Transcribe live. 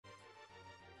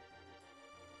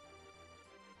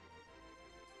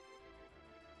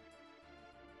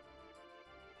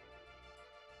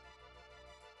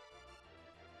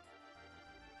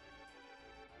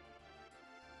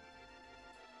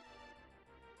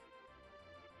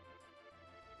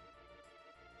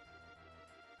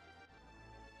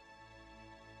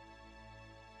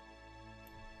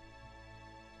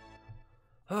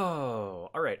Oh,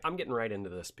 alright, I'm getting right into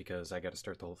this because I gotta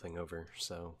start the whole thing over,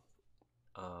 so...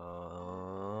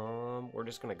 we're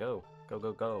just gonna go. Go,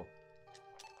 go, go.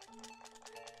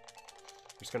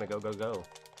 We're just gonna go, go, go.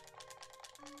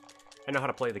 I know how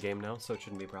to play the game now, so it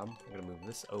shouldn't be a problem. I'm gonna move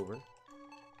this over.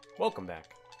 Welcome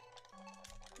back.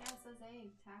 Yeah, it says A,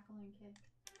 tackle and kick.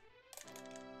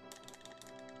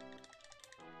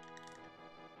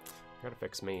 Gotta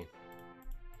fix me.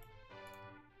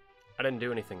 I didn't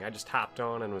do anything. I just hopped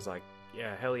on and was like,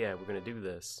 yeah, hell yeah, we're gonna do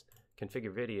this.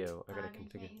 Configure video. I gotta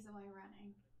configure. You can't use it while you're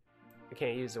running. I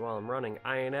can't use it while I'm running.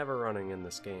 I ain't ever running in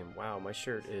this game. Wow, my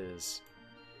shirt is...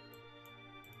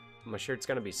 My shirt's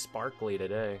gonna be sparkly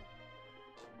today.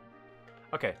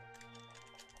 Okay.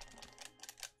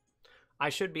 I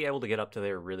should be able to get up to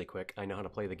there really quick. I know how to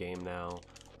play the game now.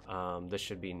 This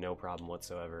should be no problem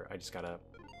whatsoever. I just gotta...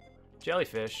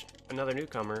 Jellyfish, another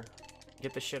newcomer.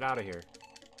 Get this shit out of here.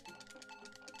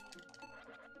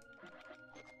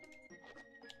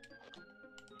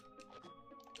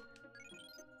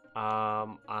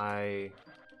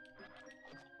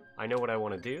 I know what I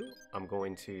want to do. I'm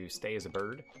going to stay as a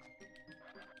bird.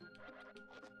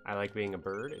 I like being a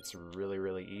bird. It's really,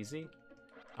 really easy.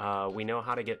 We know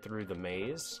how to get through the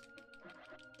maze.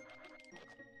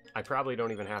 I probably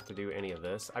don't even have to do any of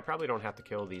this. I probably don't have to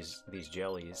kill these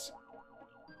jellies.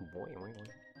 Oh boy, boy, boy.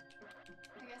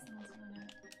 I guess unless you want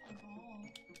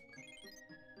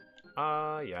to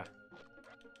evolve. Yeah.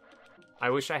 I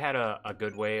wish I had a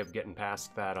good way of getting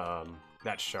past that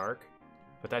that shark,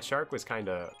 but that shark was kind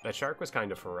of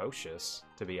ferocious,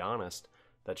 to be honest.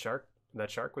 That shark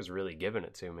was really giving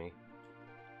it to me.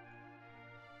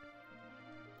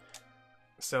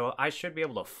 So I should be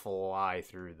able to fly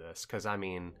through this, because I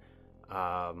mean,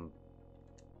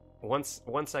 once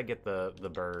I get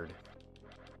the bird,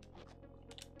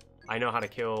 I know how to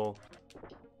kill.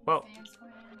 Well,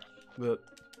 the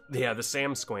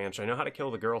Sam Squanch. I know how to kill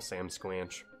the girl Sam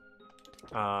Squanch.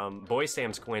 Boy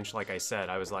Sam Squanch, like I said,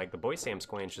 I was like, the boy Sam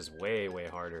Squanch is way, way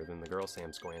harder than the girl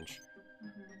Sam Squanch.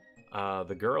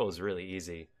 The girl is really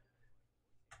easy.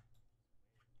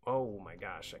 Oh my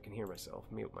gosh, I can hear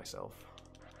myself. Mute myself.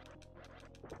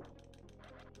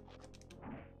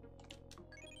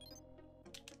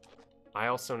 I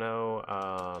also know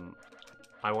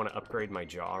I want to upgrade my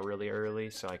jaw really early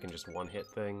so I can just one-hit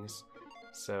things.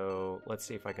 So let's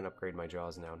see if I can upgrade my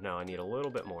jaws now. No, I need a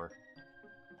little bit more.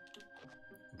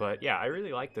 But yeah, I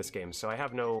really like this game, so I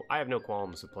have no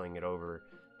qualms with playing it over.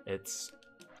 It's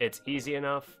easy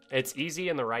enough. It's easy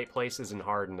in the right places and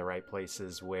hard in the right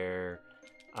places where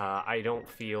I don't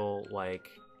feel like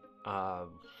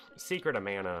Secret of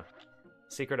Mana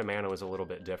was a little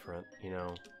bit different, you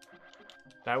know.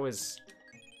 That was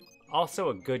also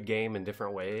a good game in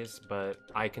different ways, but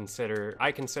I consider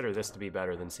this to be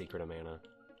better than Secret of Mana.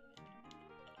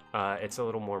 It's a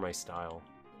little more my style.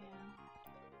 Yeah.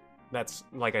 That's,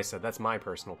 like I said, that's my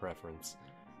personal preference.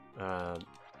 I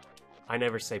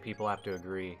never say people have to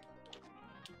agree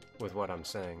with what I'm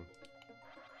saying.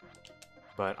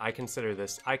 But I consider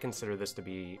this to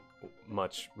be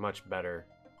much better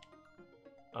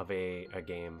of a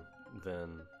game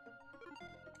than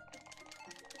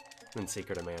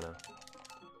Secret of Mana.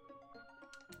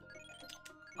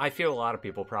 I feel a lot of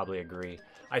people probably agree.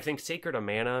 I think Secret of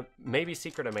Mana, maybe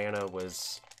Secret of Mana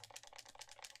was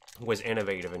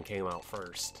innovative and came out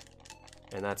first,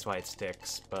 and that's why it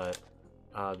sticks. But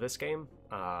this game,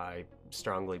 I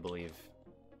strongly believe,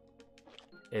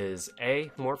 is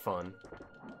more fun.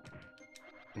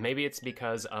 Maybe it's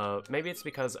because of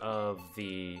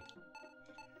the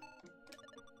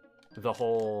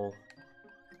whole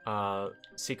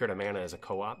Secret of Mana is a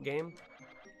co-op game,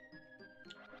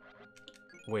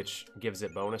 which gives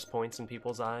it bonus points in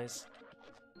people's eyes.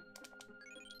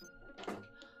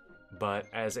 But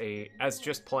as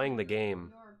just playing the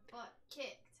game, Your butt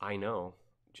kicked. I know,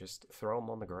 just throw them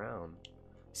on the ground.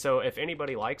 So if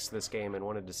anybody likes this game and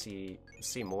wanted to see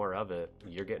more of it,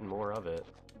 you're getting more of it,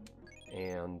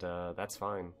 and that's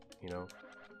fine, you know.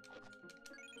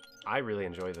 I really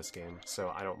enjoy this game,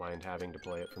 so I don't mind having to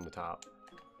play it from the top.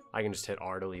 I can just hit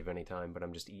R to leave anytime, but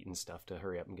I'm just eating stuff to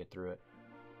hurry up and get through it.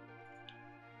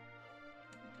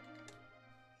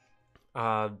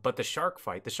 But the shark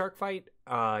fight,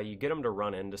 you get them to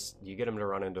run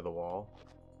into the wall,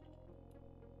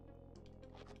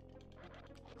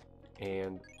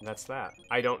 and that's that.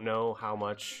 I don't know how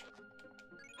much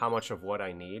of what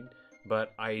I need,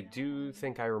 but I do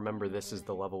think I remember this is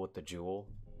the level with the jewel.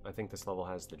 I think this level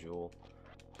has the jewel.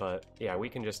 But yeah, we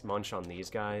can just munch on these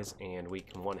guys, and we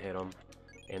can one-hit them,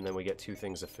 and then we get 2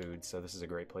 things of food, so this is a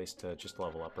great place to just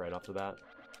level up right off the bat.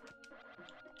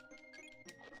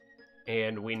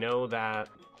 And we know that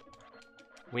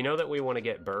we want to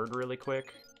get Bird really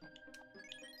quick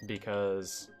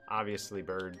because obviously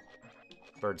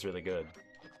Bird's really good.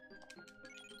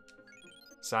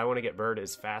 So I want to get Bird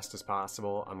as fast as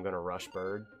possible. I'm going to rush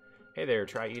Bird. Hey there,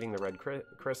 try eating the red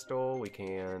crystal. We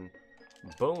can,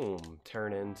 boom,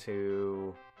 turn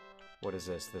into, what is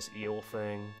this? This eel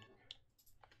thing.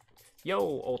 Yo,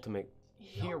 ultimate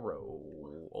hero.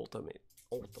 Ultimate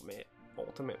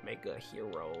mega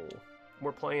hero.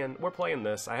 We're playing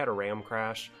this. I had a RAM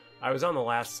crash. I was on the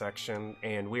last section,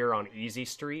 and we were on Easy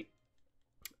Street.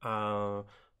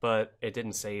 But it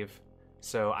didn't save.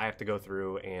 So I have to go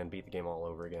through and beat the game all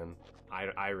over again.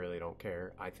 I really don't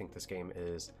care. I think this game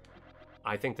is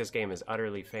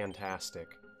utterly fantastic.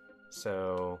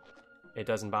 So it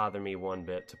doesn't bother me one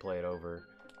bit to play it over.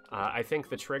 I think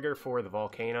the trigger for the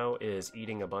volcano is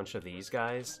eating a bunch of these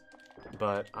guys,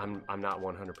 but I'm not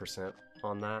 100%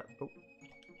 on that. Oh.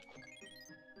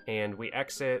 And we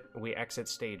exit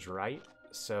stage right.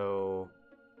 So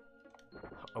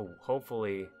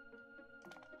hopefully,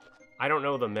 I don't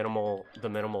know the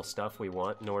minimal stuff we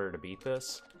want in order to beat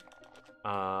this.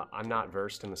 I'm not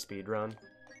versed in the speedrun.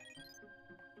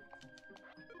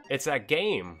 It's that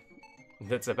game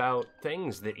that's about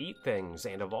things that eat things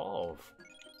and evolve.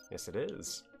 Yes, it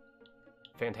is.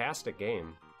 Fantastic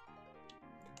game.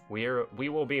 We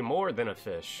will be more than a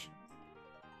fish.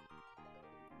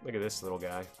 Look at this little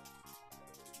guy.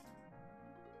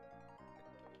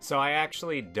 So I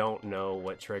actually don't know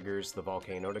what triggers the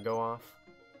volcano to go off,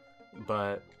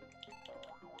 but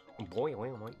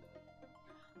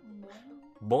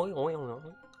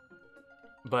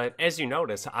but as you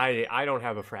notice, I don't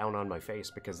have a frown on my face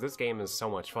because this game is so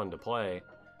much fun to play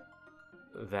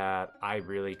that I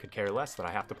really could care less that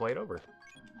I have to play it over.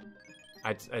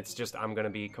 It's just, I'm gonna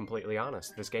be completely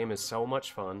honest. This game is so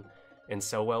much fun and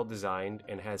so well designed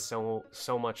and has so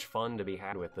much fun to be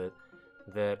had with it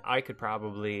that I could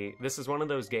probably, this is one of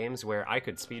those games where I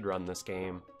could speedrun this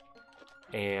game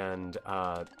and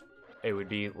it would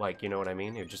be like, you know what I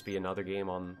mean? It would just be another game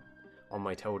on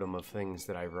my totem of things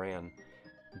that I ran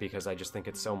because I just think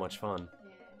it's so much fun.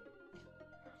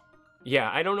 Yeah,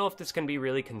 I don't know if this can be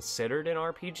really considered an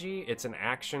RPG. It's an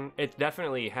action. It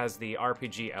definitely has the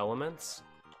RPG elements,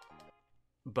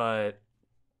 but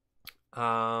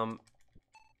action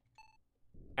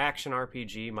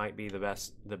RPG might be the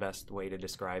best way to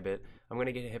describe it. I'm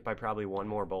gonna get hit by probably one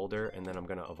more boulder, and then I'm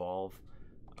gonna evolve.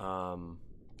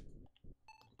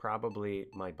 Probably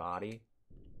my body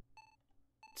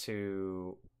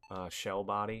to shell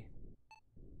body.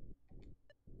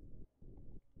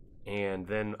 And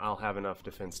then I'll have enough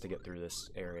defense to get through this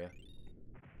area.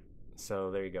 So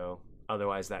there you go.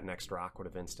 Otherwise that next rock would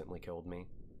have instantly killed me.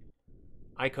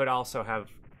 I could also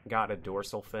have got a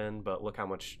dorsal fin, but look how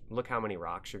many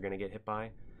rocks you're gonna get hit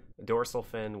by. A dorsal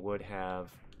fin would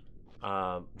have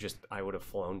I would have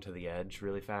flown to the edge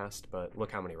really fast, but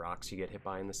look how many rocks you get hit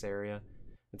by in this area.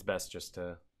 It's best just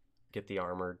to get the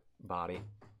armored body.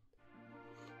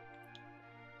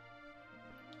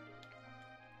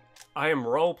 I am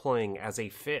role-playing as a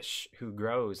fish who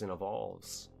grows and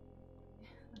evolves.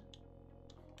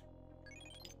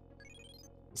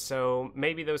 So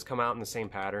maybe those come out in the same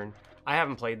pattern. I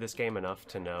haven't played this game enough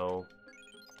to know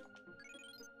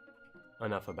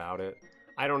enough about it.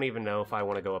 I don't even know if I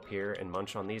want to go up here and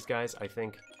munch on these guys. I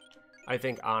think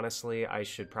honestly I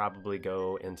should probably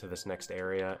go into this next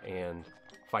area and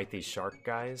fight these shark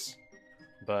guys.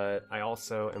 But I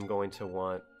also am going to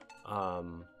want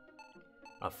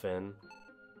a fin.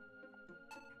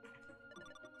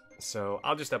 So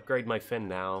I'll just upgrade my fin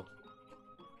now.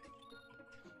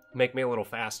 Make me a little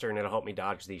faster, and it'll help me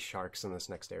dodge these sharks in this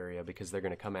next area because they're going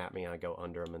to come at me and I go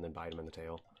under them and then bite them in the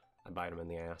tail. I bite them in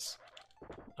the ass.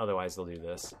 Otherwise they'll do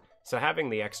this. So having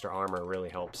the extra armor really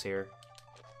helps here.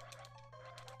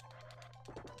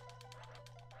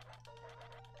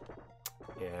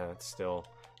 Yeah, it's still...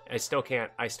 I still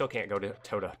can't go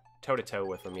toe to toe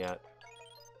with them yet.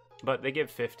 But they give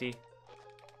 50.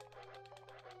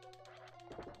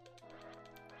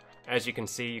 As you can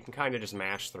see, you can kind of just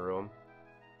mash through them.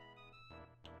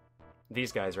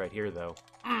 These guys right here, though.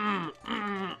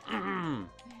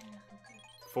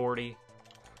 40.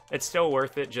 It's still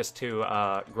worth it just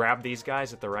to grab these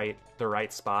guys at the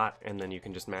right spot, and then you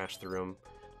can just mash through them.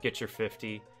 Get your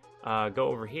 50. Go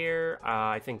over here.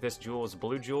 I think this jewel is a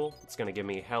blue jewel. It's going to give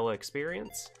me hella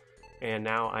experience. And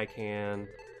now I can...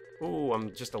 Ooh,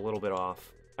 I'm just a little bit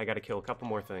off. I gotta kill a couple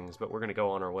more things, but we're gonna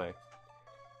go on our way.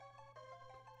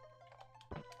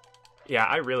 Yeah,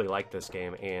 I really like this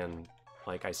game, and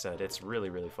like I said, it's really,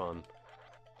 really fun.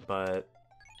 But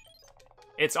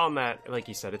it's on that, like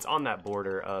you said, it's on that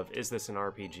border of, is this an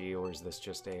RPG or is this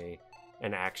just an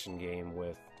action game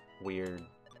with weird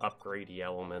upgradey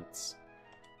elements?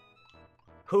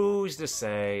 Who's to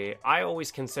say? I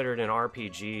always considered an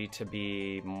RPG to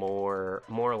be more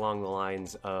along the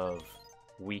lines of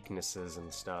weaknesses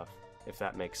and stuff, if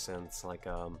that makes sense. Like,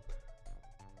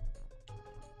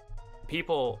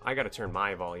 people, I gotta turn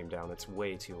my volume down. It's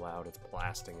way too loud. It's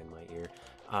blasting in my ear.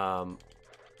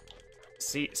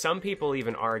 See, some people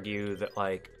even argue that,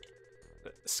 like,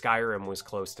 Skyrim was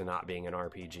close to not being an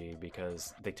RPG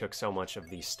because they took so much of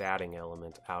the statting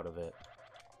element out of it.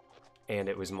 And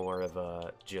it was more of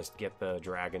a just get the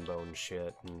dragon bone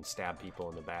shit and stab people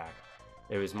in the back.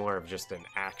 It was more of just an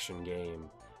action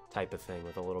game type of thing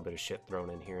with a little bit of shit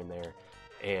thrown in here and there.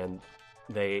 And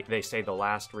they say the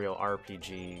last real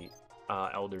RPG,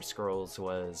 Elder Scrolls,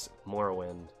 was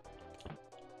Morrowind.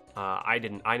 I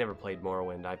never played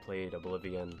Morrowind. I played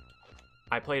Oblivion.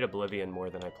 I played Oblivion more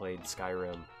than I played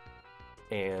Skyrim,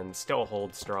 and still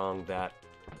hold strong that,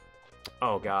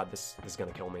 oh god, this is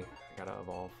gonna kill me. I gotta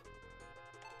evolve.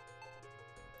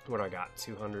 What do I got?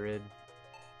 200.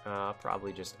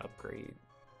 Probably just upgrade.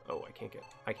 Oh, I can't get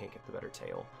the better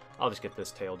tail. I'll just get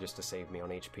this tail just to save me on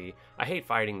HP. I hate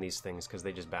fighting these things because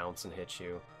they just bounce and hit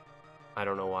you. I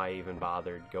don't know why I even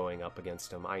bothered going up against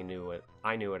them. I knew it.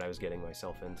 I knew what I was getting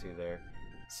myself into there.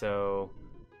 So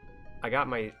I got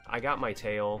my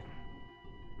tail.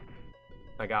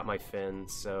 I got my fin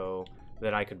so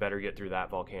that I could better get through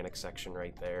that volcanic section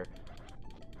right there.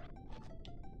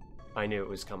 I knew it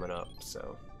was coming up,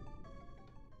 so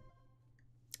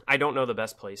I don't know the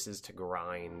best places to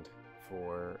grind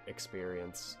for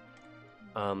experience.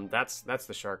 That's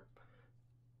the shark.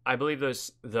 I believe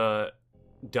the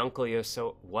Dunkleo.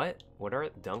 So what are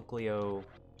Dunkleo?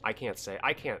 I can't say.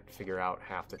 I can't figure out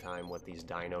half the time what these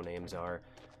dino names are.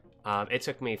 It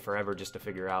took me forever just to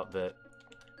figure out that,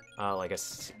 like a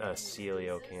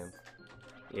coelacanth.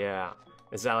 Yeah,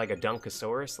 is that like a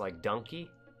Dunkosaurus, like Donkey?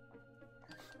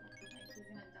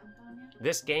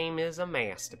 This game is a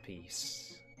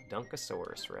masterpiece.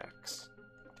 Dunkosaurus Rex.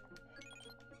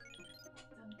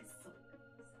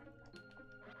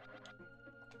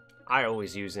 I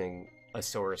always using a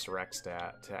Saurus Rex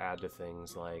stat to add to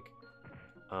things like,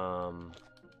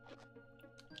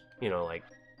 you know, like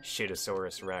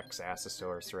Shitosaurus Rex,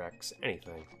 Assosaurus Rex,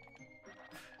 anything. Just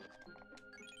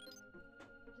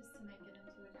to make it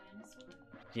into a dinosaur?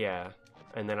 Yeah,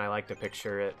 and then I like to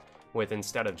picture it with,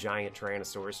 instead of giant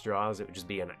Tyrannosaurus jaws, it would just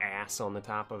be an ass on the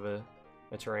top of a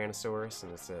Tyrannosaurus,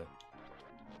 and it's a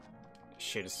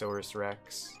Shitosaurus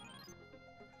Rex.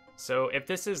 So if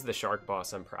this is the shark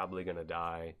boss, I'm probably gonna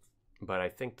die, but I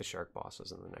think the shark boss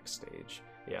is in the next stage.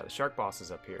 Yeah, the shark boss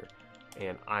is up here,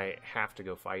 and I have to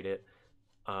go fight it.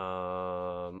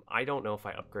 I don't know if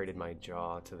I upgraded my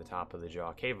jaw to the top of the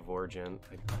jaw. Cave of Origin.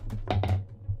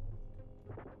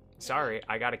 Sorry,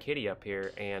 I got a kitty up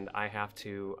here, and I have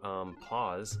to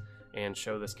pause and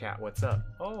show this cat what's up.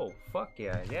 Oh, fuck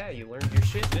yeah. Yeah, you learned your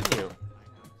shit, didn't you?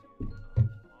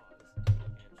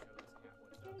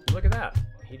 Look at that.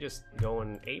 He just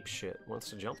going ape shit. Wants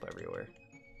to jump everywhere.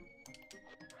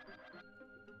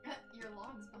 Your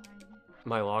log's behind me.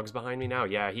 My log's behind me now?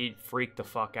 Yeah, he freaked the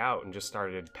fuck out and just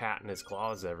started patting his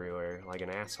claws everywhere like an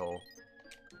asshole.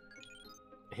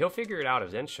 He'll figure it out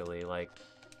eventually, like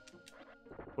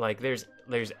there's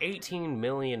 18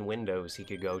 million windows he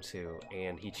could go to,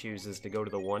 and he chooses to go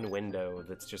to the one window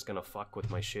that's just gonna fuck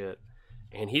with my shit.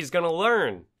 And he's gonna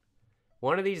learn!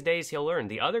 One of these days he'll learn.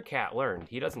 The other cat learned.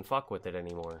 He doesn't fuck with it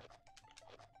anymore.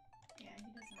 Yeah, he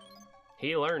doesn't.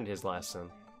 He learned his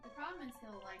lesson. The problem is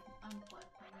he'll, like, unplug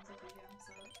things if you go,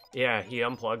 so... Yeah, he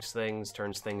unplugs things,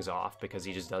 turns things off because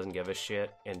he just doesn't give a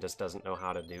shit and just doesn't know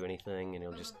how to do anything, and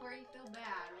he'll just... Before you feel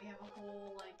bad, we have a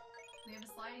whole, like, we have a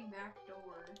sliding back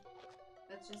door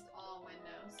that's just all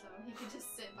windows, so he could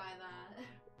just sit by that.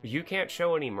 You can't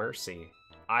show any mercy.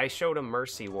 I showed him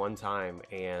mercy one time,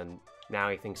 and now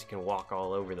he thinks he can walk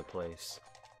all over the place.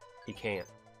 He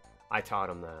can't. I taught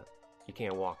him that. You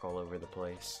can't walk all over the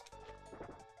place.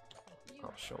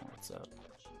 I'll show him what's up.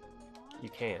 You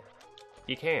can't.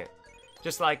 You can't.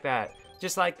 Just like that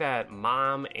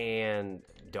mom and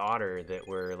daughter that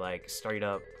were, like, straight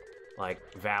up, like,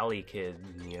 Valley Kid,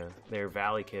 yeah. They're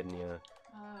Valley Kid, yeah.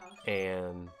 Oh.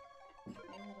 And... They were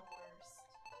the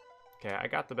worst. Okay, I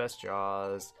got the best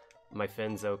jaws. My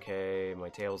fin's okay. My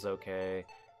tail's okay.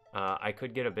 I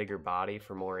could get a bigger body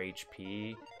for more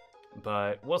HP,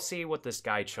 but we'll see what this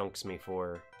guy chunks me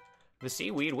for. The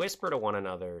seaweed whisper to one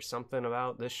another. Something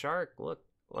about this shark. Look,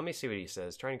 let me see what he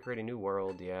says. Trying to create a new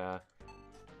world, yeah.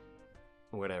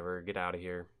 Whatever, get out of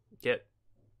here. Get.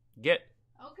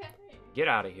 Okay. Get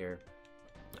out of here.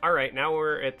 Alright, now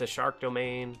we're at the shark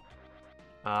domain.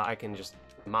 I can just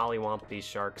mollywomp these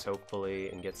sharks, hopefully,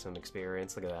 and get some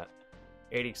experience. Look at that.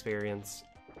 80 experience.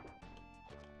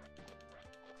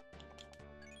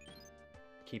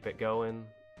 Keep it going.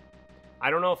 I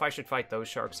don't know if I should fight those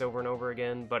sharks over and over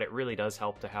again, but it really does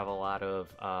help to have a lot of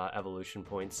evolution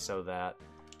points so that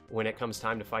when it comes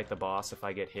time to fight the boss, if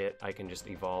I get hit, I can just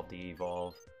evolve the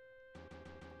evolve.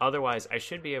 Otherwise, I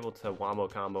should be able to wombo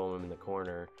combo him in the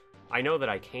corner. I know that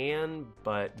I can,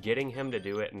 but getting him to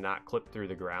do it and not clip through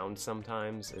the ground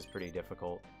sometimes is pretty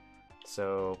difficult.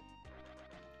 So,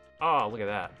 oh, look at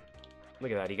that.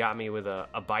 Look at that. He got me with a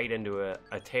bite into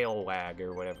a tail wag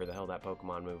or whatever the hell that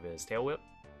Pokemon move is. Tail whip?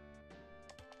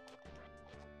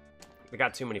 We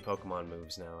got too many Pokemon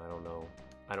moves now. I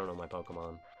don't know my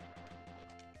Pokemon.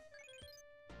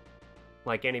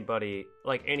 Like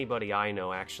anybody I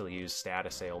know actually used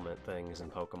status ailment things in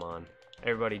Pokemon.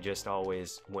 Everybody just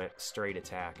always went straight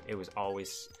attack. It was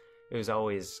always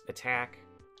attack,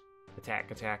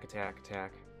 attack, attack, attack,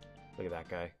 attack. Look at that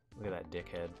guy. Look at that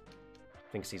dickhead.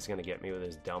 Thinks he's gonna get me with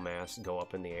his dumb ass, go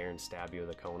up in the air and stab you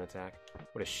with a cone attack.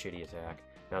 What a shitty attack.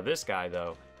 Now this guy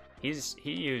though, he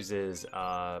uses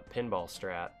pinball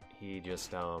strat. He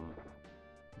just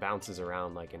bounces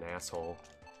around like an asshole.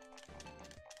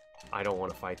 I don't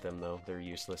want to fight them though. They're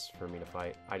useless for me to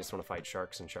fight. I just want to fight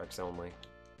sharks and sharks only.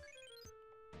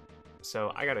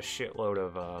 So I got a shitload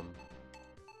of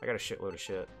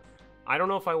shit. I don't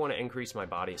know if I want to increase my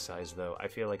body size though. I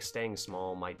feel like staying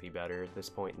small might be better at this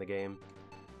point in the game.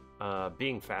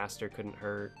 Being faster couldn't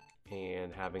hurt,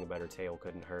 and having a better tail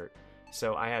couldn't hurt.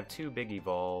 So I have two big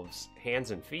evolves,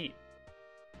 hands and feet.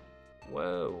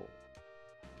 Whoa.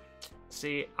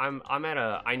 See, I'm at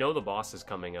a, I know the boss is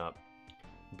coming up,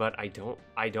 but I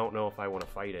don't know if I want to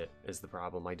fight it is the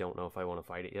problem. I don't know if I want to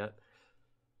fight it yet.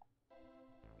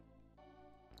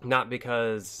 Not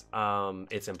because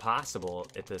it's impossible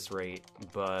at this rate,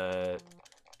 but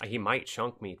he might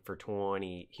chunk me for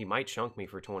 20. He might chunk me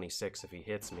for 26 if he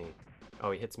hits me.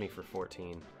 Oh, he hits me for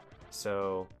 14.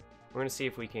 So we're gonna see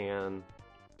if we can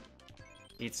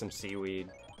eat some seaweed.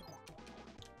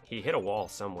 He hit a wall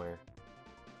somewhere.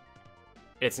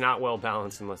 It's not well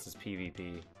balanced unless it's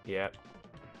PvP. Yep,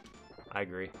 I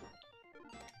agree.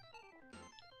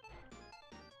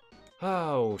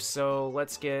 Oh, so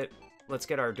let's get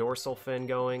our dorsal fin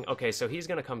going. Okay, so he's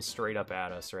gonna come straight up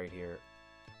at us right here.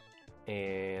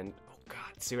 And oh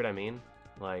god, see what I mean?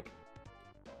 Like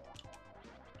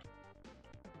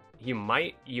you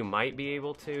might be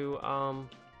able to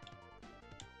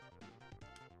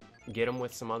get him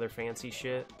with some other fancy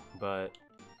shit, but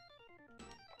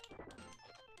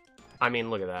I mean,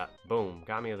 look at that. Boom,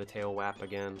 got me with a tail whap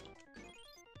again.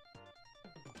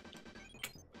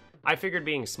 I figured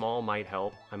being small might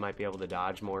help. I might be able to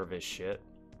dodge more of his shit.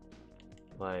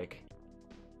 Like,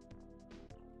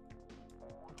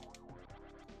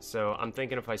 so I'm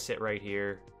thinking if I sit right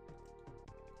here,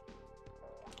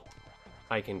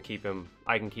 I can keep him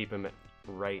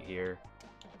right here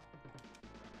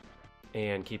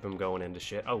and keep him going into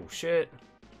shit. Oh shit.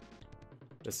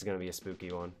 This is gonna be a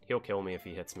spooky one. He'll kill me if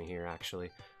he hits me here, actually.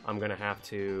 I'm gonna have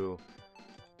to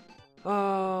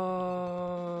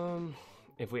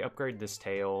if we upgrade this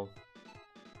tail,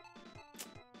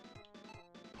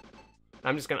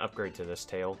 I'm just gonna upgrade to this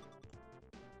tail,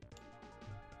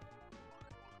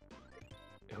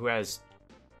 who has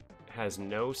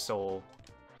no soul,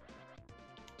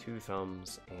 2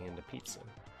 thumbs, and a pizza.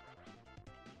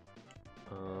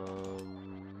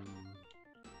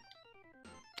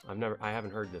 I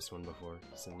haven't heard this one before.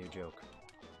 It's a new joke.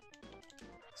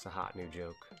 It's a hot new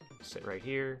joke. Sit right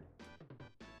here.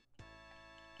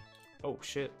 Oh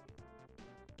shit.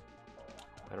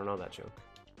 I don't know that joke.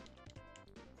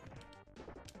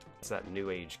 It's that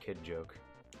new age kid joke.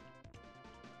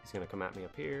 He's gonna come at me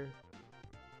up here.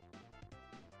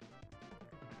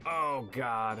 Oh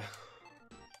god.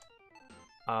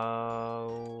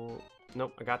 Oh,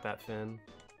 nope, I got that fin.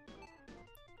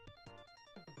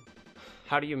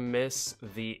 How do you miss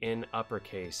the in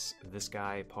uppercase this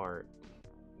guy part?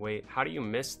 Wait, how do you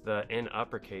miss the in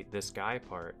uppercase this guy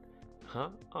part? Huh?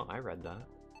 Oh, I read that.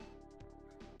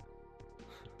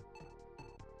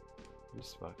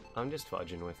 I'm just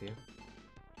fudging with you.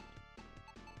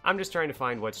 I'm just trying to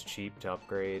find what's cheap to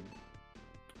upgrade.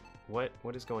 What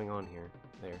is going on here?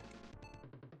 There.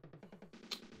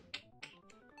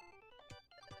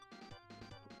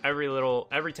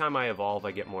 Every time I evolve,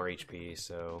 I get more HP,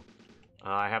 so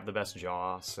I have the best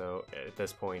jaw, so at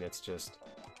this point it's just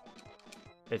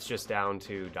down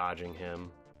to dodging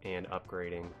him and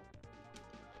upgrading.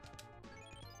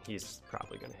 He's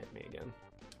probably gonna hit me again.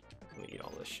 Let me eat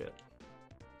all this shit.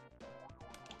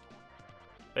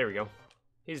 There we go.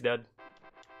 He's dead.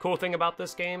 Cool thing about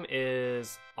this game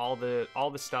is all the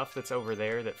stuff that's over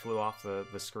there that flew off the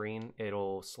screen,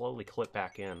 it'll slowly clip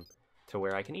back in to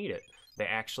where I can eat it. They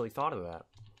actually thought of that.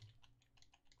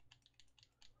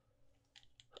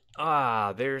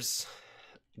 Ah, there's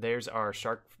our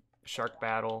shark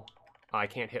battle. I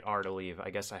can't hit R to leave. I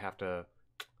guess I have to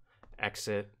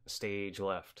exit stage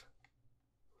left.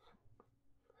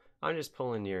 I'm just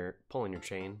pulling your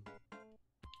chain.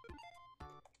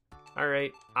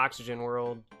 Alright, Oxygen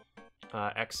World.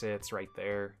 Exit's right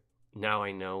there. Now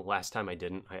I know. Last time I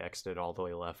didn't. I exited all the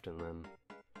way left and then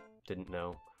didn't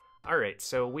know. Alright,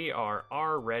 so we are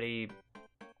already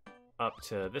up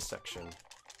to this section.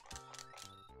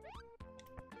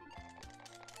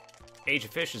 Age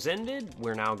of Fish has ended.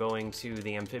 We're now going to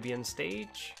the amphibian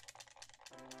stage.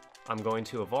 I'm going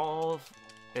to evolve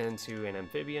into an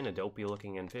amphibian, a dopey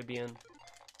looking amphibian.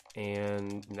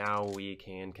 And now we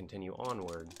can continue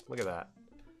onward. Look at that.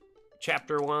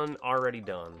 Chapter 1 already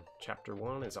done. Chapter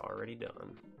 1 is already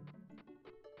done.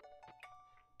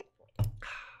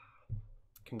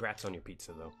 Congrats on your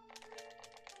pizza, though.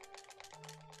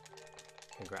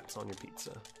 Congrats on your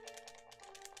pizza.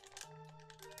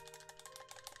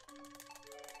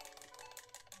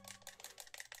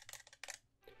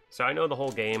 So I know the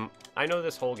whole game. I know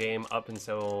this whole game up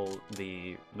until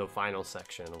the final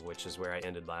section, which is where I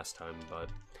ended last time, but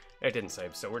it didn't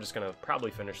save. So we're just gonna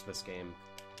probably finish this game.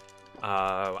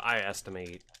 I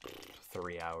estimate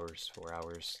 3 hours, 4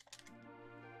 hours.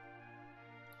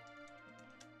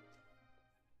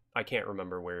 I can't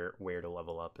remember where to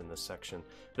level up in this section.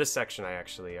 This section I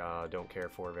actually don't care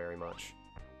for very much.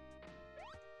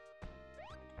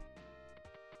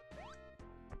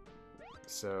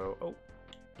 So, oh.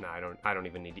 No, I don't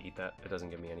even need to eat that. It doesn't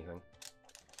give me anything.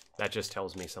 That just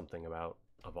tells me something about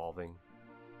evolving.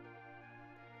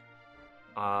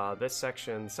 This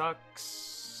section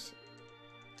sucks.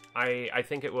 I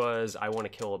think it was I want to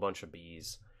kill a bunch of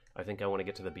bees. I think I want to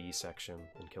get to the bee section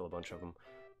and kill a bunch of them.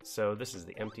 So this is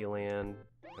the empty land.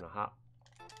 I'm gonna hop.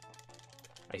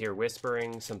 I hear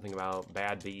whispering, something about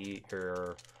bad bee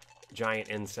or giant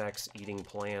insects eating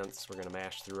plants. We're gonna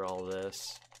mash through all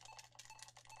this.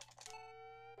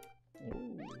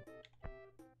 Ooh.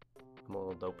 I'm a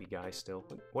little dopey guy still.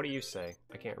 What do you say?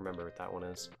 I can't remember what that one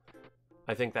is.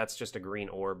 I think that's just a green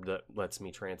orb that lets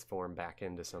me transform back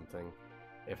into something,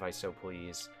 if I so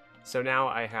please. So now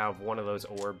I have one of those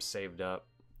orbs saved up.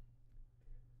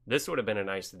 This would have been a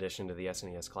nice addition to the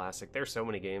SNES Classic. There's so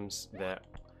many games that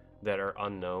are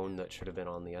unknown that should have been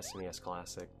on the SNES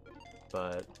Classic,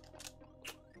 but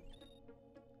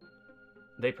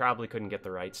they probably couldn't get the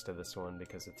rights to this one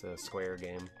because it's a Square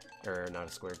game. Or not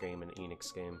a Square game, an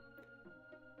Enix game.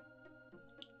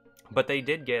 But they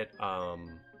did get,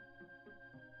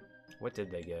 what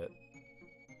did they get?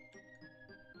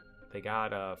 They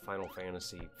got Final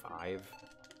Fantasy V.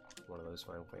 One of those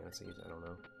Final Fantasies, I don't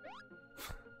know.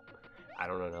 I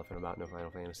don't know nothing about no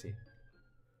Final Fantasy.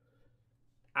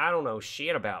 I don't know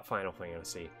shit about Final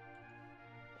Fantasy.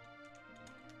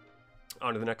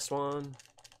 On to the next one.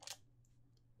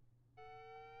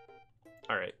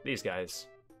 Alright, these guys.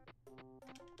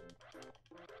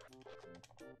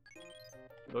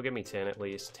 They'll give me 10 at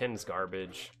least. 10's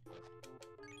garbage.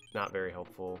 Not very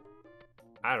helpful.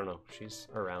 I don't know. She's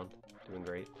around. Doing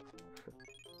great.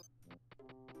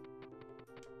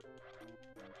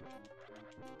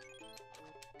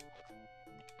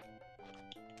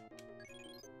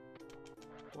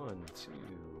 One, two.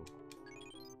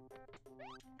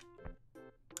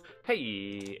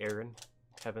 Hey, Aaron.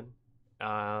 Heaven.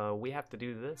 We have to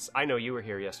do this. I know you were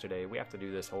here yesterday. We have to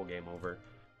do this whole game over.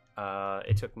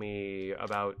 It took me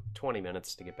about 20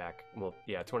 minutes to get back. Well,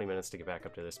 yeah, 20 minutes to get back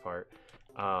up to this part.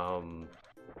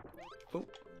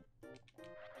 Oop.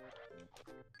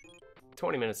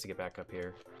 20 minutes to get back up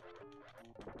here.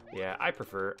 Yeah, I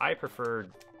preferred,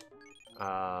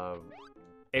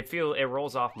 it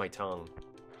rolls off my tongue.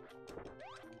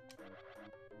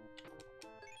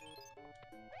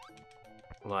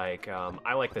 Like,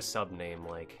 I like the sub name,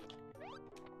 like,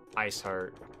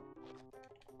 Iceheart,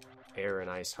 Aaron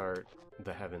Iceheart,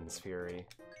 the Heaven's Fury.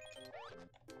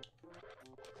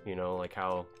 You know, like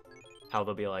how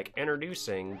they'll be like,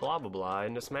 introducing blah blah blah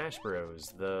into Smash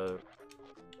Bros.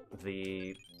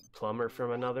 The plumber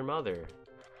from another mother.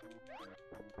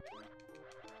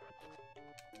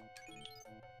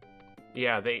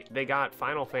 Yeah, they got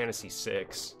Final Fantasy VI,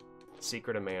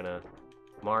 Secret of Mana,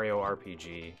 Mario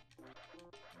RPG.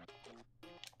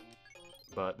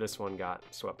 But this one got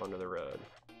swept under the rug.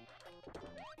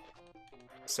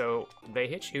 So, they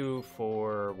hit you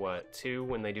for, what, 2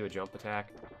 when they do a jump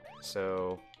attack?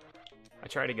 So, I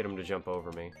try to get them to jump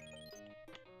over me.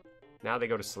 Now they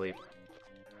go to sleep.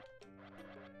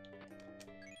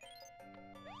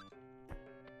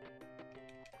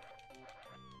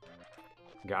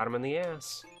 Got him in the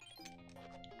ass.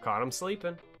 Caught him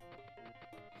sleeping.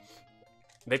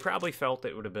 They probably felt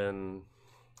it would have been...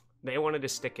 They wanted to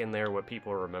stick in there what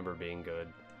people remember being good.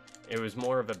 It was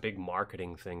more of a big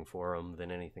marketing thing for them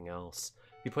than anything else.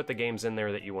 You put the games in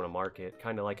there that you want to market,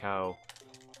 kind of like how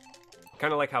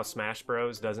Smash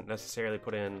Bros doesn't necessarily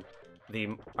put in the,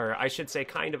 or I should say,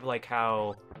 kind of like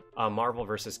how Marvel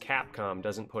vs. Capcom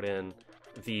doesn't put in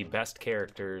the best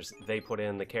characters. They put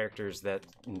in the characters that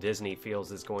Disney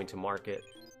feels is going to market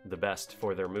the best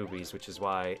for their movies, which is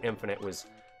why Infinite was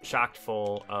chock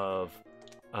full of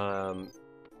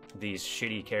these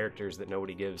shitty characters that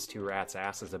nobody gives two rats'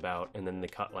 asses about, and then they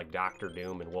cut like Doctor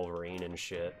Doom and Wolverine and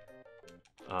shit.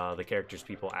 The characters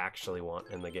people actually want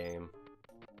in the game.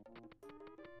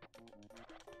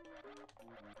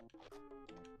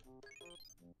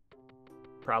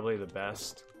 Probably the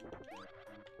best.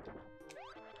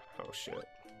 Oh shit.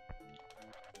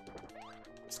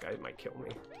 This guy might kill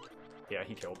me. Yeah,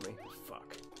 he killed me.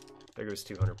 Fuck. There goes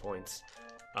 200 points.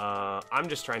 I'm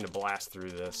just trying to blast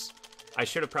through this. I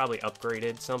should have probably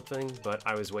upgraded something, but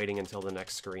I was waiting until the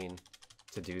next screen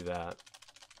to do that.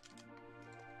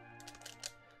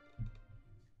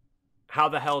 How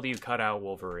the hell do you cut out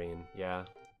Wolverine? Yeah,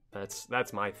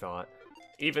 that's my thought.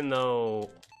 Even though,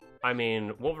 I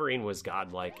mean, Wolverine was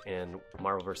godlike in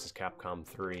Marvel vs. Capcom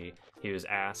 3. He was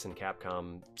ass in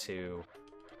Capcom 2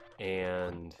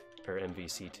 and or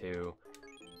MVC 2,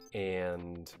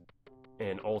 and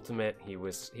in Ultimate he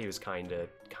was kind of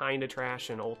trash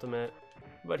in Ultimate,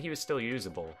 but he was still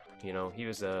usable. You know, he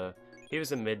was a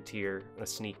mid-tier, a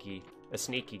sneaky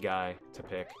guy to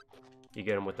pick. You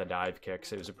get him with the dive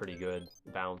kicks. It was a pretty good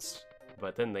bounce,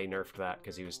 but then they nerfed that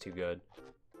because he was too good.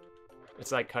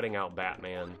 It's like cutting out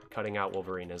Batman. Cutting out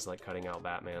Wolverine is like cutting out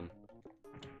Batman.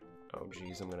 Oh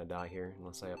geez, I'm gonna die here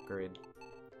unless I upgrade.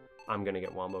 I'm gonna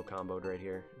get wombo comboed right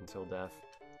here until death.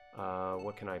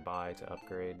 What can I buy to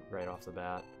upgrade right off the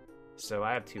bat? So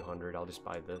I have 200. I'll just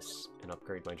buy this and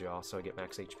upgrade my jaw so I get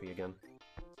max HP again.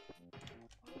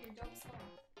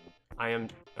 I am...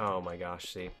 Oh my gosh,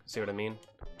 see what I mean?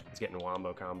 It's getting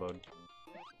wombo comboed.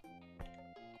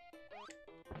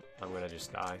 I'm gonna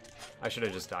just die. I should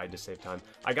have just died to save time.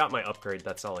 I got my upgrade,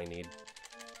 that's all I need.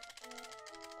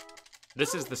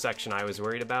 This is the section I was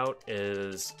worried about,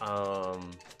 is, This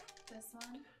one?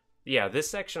 yeah, this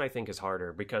section I think is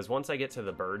harder, because once I get to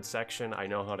the bird section, I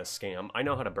know how to scam. I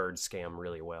know how to bird scam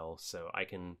really well, so I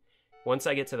can... Once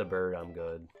I get to the bird, I'm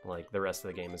good. Like, the rest of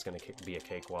the game is gonna be a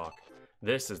cakewalk.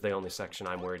 This is the only section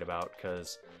I'm worried about,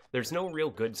 because there's no real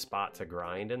good spot to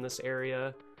grind in this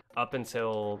area up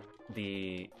until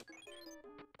the...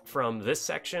 From this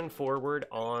section forward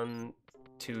on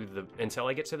to the... Until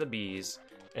I get to the bees,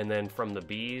 and then from the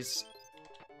bees,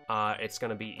 it's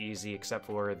gonna be easy except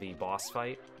for the boss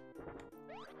fight.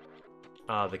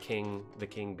 The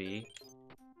king bee.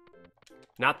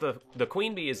 Not the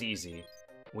queen bee is easy.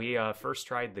 We first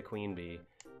tried the queen bee.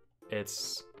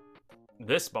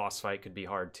 This boss fight could be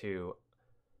hard too.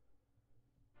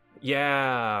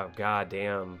 Yeah,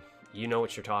 goddamn. You know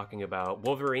what you're talking about.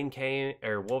 Wolverine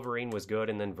was good,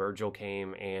 and then Virgil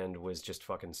came and was just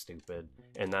fucking stupid.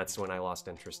 And that's when I lost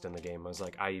interest in the game. I was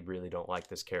like, I really don't like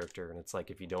this character. And it's like,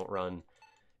 if you don't run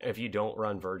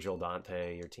Virgil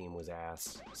Dante, your team was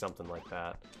ass. Something like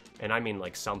that. And I mean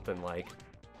like something like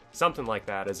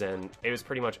that, as in, it was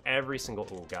pretty much every single...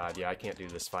 Oh god, yeah, I can't do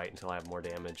this fight until I have more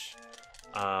damage.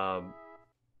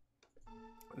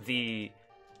 The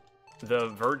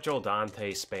Virgil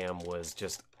Dante spam was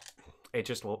just... It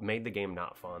just made the game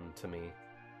not fun to me.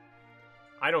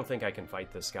 I don't think I can fight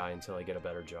this guy until I get a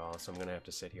better jaw, so I'm gonna have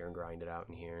to sit here and grind it out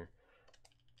in here.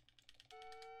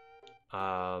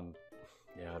 Yeah,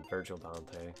 Virgil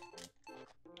Dante.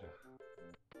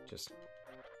 Just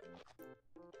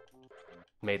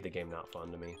made the game not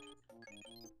fun to me.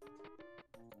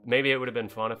 Maybe it would have been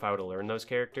fun if I would have learned those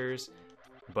characters,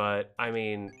 but, I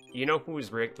mean, you know who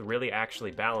was really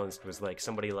actually balanced was, like,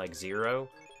 somebody like Zero.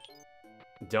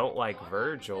 Don't like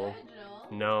Virgil.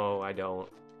 No, I don't.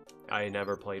 I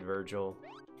never played Virgil.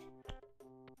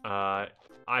 I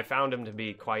found him to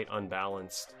be quite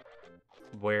unbalanced,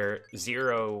 where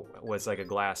Zero was like a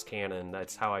glass cannon.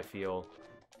 That's how I feel.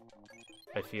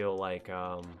 I feel like,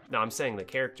 no, I'm saying the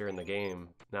character in the game,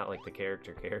 not like the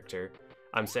character.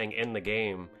 I'm saying in the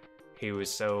game, it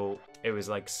was so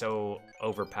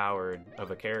overpowered of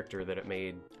a character that it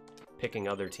made picking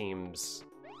other teams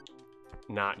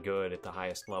not good at the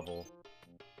highest level.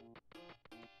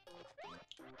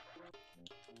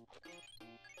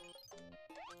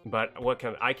 But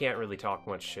I can't really talk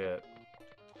much shit.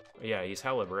 Yeah, he's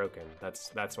hella broken.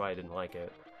 That's why I didn't like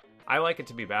it. I like it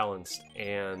to be balanced,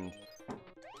 and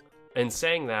in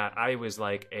saying that, I was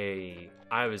a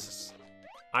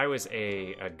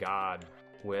god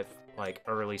with like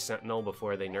early Sentinel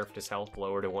before they nerfed his health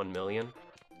lower to 1 million.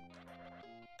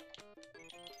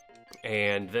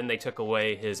 And then they took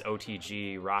away his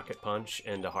OTG Rocket Punch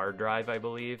into Hard Drive, I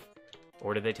believe.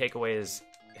 Or did they take away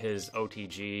his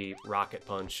OTG Rocket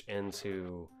Punch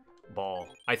into Ball?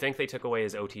 I think they took away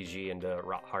his OTG into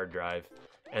Hard Drive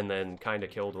and then kind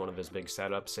of killed one of his big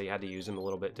setups, so you had to use him a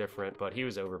little bit different, but he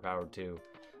was overpowered too.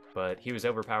 But he was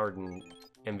overpowered in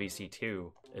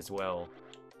MVC2 as well.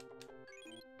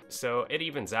 So it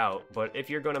evens out, but if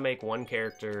you're going to make one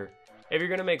character... If you're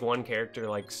going to make one character,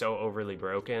 like, so overly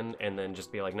broken, and then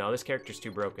just be like, no, this character's too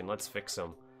broken, let's fix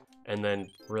him, and then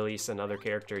release another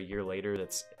character a year later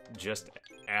that's just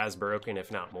as broken, if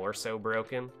not more so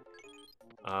broken,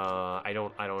 I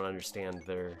don't understand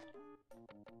their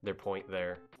point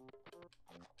there.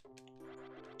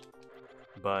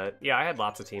 But, yeah, I had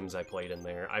lots of teams I played in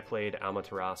there. I played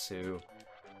Amaterasu.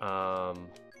 I'm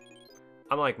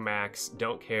like Max,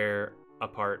 don't care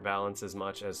apart balance as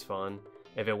much as fun.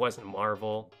 If it wasn't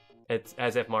Marvel, it's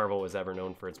as if Marvel was ever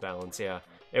known for its balance. Yeah,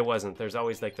 it wasn't. There's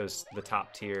always like the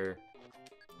top tier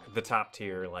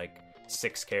like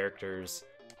 6 characters,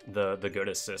 the good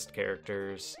assist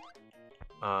characters,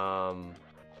 and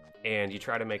you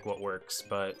try to make what works,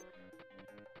 but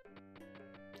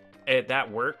that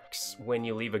works when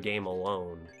you leave a game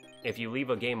alone. If you leave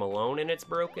a game alone and it's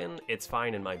broken, it's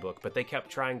fine in my book. But they kept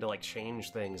trying to like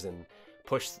change things and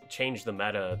change the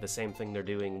meta, the same thing they're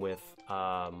doing with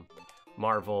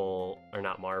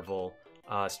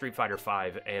Street Fighter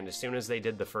V. And as soon as they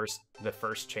did the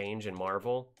first change in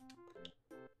Marvel,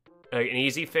 an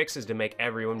easy fix is to make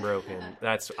everyone broken.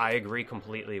 I agree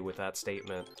completely with that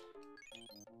statement.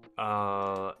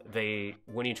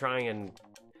 When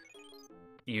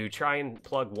you try and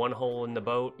plug one hole in the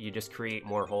boat, you just create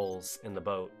more holes in the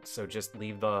boat. So just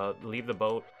leave the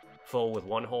boat full with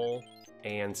one hole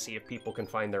and see if people can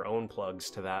find their own plugs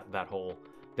to that hole.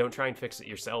 Don't try and fix it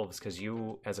yourselves, because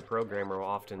you, as a programmer, will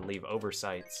often leave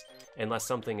oversights, unless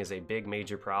something is a big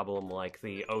major problem like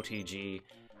the OTG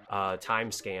time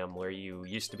scam, where you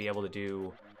used to be able to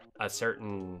do a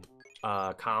certain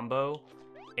combo,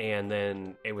 and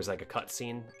then it was like a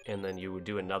cutscene, and then you would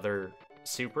do another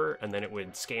super, and then it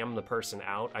would scam the person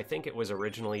out. I think it was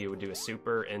originally you would do a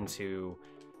super into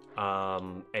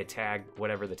a tag,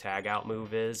 whatever the tag out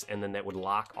move is, and then that would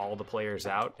lock all the players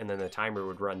out, and then the timer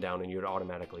would run down and you would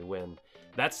automatically win.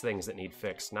 That's things that need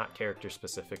fixed, not character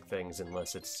specific things,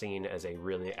 unless it's seen as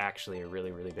actually a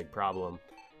really big problem.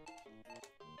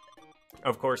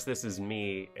 Of course, this is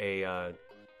me,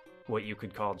 what you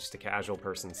could call just a casual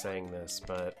person saying this,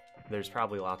 but there's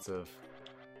probably lots of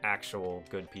actual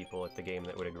good people at the game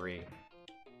that would agree.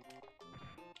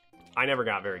 I never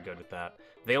got very good with that.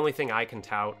 The only thing I can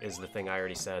tout is the thing I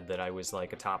already said, that I was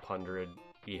like a top 100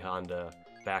 E Honda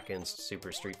back in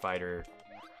Super Street Fighter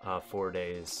 4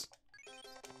 days.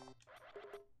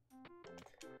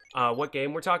 What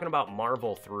game? We're talking about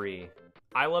Marvel 3.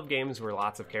 I love games where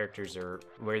lots of characters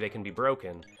where they can be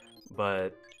broken,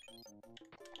 but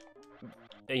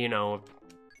you know,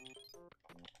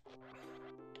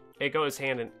 it goes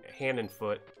hand in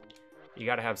foot. You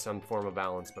gotta have some form of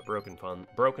balance, but broken fun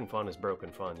is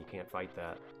broken fun. You can't fight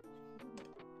that.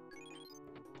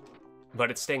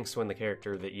 But it stinks when the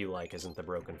character that you like isn't the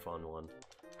broken fun one.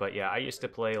 But yeah, I used to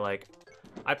play, like,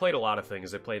 I played a lot of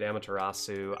things. I played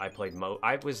Amaterasu, I played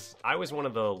I was one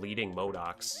of the leading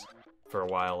Modocs for a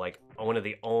while, like, one of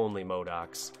the only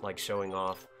Modocs, like, showing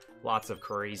off lots of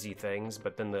crazy things,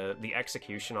 but then the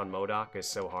execution on Modoc is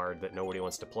so hard that nobody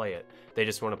wants to play it. They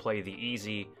just want to play the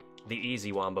easy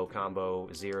wombo combo,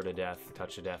 0 to death,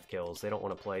 touch to death kills. They don't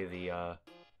want to play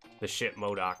the shit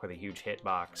Modoc with a huge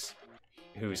hitbox,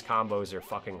 whose combos are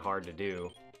fucking hard to do.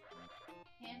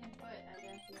 Hand and foot, I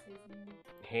guess is his name.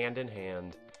 Hand in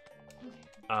hand.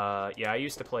 Yeah, I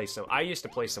used to play some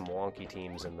wonky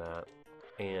teams in that,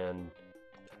 and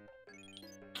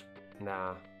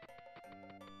nah,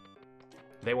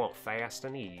 they want fast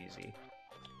and easy.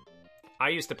 I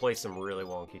used to play some really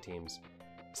wonky teams,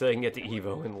 so they can get to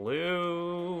E.V.O and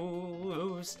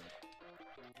lose.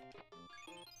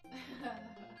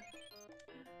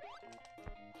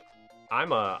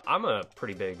 I'm a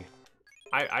pretty big.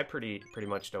 I pretty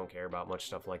much don't care about much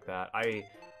stuff like that.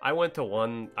 I went to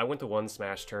one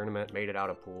Smash tournament, made it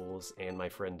out of pools, and my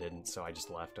friend didn't, so I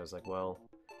just left. I was like, well,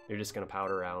 you're just gonna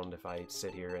powder around if I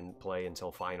sit here and play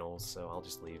until finals, so I'll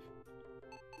just leave.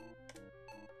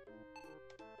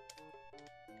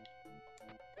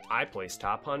 I placed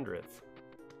top 100th.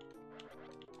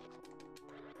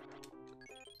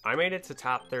 I made it to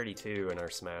top 32 in our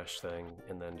Smash thing,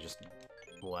 and then just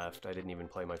left. I didn't even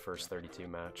play my first 32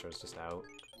 match, I was just out.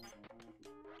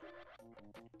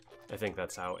 I think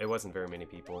that's how... It wasn't very many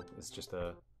people. It's just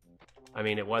a... I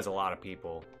mean, it was a lot of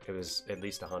people. It was at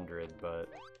least 100, but...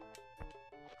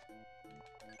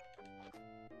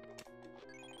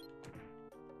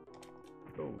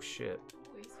 Oh, shit.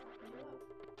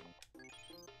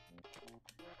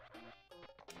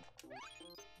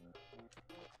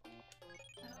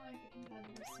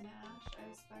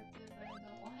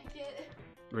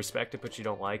 Respect it, but you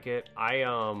don't like it.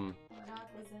 MODOK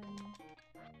was in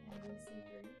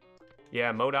MVC3.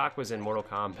 Yeah, MODOK was in Mortal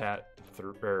Kombat,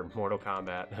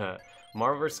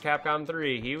 Marvel vs. Capcom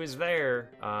 3. He was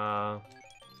there. I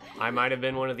might have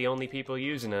been one of the only people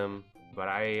using him, but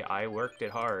I worked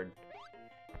it hard.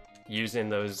 Using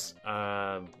those,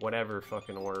 whatever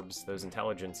fucking orbs, those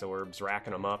intelligence orbs,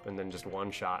 racking them up and then just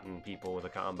one-shotting people with a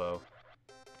combo.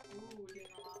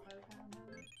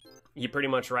 You pretty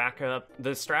much rack up.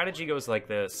 The strategy goes like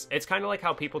this. It's kind of like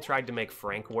how people tried to make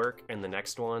Frank work in the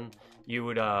next one. You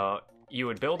would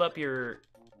build up your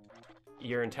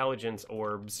intelligence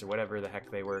orbs or whatever the heck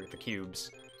they were, the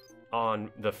cubes,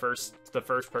 on the first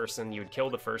person. You'd kill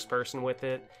the first person with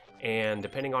it, and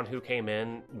depending on who came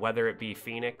in, whether it be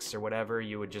Phoenix or whatever,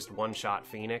 you would just one-shot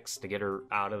Phoenix to get her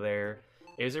out of there.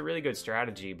 It was a really good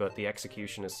strategy, but the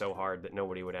execution is so hard that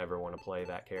nobody would ever want to play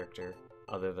that character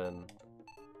other than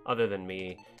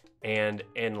me, and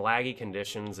in laggy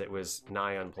conditions it was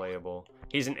nigh unplayable.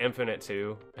 He's an Infinite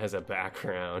too, as a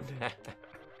background.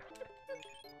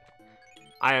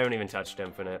 I haven't even touched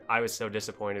Infinite. I was so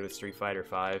disappointed with Street Fighter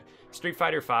V. Street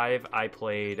Fighter V, I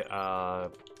played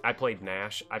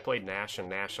Nash. I played Nash and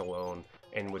Nash alone,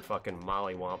 and would fucking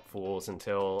mollywomp fools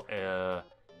until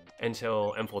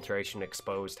Infiltration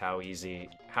exposed how easy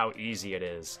it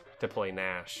is to play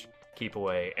Nash keep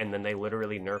away, and then they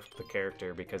literally nerfed the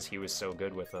character because he was so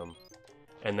good with them,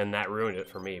 and then that ruined it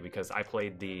for me because I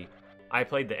played the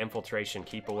Infiltration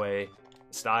keep away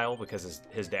style because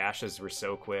his dashes were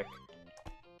so quick,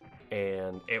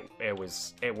 and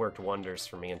it worked wonders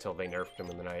for me until they nerfed him,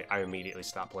 and then I immediately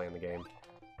stopped playing the game.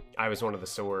 I was one of the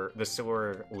sore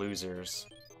losers,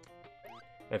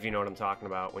 if you know what I'm talking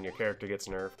about, when your character gets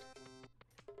nerfed.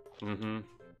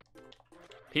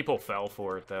 People fell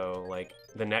for it though. Like,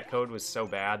 the netcode was so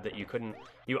bad that you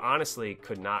honestly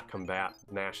could not combat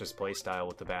Nash's playstyle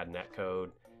with the bad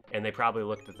netcode. And they probably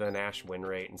looked at the Nash win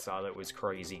rate and saw that it was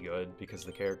crazy good because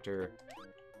the character,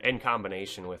 in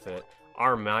combination with it.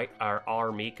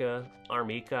 Armika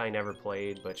I never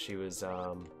played, but she was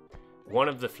one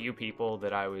of the few people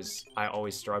that I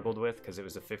always struggled with because it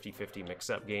was a 50-50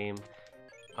 mix-up game.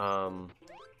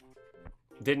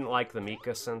 Didn't like the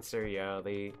Mika censor. Yeah,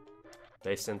 they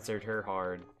censored her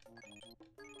hard.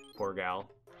 Poor gal.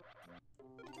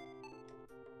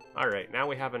 Alright, now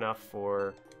we have enough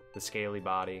for the scaly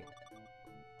body.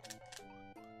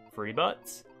 Free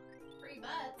butts? Free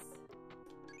butts?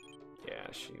 Yeah,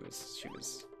 she was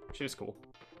cool.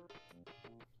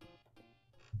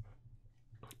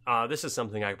 This is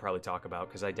something I could probably talk about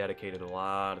because I dedicated a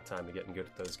lot of time to getting good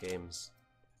at those games.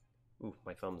 Ooh,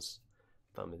 my thumb is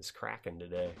cracking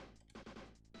today.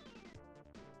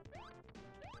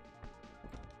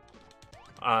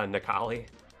 Nikali.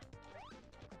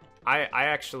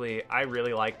 I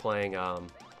really like playing, there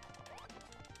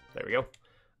we go.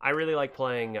 I really like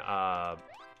playing, I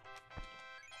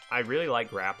really like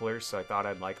grapplers, so I thought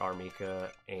I'd like Armika,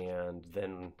 and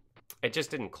then it just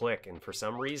didn't click, and for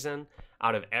some reason,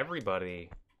 out of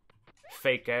everybody,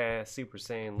 fake-ass Super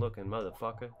Saiyan looking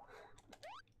motherfucker.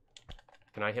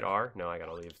 Can I hit R? No, I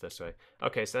gotta leave this way.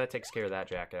 Okay, so that takes care of that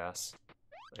jackass,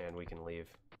 and we can leave.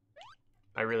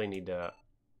 I really need to...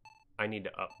 I need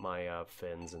to up my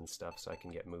fins and stuff so I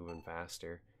can get moving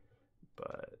faster,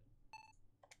 but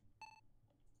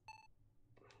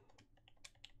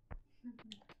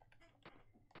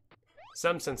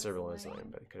some sensor was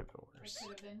lame, but it could have been worse. It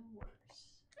could have been worse.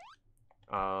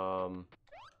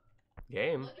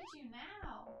 Game. Look at you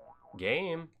now.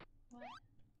 Game. What?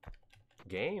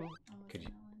 Game.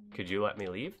 Could you let me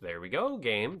leave? There we go,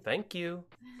 game. Thank you.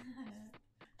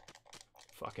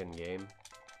 Fucking game.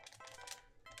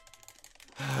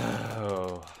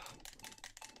 Oh.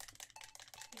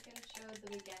 You could have showed the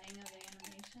beginning of the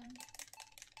animation.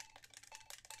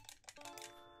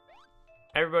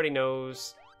 Everybody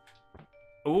knows.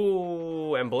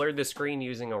 Ooh, and blurred the screen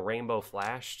using a rainbow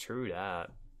flash. True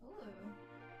that. Ooh.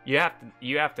 You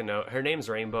have to know. Her name's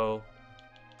Rainbow.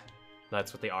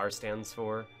 That's what the R stands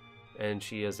for. And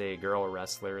she is a girl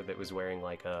wrestler that was wearing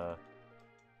like a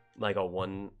like a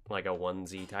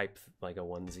onesie type, like a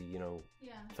onesie, you know,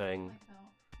 Yeah. thing, Like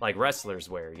that. like wrestlers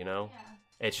wear, you know.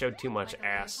 Yeah. It showed too much Like a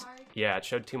ass. leotard? Yeah, it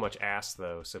showed too much ass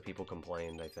though, so people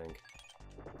complained, I think.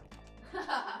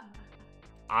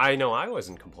 I know I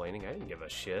wasn't complaining. I didn't give a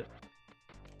shit.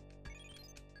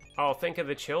 Oh, think of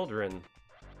the children.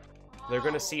 They're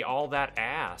gonna see all that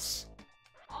ass.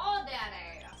 All that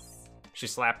ass. She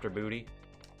slapped her booty.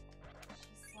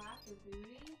 She slapped her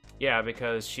booty? Yeah,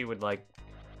 because she would like...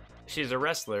 She's a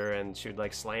wrestler, and she would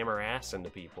like slam her ass into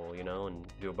people, you know, and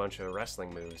do a bunch of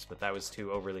wrestling moves, but that was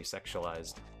too overly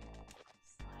sexualized.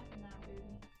 Slapping that booty.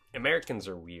 Americans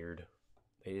are weird.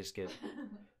 They just get...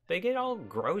 They get all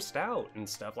grossed out and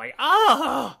stuff, like,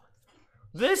 ah!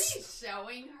 This... She's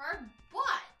showing her butt!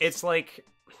 It's like...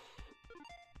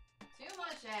 Too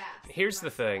much ass. Here's the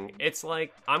thing. It's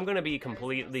like, I'm gonna be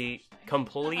completely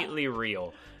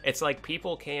real. It's like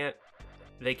people can't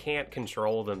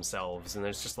control themselves, and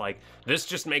it's just like, this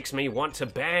just makes me want to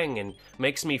bang and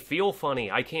makes me feel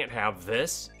funny. I can't have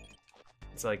this.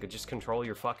 It's like, just control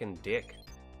your fucking dick,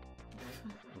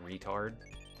 retard.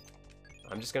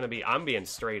 I'm being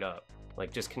straight up.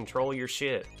 Like, just control your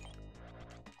shit.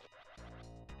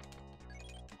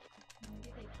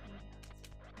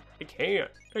 Maybe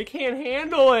I can't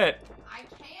handle it. I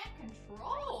can't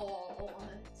control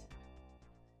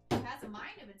it. It has a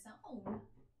mind of its own.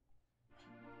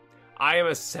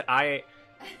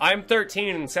 I'm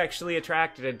 13 and sexually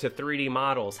attracted to 3D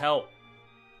models. Help.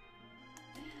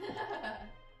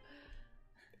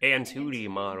 And 2D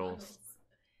models.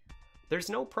 There's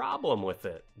no problem with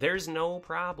it. There's no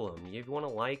problem. You wanna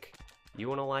like, and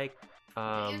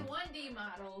 1D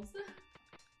models.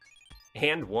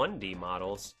 And 1D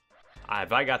models.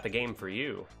 If I got the game for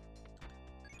you,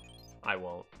 I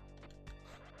won't.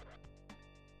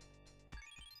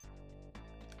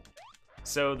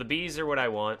 So the bees are what I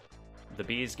want. The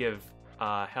bees give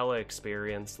hella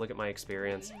experience. Look at my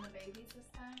experience. Eating the babies this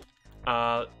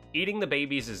time? Eating the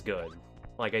babies is good.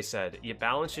 Like I said, it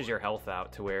balances your health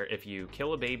out to where if you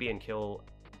kill a baby and kill...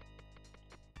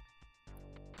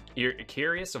 You're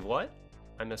curious of what?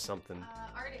 I missed something.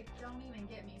 Arctic, don't even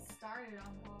get me started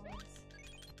on balls.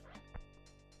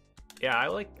 Yeah,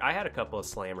 I had a couple of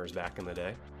slammers back in the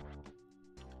day.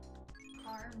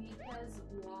 Carmika's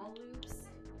wall loops.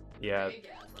 Yeah,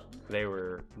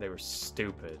 Orgasm. they were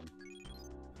stupid.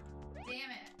 Damn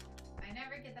it. I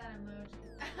never get that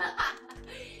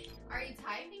emoji. Are you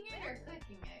typing it or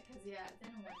clicking it? Because, yeah, it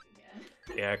didn't work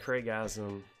again. Yeah,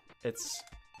 Craigasm. It's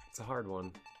a hard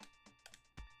one.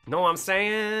 Know what I'm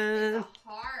saying? It's a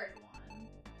hard one.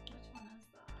 Which one is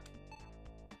that?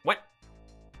 What?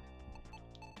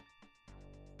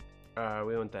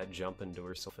 We want that jumping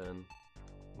dorsal fin.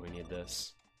 We need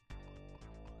this.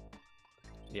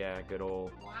 Yeah, good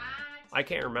old... What? I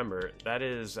can't remember. That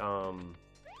is,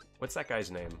 what's that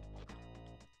guy's name?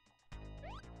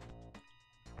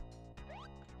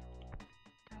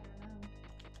 I don't know.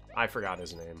 I forgot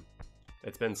his name.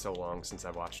 It's been so long since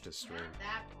I watched his stream. Not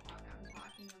that dog I'm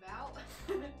talking about.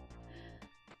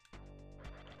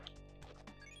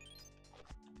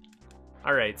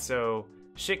 Alright, so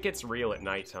shit gets real at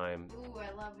nighttime. Ooh,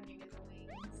 I love when you get the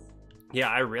wings. Yeah,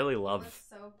 I really You love... look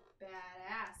so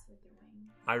badass with your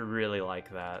wings. I really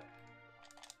like that.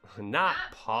 Not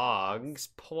pogs,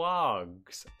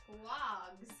 plogs.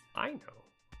 Vlogs. I know.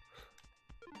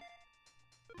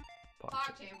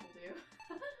 PogChamp will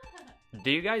do.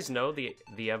 Do you guys know the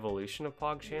evolution of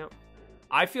PogChamp?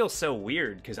 I feel so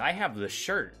weird because I have the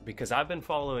shirt because I've been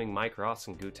following Mike Ross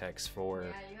and Gutex for Yeah,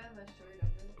 you have a shirt of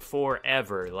it.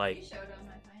 forever. You Like showed on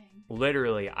my thing.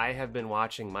 literally, I have been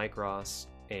watching Mike Ross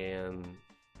and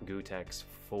Gutex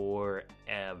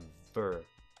forever.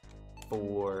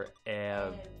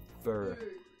 Forever.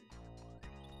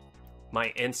 My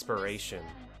inspiration.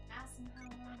 Asked him how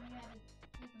long he had to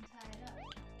keep him tied up.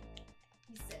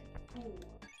 He said,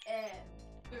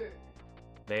 forever.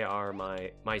 They are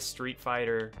my Street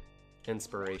Fighter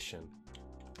inspiration.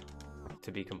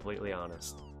 To be completely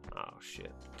honest. Oh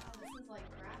shit. Oh, this is like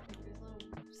graphic. There's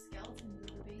little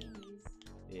skeletons of the babies.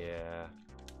 Yeah.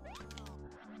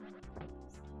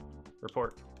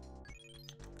 Report.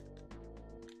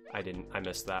 I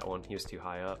missed that one. He was too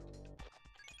high up.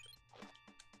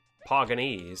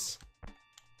 Poganese.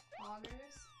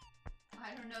 Poggers?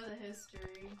 I don't know the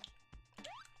history.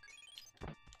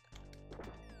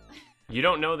 You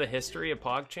don't know the history of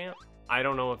PogChamp? I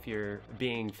don't know if you're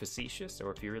being facetious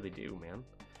or if you really do, man.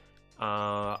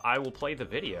 I will play the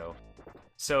video.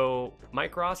 So,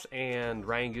 Mike Ross and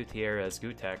Ryan Gutierrez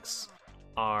Gutex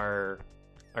are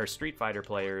Street Fighter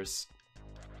players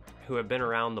who have been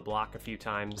around the block a few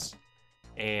times,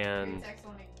 and Text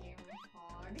on a game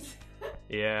Pog. bugs.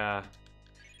 Yeah.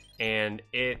 And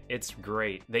it's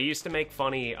great. They used to make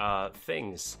funny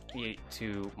things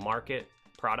to market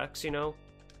products, you know?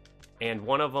 And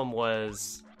one of them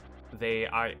was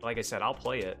like I said, I'll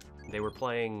play it. They were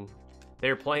playing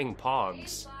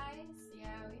Pogs.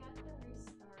 Yeah, we had to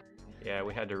restart. Yeah,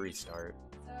 we had to restart.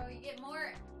 So you get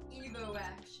more E.V.O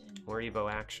action. More E.V.O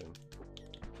action.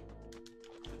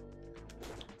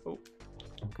 Oh,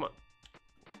 come on.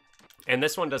 And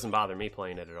this one doesn't bother me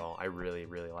playing it at all. I really,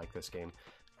 really like this game.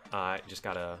 Just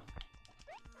gotta...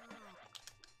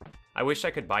 I wish I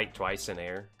could bite twice in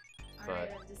air, but... Alright,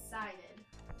 I've decided.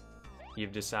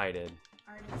 You've decided.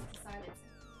 Already decided.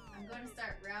 I'm going to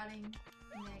start routing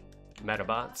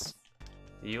Metabots?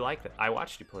 You like that? I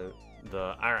watched you play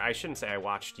I shouldn't say I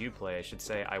watched you play. I should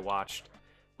say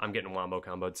I'm getting wombo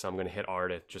comboed, so I'm gonna hit R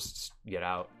to just get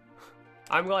out.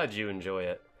 I'm glad you enjoy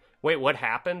it. Wait, what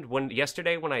happened?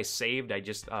 Yesterday when I saved, I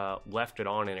just left it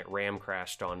on and it RAM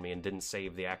crashed on me and didn't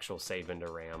save the actual save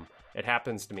into RAM. It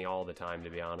happens to me all the time, to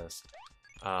be honest.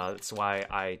 That's why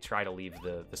I try to leave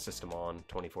the system on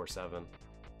 24/7.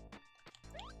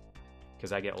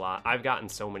 Because I've gotten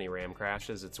so many RAM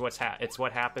crashes. It's what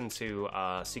happened to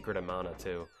Secret of Mana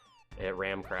too. It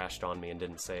RAM crashed on me and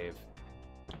didn't save.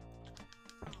 Oh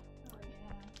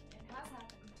yeah, it has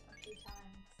happened a few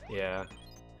times. Yeah,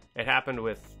 it happened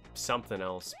with something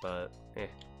else, but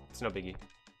it's no biggie.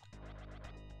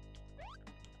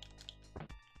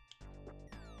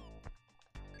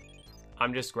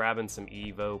 I'm just grabbing some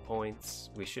E.V.O points.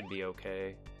 We should be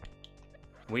okay.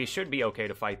 We should be okay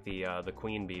to fight the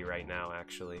queen bee right now,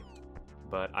 actually.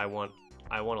 But I want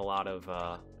a lot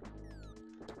of.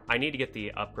 I need to get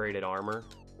the upgraded armor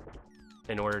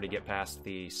in order to get past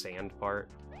the sand part.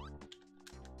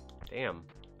 Damn,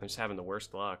 I'm just having the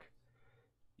worst luck.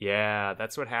 Yeah,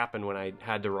 that's what happened when I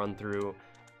had to run through.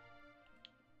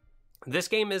 This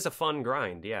game is a fun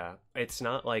grind, yeah. It's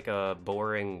not like a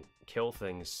boring kill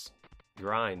things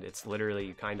grind. It's literally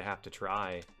you kind of have to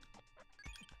try.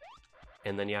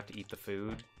 And then you have to eat the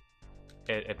food.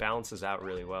 It balances out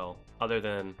really well. Other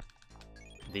than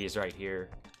these right here.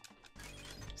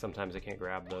 Sometimes I can't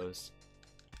grab those.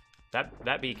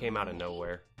 That bee came out of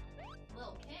nowhere.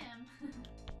 Little Kim.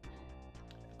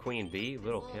 Queen Bee?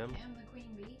 Little Kim? Kim, the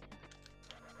queen bee.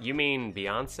 You mean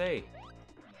Beyonce?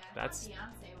 Yeah, That's...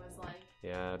 Beyonce was like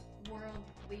Yeah. world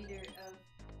leader of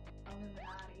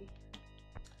Illuminati.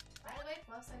 By the way,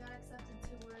 Fluffs, I got accepted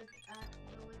to work at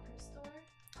the liquor store.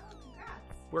 Oh,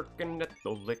 congrats. Working at the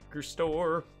liquor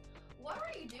store. What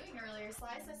were you doing earlier,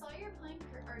 Slice? I saw you were playing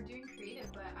or doing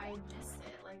creative, but I missed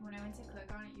it. Like when I went to click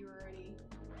on it, you were already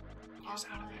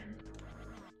offline.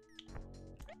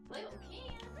 Little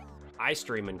Kim. I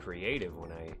stream in creative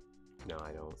when I... No,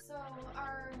 I don't. So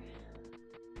our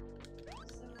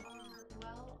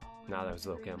well, Nah, that was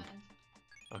Lil Kim.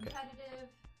 Okay. Competitive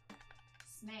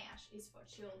Smash is for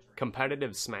children.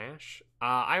 Competitive Smash?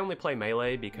 I only play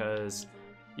Melee because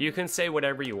you can say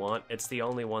whatever you want. It's the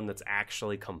only one that's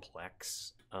actually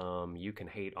complex. You can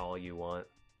hate all you want.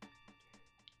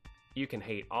 You can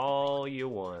hate all you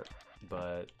want,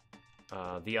 but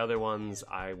the other ones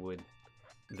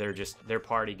they're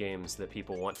party games that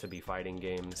people want to be fighting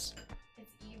games.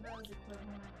 It's E.V.O's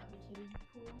equivalent of a kiddie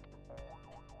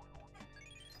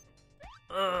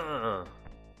pool.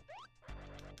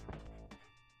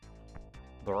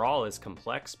 Brawl is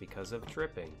complex because of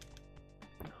tripping.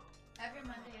 Every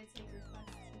Monday I take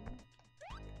requests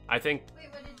too. I think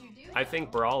Wait, what did you do? I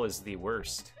think Brawl is the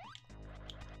worst.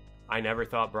 I never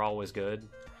thought Brawl was good.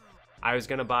 I was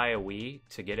gonna buy a Wii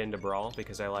to get into Brawl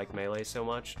because I like Melee so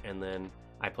much, and then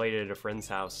I played it at a friend's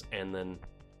house, and then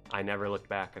I never looked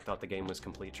back. I thought the game was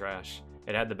complete trash.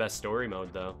 It had the best story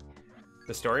mode, though.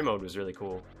 The story mode was really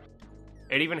cool.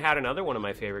 It even had another one of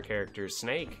my favorite characters,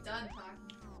 Snake. Done talking.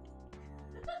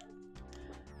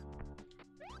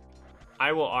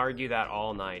 I will argue that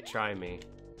all night. Try me.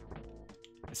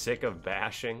 Sick of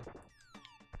bashing.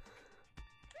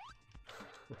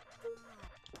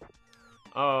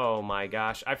 Oh my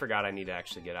gosh. I forgot I need to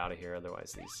actually get out of here,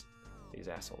 otherwise these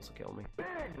assholes will kill me.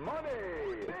 Big money!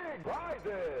 Big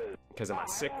prizes! Because of my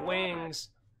sick wings.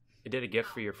 I did a gift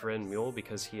for your friend Mule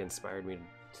because he inspired me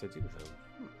to do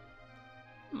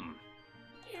them.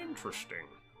 Interesting.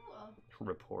 Cool.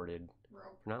 Reported.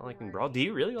 Not liking Brawl. Do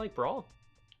you really like Brawl?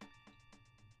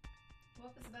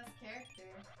 What was the best character?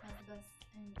 Has the best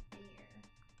in air?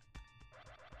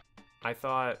 I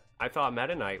thought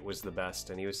Meta Knight was the best,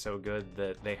 and he was so good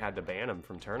that they had to ban him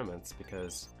from tournaments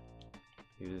because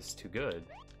he was too good.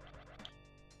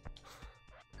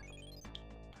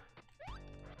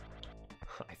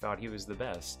 I thought he was the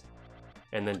best.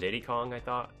 And then Diddy Kong, I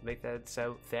thought they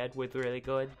said was really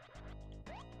good.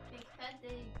 They said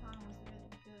Diddy Kong was really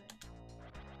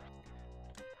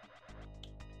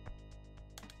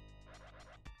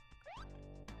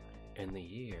good. In the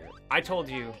year, I told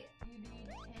you. You need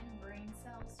 10 brain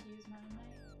cells to use Meta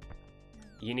Knight.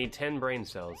 You need 10 brain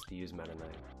cells to use Meta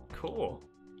Knight. Cool.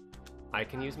 I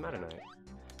can use Meta Knight.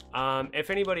 If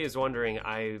anybody is wondering,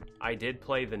 I did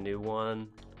play the new one.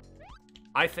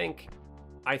 I think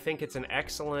it's an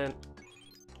excellent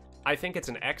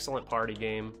party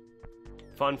game.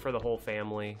 Fun for the whole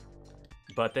family.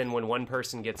 But then when one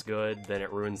person gets good, then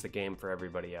it ruins the game for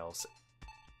everybody else.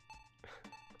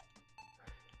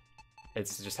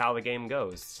 It's just how the game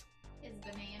goes. His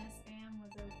banana spam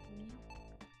was OP.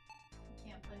 You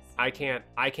can't play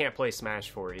I can't play Smash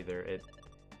 4 either.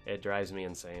 It drives me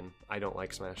insane. I don't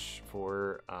like Smash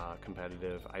 4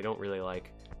 competitive. I don't really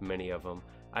like many of them.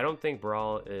 I don't think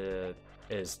Brawl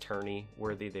is tourney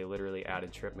worthy. They literally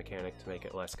added trip mechanic to make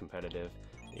it less competitive.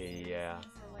 Yeah.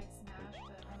 So like Smash,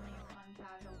 but only a fun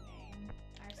casual game.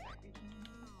 I respect your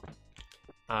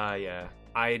community. Yeah.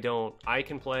 I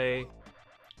can play.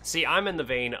 See, I'm in the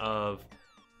vein of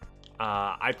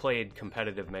I played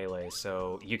competitive Melee,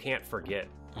 so you can't forget.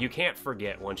 You can't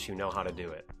forget once you know how to do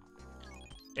it.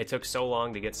 It took so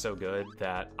long to get so good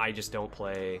that I just don't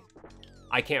play.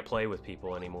 I can't play with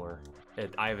people anymore.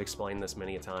 I have explained this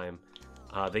many a time.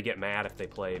 They get mad if they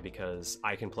play because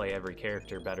I can play every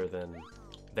character better than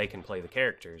they can play the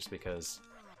characters because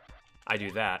I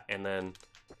do that, and then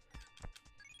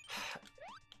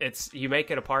you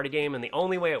make it a party game, and the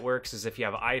only way it works is if you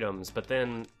have items, but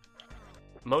then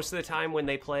most of the time when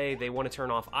they play, they want to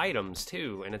turn off items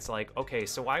too, and it's like, okay,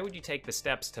 so why would you take the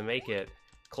steps to make it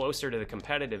closer to the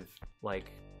competitive,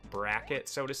 like, bracket,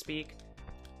 so to speak,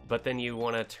 but then you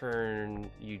want to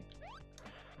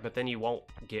but then you won't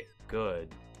get good,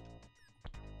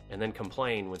 and then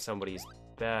complain when somebody's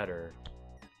better.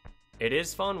 It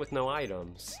is fun with no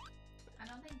items. I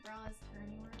don't think Brawl is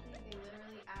tourney worthy. They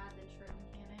literally add the trip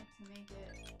mechanic to make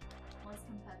it less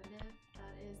competitive.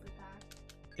 That is the fact.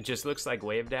 It just looks like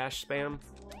wave dash spam.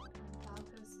 Possible. And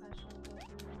Falco's special go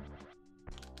through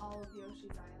all of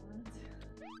Yoshi's Island.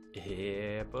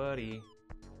 Yeah, buddy.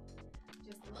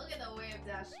 Just look at the wave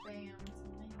dash spam to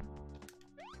me.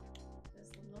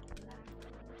 Just look at that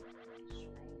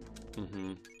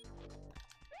spam.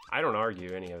 I don't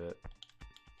argue any of it.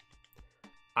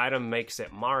 Item makes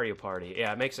it Mario Party.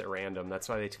 Yeah, it makes it random. That's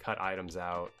why they cut items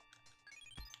out.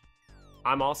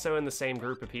 I'm also in the same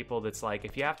group of people that's like,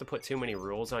 if you have to put too many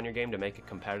rules on your game to make it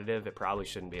competitive, it probably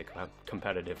shouldn't be a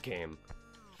competitive game.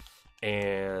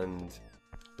 And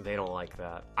they don't like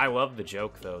that. I love the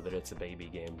joke, though, that it's a baby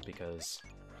game because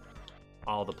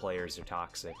all the players are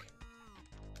toxic.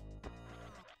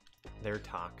 They're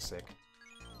toxic.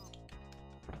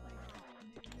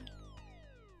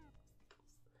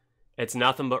 It's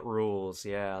nothing but rules,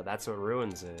 yeah, that's what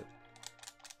ruins it.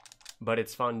 But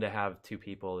it's fun to have two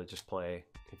people that just play,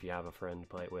 if you have a friend to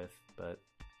play it with, but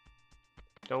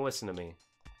don't listen to me.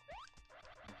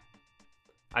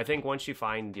 I think once you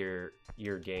find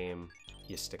your game,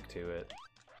 you stick to it.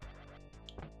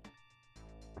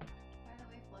 By the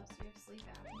way, Fluffs, do you have sleep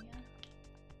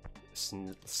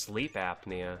apnea? Sleep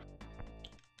apnea?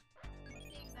 What's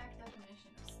the exact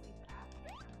definition of sleep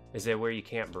apnea? Is it where you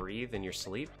can't breathe in your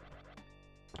sleep?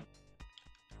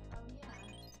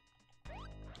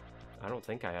 I don't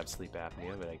think I have sleep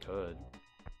apnea, but I could.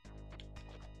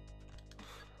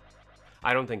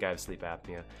 I don't think I have sleep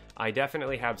apnea. I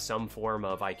definitely have some form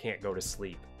of I can't go to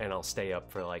sleep, and I'll stay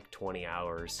up for like 20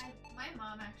 hours. My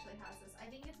mom actually has this. I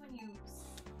think it's when you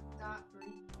stop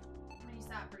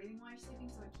breathing while you're sleeping,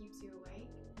 so it keeps you awake.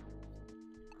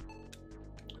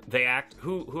 They act.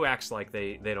 Who acts like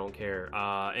they don't care?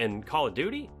 In Call of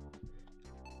Duty?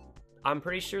 I'm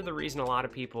pretty sure the reason a lot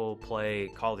of people play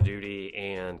Call of Duty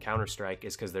and Counter-Strike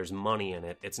is because there's money in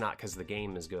it. It's not because the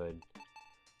game is good.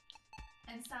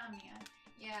 Insomnia.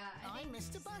 Yeah, I think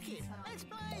Mr. Bucket. Let's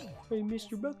play. Hey,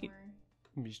 Mr. Bucket.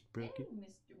 Mr. Bucket.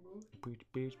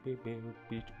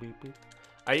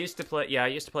 I used to play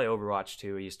Overwatch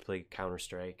 2. I used to play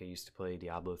Counter-Strike. I used to play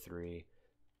Diablo 3.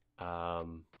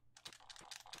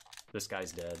 This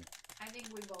guy's dead. I think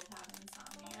we both have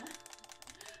insomnia.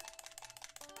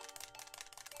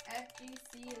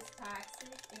 FGC is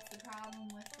toxic. It's the problem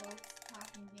with folks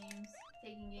taking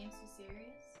games too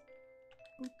serious.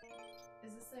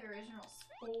 Is this the original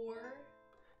Spore?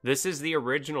 This is the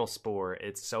original Spore.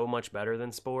 It's so much better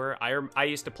than Spore. I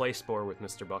used to play Spore with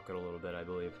Mr. Bucket a little bit, I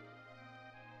believe.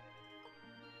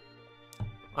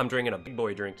 I'm drinking a big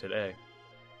boy drink today.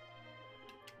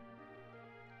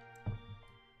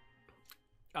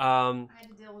 Um, I had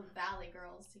to deal with Valley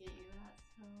Girls to get you that,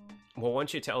 so... well,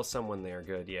 once you tell someone they're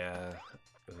good, yeah.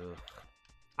 Ugh.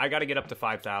 I gotta get up to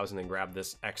 5,000 and grab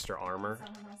this extra armor.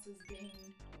 Someone else's game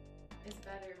is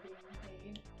better being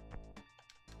paid.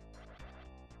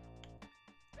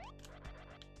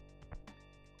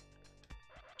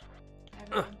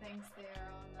 Everyone thinks they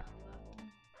are on that level.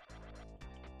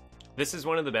 This is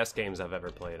one of the best games I've ever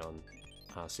played on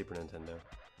Super Nintendo.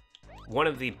 One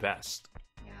of the best.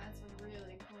 Yeah, it's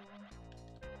really cool.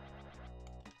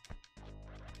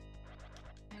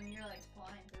 And you're like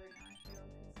flying through it now, too,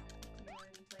 because you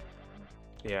already played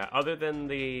it. Yeah, other than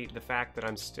the fact that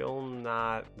I'm still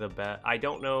not the best. I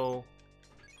don't know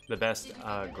the best Did you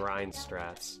figure the grind kick out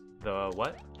strats. The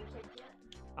what? The kick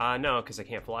yet? No, because I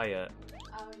can't fly yet.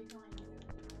 Oh, you're going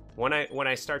to. When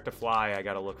I start to fly, I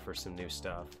gotta look for some new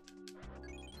stuff.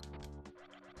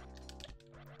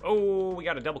 Oh, we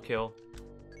got a double kill.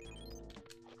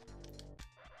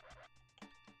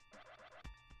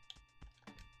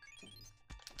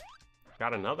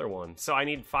 Got another one. So I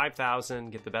need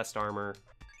 5,000, get the best armor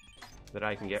that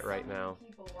I can get right now.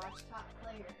 People watch top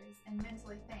players and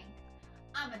mentally think,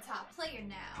 I'm a top player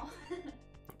now.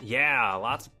 Yeah,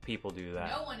 lots of people do that.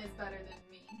 No one is better than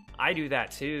me. I do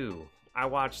that too. I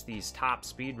watch these top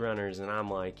speedrunners and I'm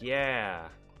like, yeah,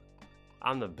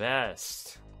 I'm the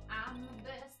best. I'm the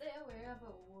best there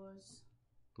ever was.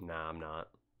 Nah, I'm not.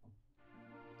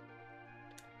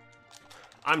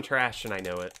 I'm trash and I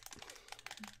know it.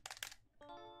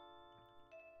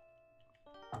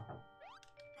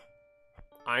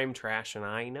 I'm trash and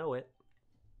I know it.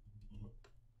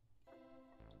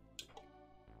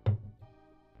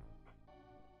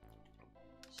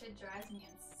 Shit drives me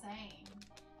insane.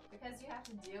 Because you have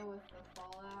to deal with the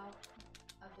fallout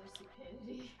of their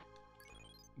stupidity.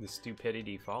 The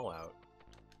stupidity fallout.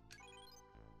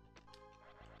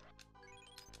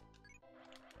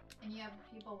 And you have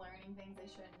people learning things they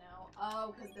shouldn't know.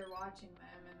 Oh, because they're watching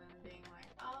them and then being like,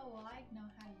 oh, well, I know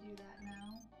how to do that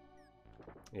now.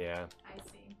 Yeah. I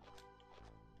see.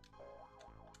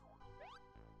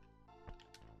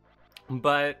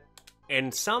 But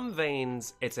in some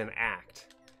veins, it's an act.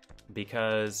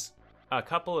 Because a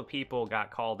couple of people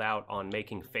got called out on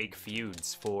making fake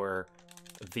feuds for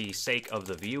the sake of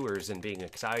the viewers and being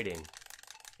exciting.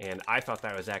 And I thought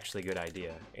that was actually a good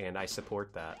idea. And I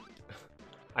support that.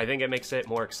 I think it makes it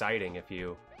more exciting if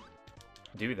you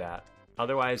do that.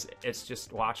 Otherwise, it's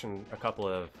just watching a couple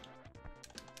of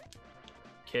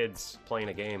kids playing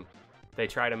a game. They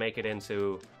try to make it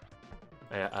into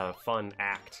a fun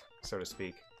act, so to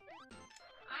speak.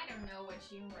 I don't know what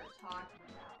you were talking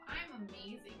about. I'm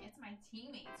amazing. It's my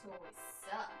teammates who always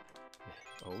suck.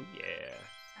 Oh yeah.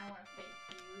 I want a fake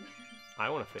feud. I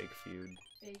want a fake feud.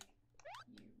 Fake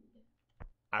feud.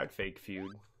 I would fake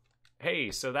feud.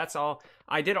 Hey, so that's all.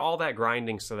 I did all that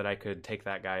grinding so that I could take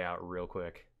that guy out real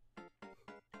quick.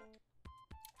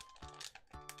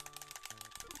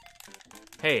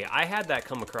 Hey, I had that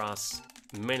come across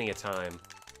many a time.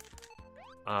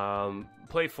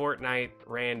 Play Fortnite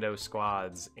rando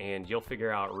squads, and you'll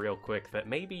figure out real quick that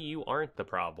maybe you aren't the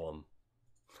problem.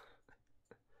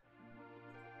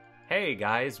 Hey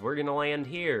guys, we're gonna land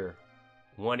here.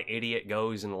 One idiot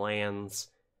goes and lands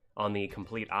on the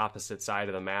complete opposite side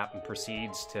of the map and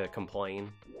proceeds to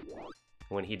complain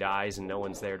when he dies and no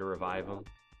one's there to revive him.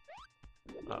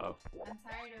 Uh-oh. I'm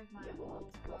tired of my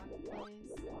old squad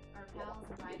plays. Our pals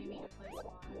inviting me to play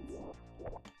squads.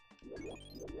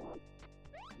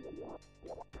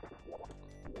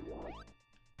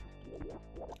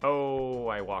 Oh,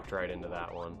 I walked right into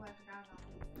that one. Oh, I forgot about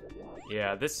these.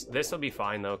 Yeah, this will be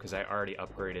fine though, because I already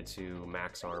upgraded to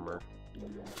max armor.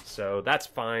 So that's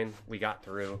fine. We got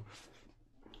through.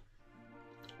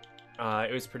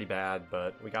 It was pretty bad,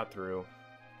 but we got through.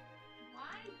 Why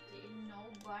did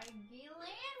nobody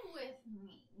land with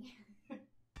me?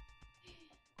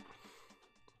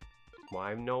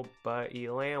 Why nobody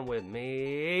land with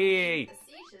me?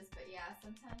 Facetious, but yeah,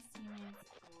 sometimes teammates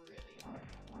really hard.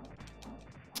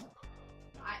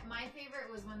 My favorite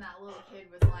was when that little kid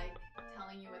was like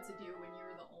telling you what to do when you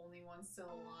were the only one still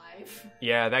alive.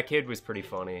 Yeah, that kid was pretty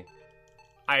funny.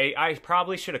 I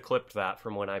probably should have clipped that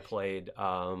from when I played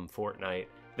Fortnite.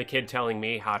 The kid telling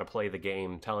me how to play the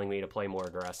game, telling me to play more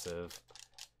aggressive,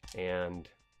 and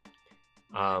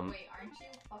Wait, aren't you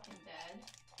fucking dead?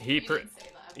 he You didn't say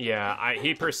that. yeah,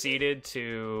 he proceeded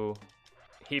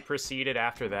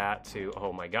after that to,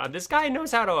 oh my god, this guy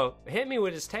knows how to hit me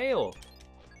with his tail.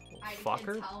 I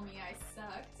Fucker. did tell me I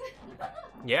sucked.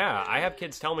 Yeah, I have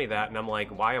kids tell me that, and I'm like,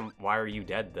 why are you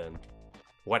dead then?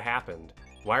 What happened?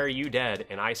 Why are you dead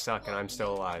and I suck and I'm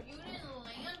still alive? You didn't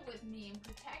land with me and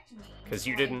protect me. Because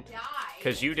you I didn't. died.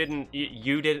 Because you didn't.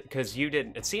 You did. Because you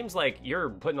didn't. It seems like you're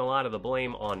putting a lot of the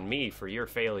blame on me for your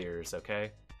failures.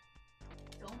 Okay.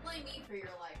 Don't blame me for your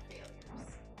life failures.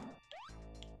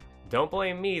 Don't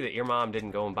blame me that your mom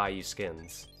didn't go and buy you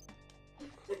skins.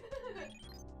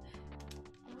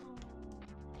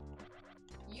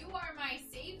 You are my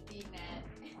safety net.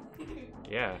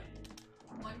 Yeah.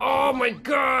 1v1. Oh my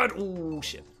god! Ooh,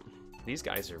 shit. These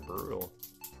guys are brutal.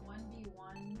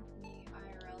 1v1 me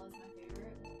IRL is my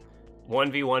favorite.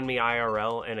 1v1 me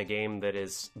IRL in a game that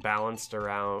is balanced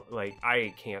around, like,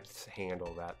 I can't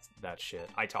handle that shit.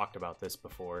 I talked about this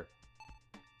before.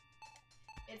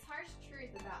 It's harsh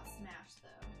truth about Smash,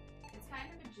 though. It's kind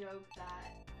of a joke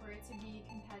that for it to be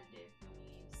competitive, you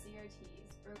need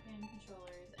CRTs, broken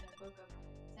controllers, and a book of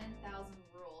 10,000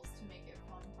 rules to make it a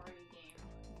fun party game.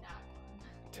 Not fun.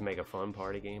 To make a fun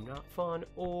party game, not fun.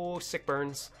 Oh, sick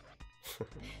burns.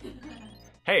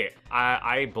 Hey,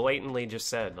 I blatantly just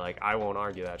said, like, I won't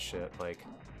argue that shit. Like,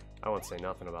 I won't say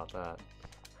nothing about that.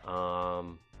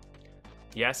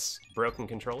 Yes, broken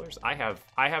controllers. I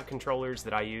have controllers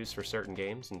that I use for certain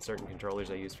games, and certain controllers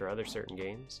I use for other certain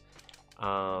games.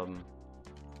 I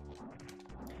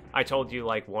told you,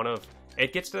 like,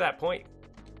 it gets to that point.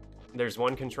 There's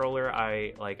one controller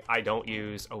I don't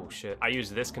use. Oh shit, I use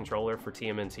this controller for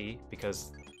TMNT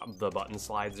because the button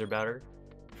slides are better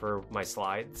for my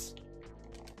slides.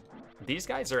 These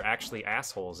guys are actually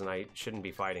assholes, and I shouldn't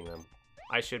be fighting them.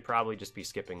 I should probably just be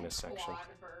skipping this section. Quad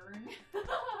burn.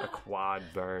 A quad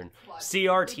burn. Quad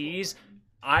CRTs.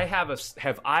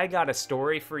 Have I got a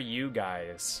story for you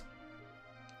guys?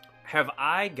 Have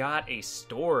I got a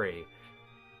story?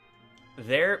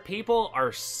 People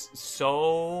are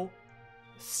so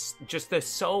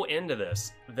into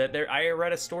this that I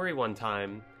read a story one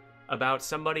time about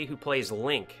somebody who plays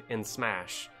Link in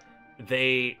Smash.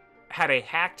 They had a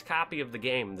hacked copy of the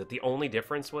game that the only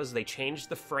difference was they changed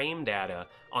the frame data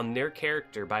on their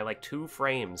character by like 2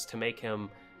 frames to make him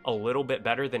a little bit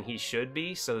better than he should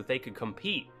be so that they could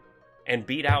compete and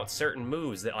beat out certain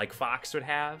moves that like Fox would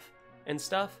have and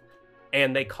stuff.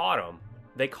 And they caught him.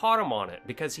 They caught him on it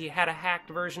because he had a hacked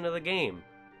version of the game.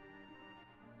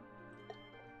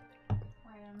 Wait,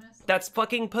 I missed. That's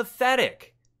fucking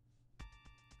pathetic.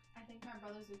 I think my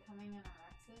brother's becoming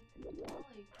anorexic.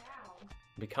 Holy cow.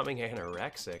 Becoming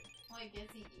anorexic. Like, is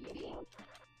he eating?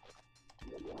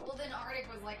 Well, then Arctic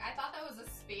was like, I thought that was a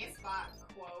Spacebot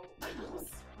quote.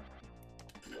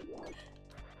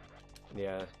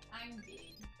 Yeah. I'm big.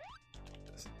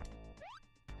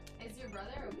 Is your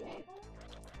brother okay though?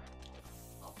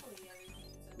 Hopefully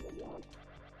everything's okay.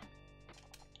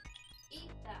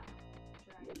 Eat that.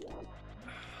 Dragon.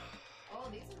 Oh,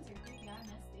 these ones are creepy. I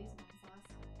missed these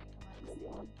ones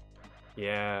last time.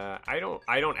 Yeah,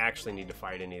 I don't actually need to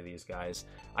fight any of these guys.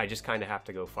 I just kind of have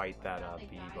to go fight that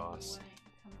B boss.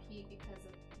 Wouldn't compete because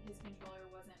of his controller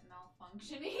wasn't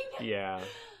malfunctioning. Yeah.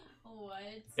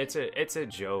 What? It's a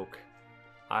joke.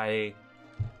 My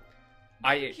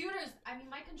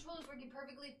controller's working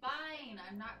perfectly fine.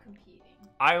 I'm not competing.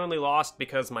 I only lost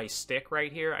because my stick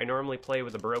right here, I normally play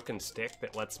with a broken stick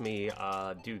that lets me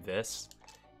do this.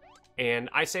 And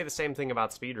I say the same thing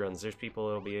about speedruns. There's people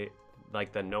that'll be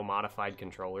like the no modified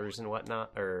controllers and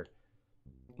whatnot, or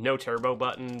no turbo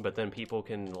button, but then people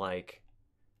can like,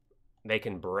 they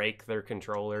can break their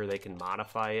controller, they can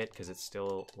modify it because it's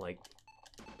still like,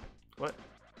 what?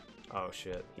 Oh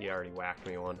shit, he already whacked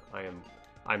me one.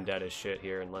 I'm dead as shit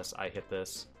here unless I hit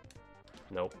this.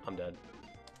 Nope, I'm dead.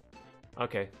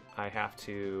 Okay, I have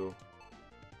to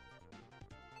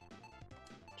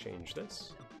change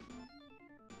this.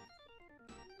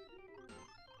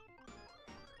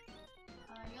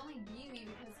 You only beat me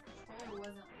because the controller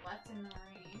wasn't left in the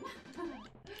rain.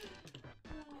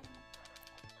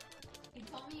 He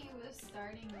told me he was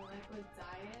starting a liquid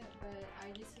diet, but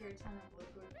I just hear a ton of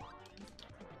liquid falling into the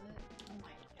toilet. Oh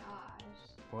my gosh.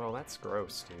 Well, that's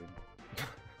gross, dude.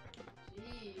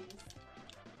 Jeez.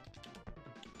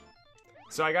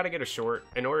 So I gotta get a short.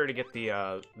 In order to get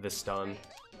the stun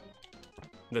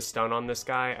on this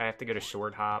guy, I have to get a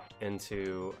short hop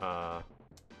into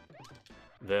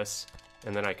this,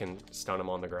 and then I can stun him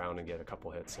on the ground and get a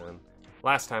couple hits in.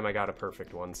 Last time I got a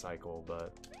perfect 1 cycle,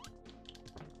 but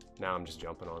now I'm just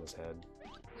jumping on his head.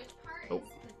 Which part is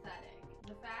pathetic?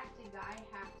 The fact a guy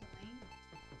hacked Link,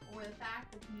 or the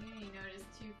fact the community noticed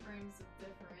 2 frames of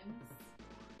difference?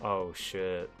 Oh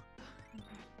shit.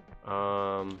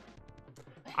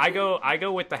 I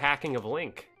go with the hacking of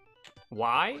Link.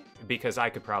 Why? Because I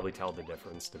could probably tell the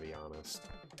difference, to be honest.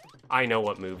 I know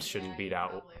what moves shouldn't beat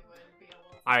out.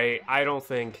 I don't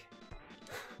think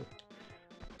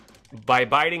by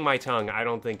biting my tongue, I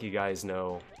don't think you guys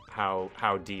know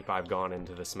how deep I've gone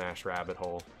into the Smash rabbit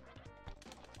hole.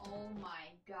 Oh my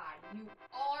god, you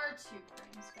are 2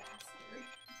 frames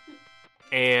faster.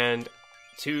 And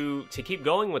to keep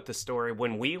going with the story,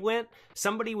 when we went,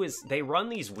 they run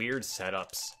these weird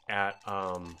setups at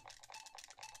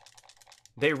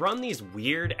they run these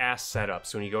weird ass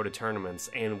setups when you go to tournaments,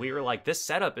 and we were like, this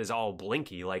setup is all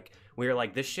blinky. Like, we were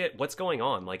like, this shit, what's going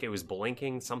on? Like, it was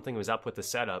blinking, something was up with the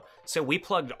setup. So we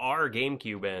plugged our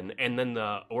GameCube in, and then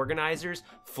the organizers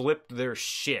flipped their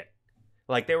shit.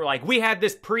 Like, they were like, we had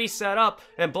this pre-set up,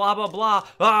 and blah, blah,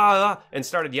 blah, and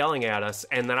started yelling at us.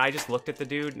 And then I just looked at the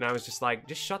dude, and I was just like,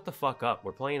 just shut the fuck up.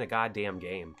 We're playing a goddamn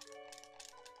game.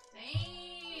 Damn.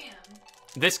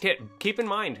 This kid, keep in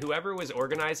mind, whoever was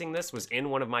organizing this was in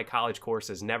one of my college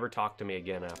courses, never talked to me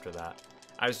again after that.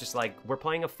 I was just like, we're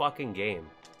playing a fucking game.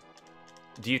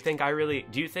 Do you think we really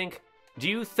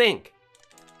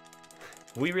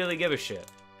give a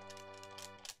shit?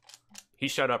 He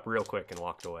shut up real quick and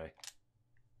walked away.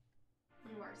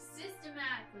 You are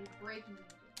systematically breaking the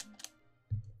game.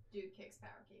 Dude kicks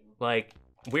power cable. Like,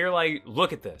 we're like,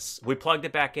 look at this. We plugged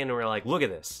it back in and we're like, look at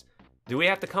this. Do we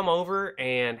have to come over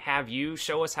and have you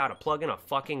show us how to plug in a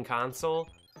fucking console?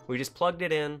 We just plugged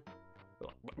it in.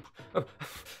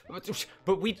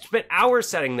 But we spent hours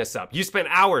setting this up. You spent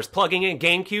hours plugging in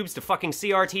GameCubes to fucking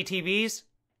CRT TVs?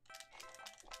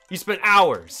 You spent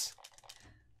hours.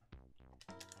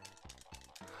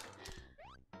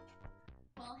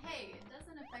 Well, hey, it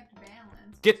doesn't affect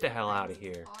balance. Get the hell out of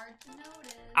here. It's hard to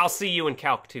notice. I'll see you in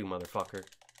Calc 2, motherfucker.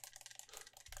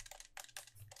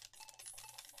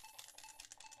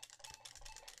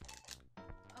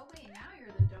 Oh wait, now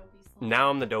you're the dopey sloth. Now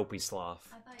I'm the dopey sloth.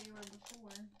 I thought you were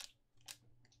before.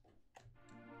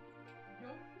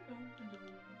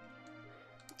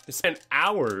 We spent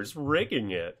hours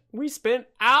rigging it. We spent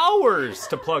hours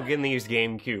to plug in these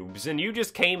GameCubes, and you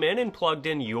just came in and plugged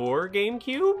in your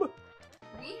GameCube?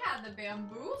 We had the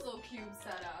bamboozle cube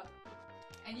set up,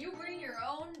 and you bring your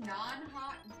own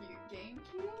non-hot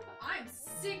GameCube? I'm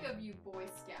sick of you, Boy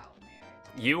Scout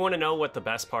nerd. You want to know what the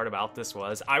best part about this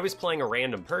was? I was playing a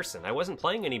random person. I wasn't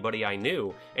playing anybody I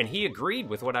knew, and he agreed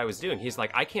with what I was doing. He's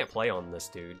like, I can't play on this,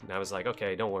 dude. And I was like,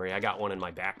 okay, don't worry, I got one in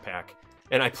my backpack.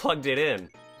 And I plugged it in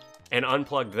and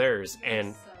unplugged theirs,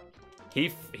 and So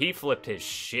cute. he flipped his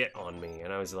shit on me,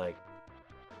 and I was like,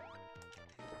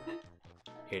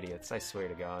 idiots, I swear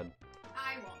to God.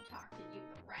 I won't talk to you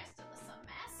the rest of the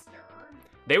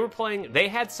semester. They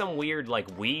had some weird, like,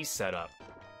 Wii setup.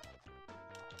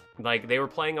 Like, they were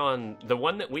playing on, the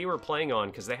one that we were playing on,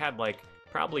 because they had, like,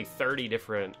 probably 30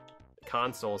 different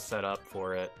consoles set up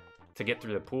for it to get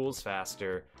through the pools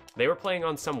faster. They were playing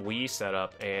on some Wii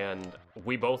setup, and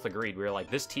we both agreed. We were like,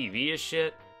 this TV is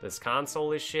shit, this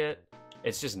console is shit,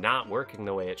 it's just not working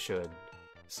the way it should.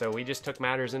 So we just took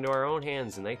matters into our own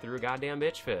hands, and they threw a goddamn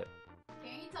bitch fit.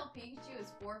 Can't you tell Pikachu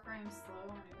is 4 frames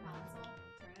slow on your console?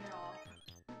 Turn it off.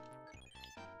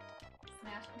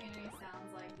 Smash community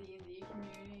sounds like D&D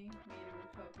community made it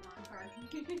with Pokemon card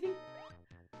community.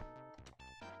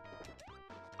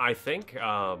 I think,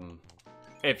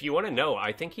 if you want to know,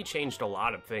 I think he changed a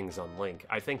lot of things on Link.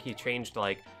 I think he changed,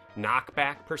 like,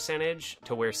 knockback percentage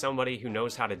to where somebody who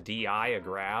knows how to DI a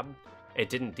grab, it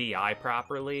didn't DI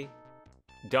properly.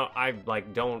 Don't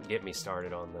get me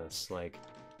started on this. Like,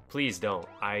 please don't.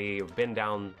 I've been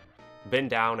down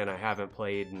and I haven't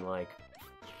played in, like,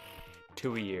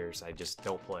 2 years. I just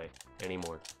don't play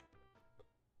anymore.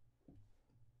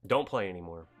 Don't play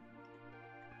anymore.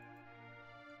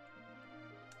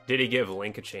 Did he give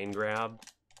Link a chain grab?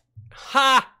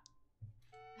 Ha!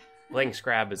 Link's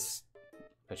grab is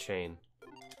a chain.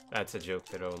 That's a joke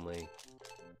that only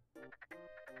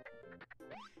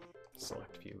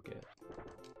select few get.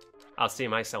 I'll see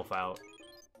myself out.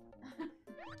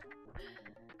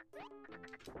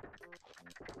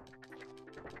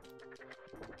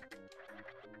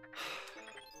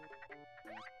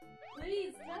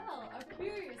 Please tell. I'm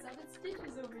curious. I've been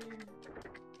stitches over here.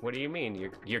 What do you mean?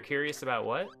 You're curious about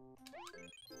what?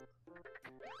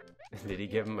 Did he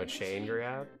give him a chain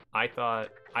grab? I thought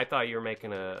you were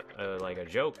making a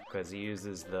joke because he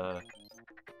uses the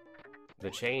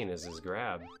chain as his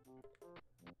grab.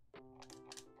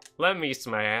 Let me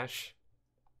smash,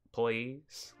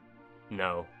 please.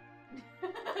 No.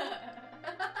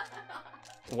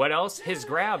 What else? His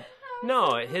grab.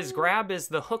 No, his grab is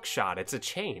the hook shot. It's a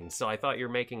chain. So I thought you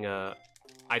were making a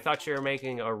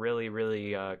really,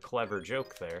 really clever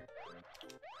joke there.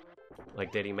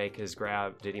 Like, did he make his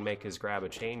grab a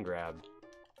chain grab?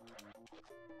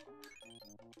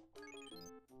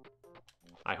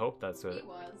 I hope that's what He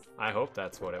was. I hope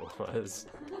that's what it was.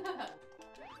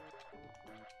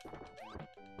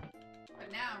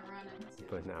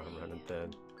 But now I'm running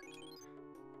dead.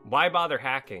 Why bother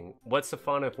hacking? What's the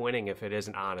fun of winning if it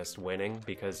isn't honest winning?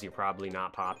 Because you're probably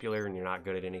not popular and you're not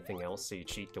good at anything else, so you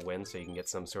cheat to win so you can get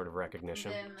some sort of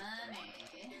recognition. The money.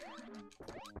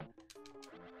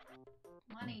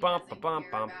 Money Bum, doesn't bum,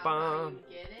 care bum, about bum. how you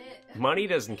get it. Money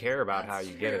doesn't care about how That's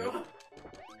you get it. true. That's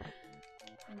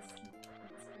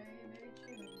very,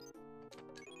 very true.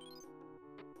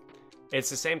 It's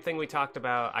the same thing I talked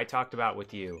about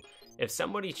with you. If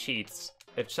somebody cheats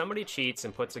and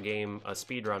puts a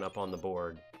speedrun up on the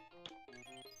board,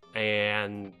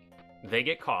 and they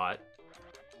get caught,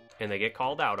 and they get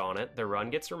called out on it, their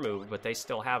run gets removed, but they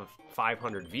still have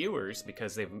 500 viewers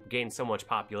because they've gained so much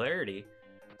popularity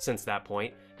since that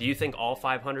point, do you think all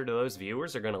 500 of those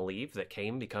viewers are going to leave that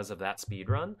came because of that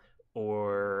speedrun?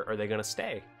 Or are they going to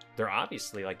stay? They're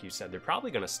obviously, like you said, they're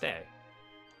probably going to stay.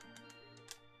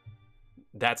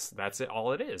 That's it.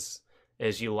 All it is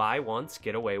you lie once,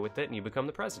 get away with it, and you become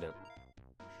the president.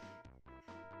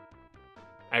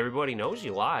 Everybody knows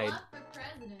you lied. Not for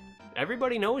president.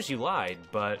 Everybody knows you lied,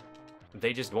 but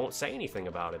they just won't say anything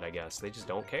about it, I guess. They just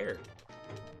don't care.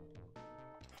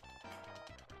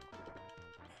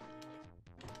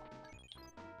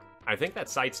 I think that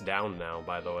site's down now,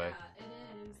 by the way.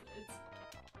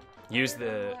 Yeah, it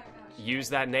is. Use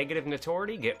that negative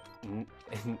notoriety.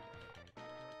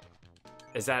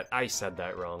 Is that I said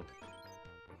that wrong?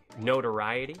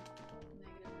 Notoriety, Negative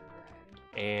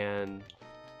notoriety. and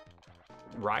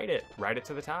ride it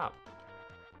to the top.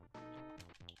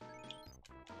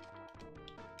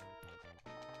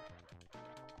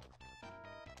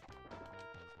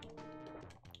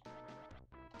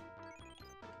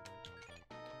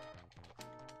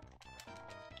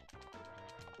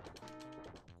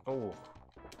 Oh,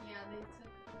 Yeah, they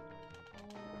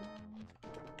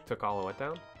took all of it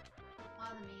down? all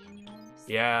the manuals.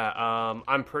 Yeah,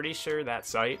 I'm pretty sure that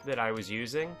site that I was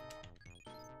using.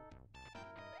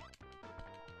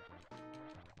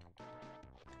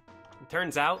 It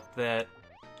turns out that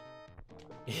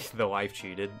the wife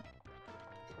cheated.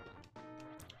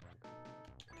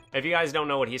 If you guys don't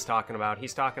know what he's talking about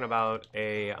he's talking about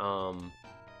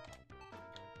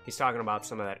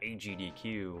some of that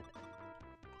AGDQ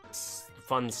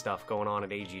fun stuff going on at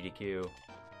AGDQ.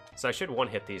 So I should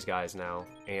one-hit these guys now,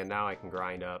 and now I can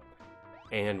grind up.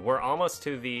 And we're almost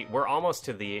to the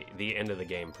end of the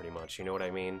game, pretty much. You know what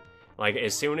I mean? Like,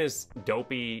 as soon as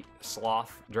dopey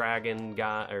sloth dragon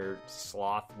guy or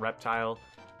sloth reptile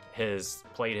has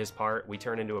played his part, we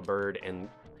turn into a bird, and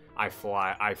I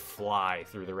fly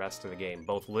through the rest of the game,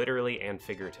 both literally and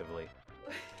figuratively.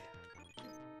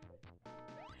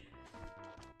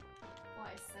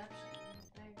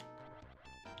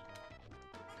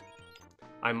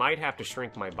 I might have to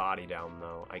shrink my body down,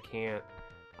 though. I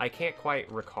can't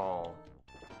quite recall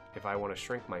if I want to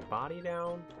shrink my body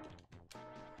down.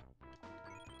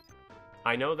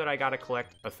 I know that I gotta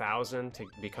collect 1,000 to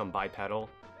become bipedal.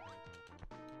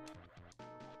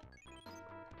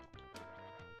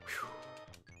 Whew.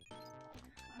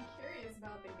 I'm curious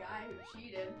about the guy who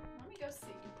cheated. Let me go see.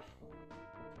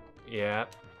 Yeah.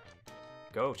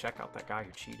 Go check out that guy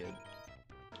who cheated.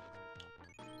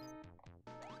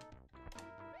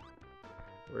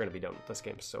 We're gonna be done with this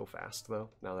game so fast, though,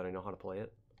 now that I know how to play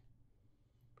it.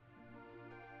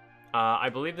 I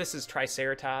believe this is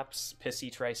Triceratops,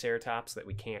 pissy Triceratops that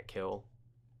we can't kill.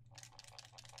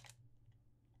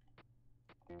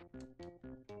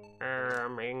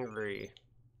 I'm angry.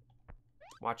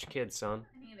 Watch your kids, son.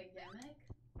 I need a gimmick.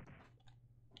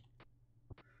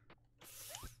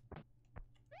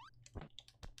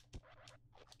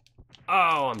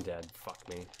 Oh, I'm dead. Fuck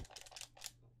me.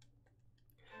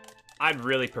 I'd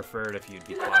really prefer it if you'd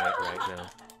be quiet right now.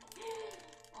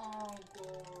 Oh,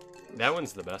 God. That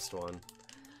one's the best one.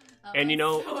 That And you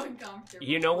one's know- so uncomfortable.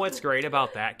 You know what's great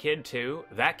about that kid, too?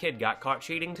 That kid got caught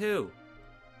cheating, too.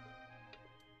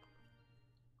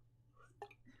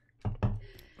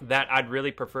 That I'd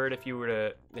really prefer it if you were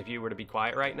to be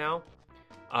quiet right now.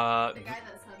 The guy that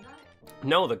said that?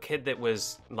 No, the kid that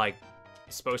was like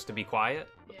supposed to be quiet.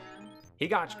 Yeah. He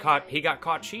got Oh, caught. yeah, He got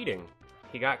caught cheating.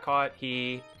 He got caught.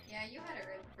 He Yeah, you had it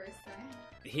right the first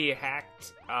time.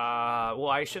 hacked. Well,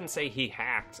 I shouldn't say he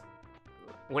hacked.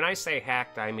 When I say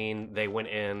hacked, I mean they went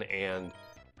in and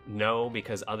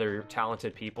because other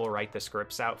talented people write the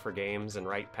scripts out for games and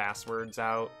write passwords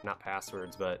out. Not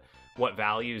passwords, but what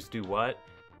values do what.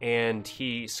 And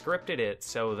he scripted it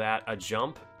so that a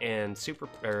jump in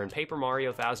Paper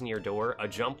Mario Thousand Year Door, a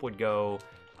jump would go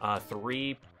not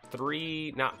 3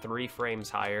 frames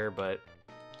higher, but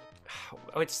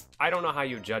I don't know how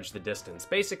you judge the distance.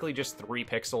 Basically, just 3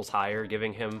 pixels higher,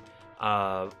 giving him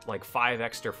like 5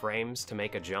 extra frames to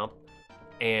make a jump.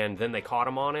 and then they caught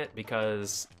him on it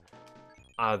because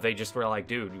they just were like,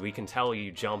 dude, we can tell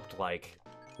you jumped like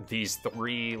these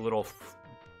 3 little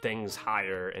things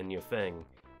higher in your thing.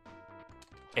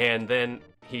 And then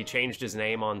he changed his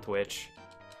name on Twitch.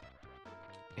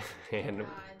 And God,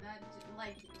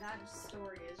 that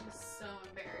story is just so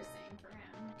embarrassing for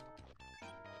him.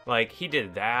 like, he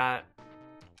did that.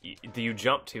 You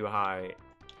jump too high.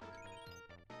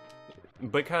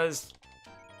 Because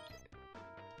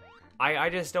I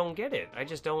just don't get it. I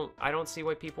don't see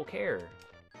why people care.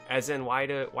 As in, why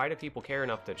do people care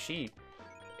enough to cheat?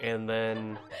 And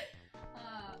then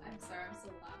I'm sorry, I'm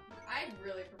still laughing. I'd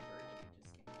really prefer it if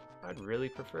you just I'd really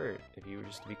prefer it if you were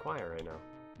just to be quiet right now.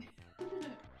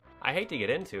 I hate to get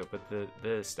into it, but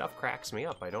the stuff cracks me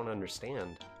up. I don't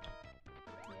understand. Yeah,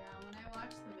 when I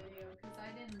watched the video, because I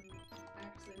didn't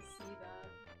actually see that,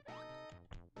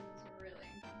 it was really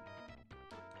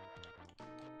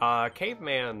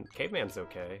uncomfortable. Caveman's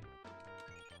okay.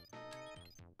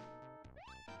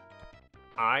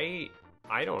 I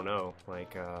don't know.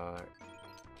 Like,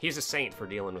 he's a saint for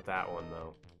dealing with that one,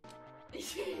 though.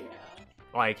 Yeah.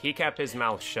 Like, he kept his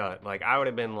mouth shut. Like, I would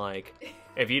have been like,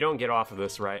 if you don't get off of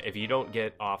this if you don't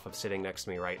get off of sitting next to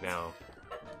me right now,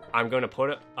 I'm gonna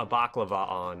put a baklava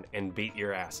on and beat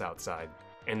your ass outside.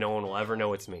 And no one will ever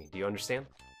know it's me. Do you understand?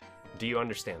 Do you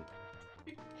understand?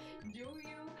 Do you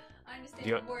understand Do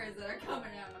you- the words that are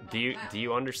coming out of my mouth? Do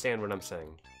you understand what I'm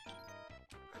saying?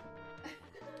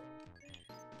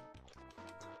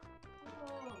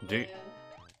 Oh, Do- man.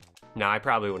 No, I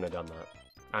probably wouldn't have done that.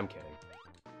 I'm kidding.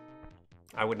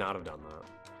 I would not have done that.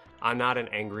 I'm not an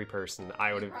angry person.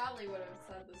 I would You have. probably would have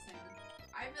said the same.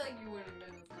 I feel like you wouldn't have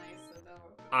been as nice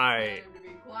without I- him to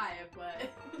be quiet, but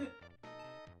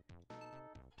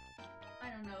I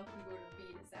don't know if you would have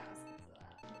beat his ass because of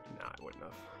that. Nah, I wouldn't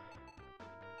have.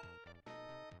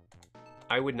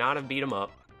 I would not have beat him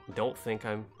up. Don't think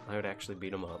I would actually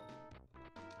beat him up.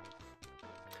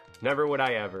 Never would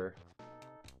I ever.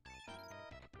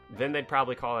 Then they'd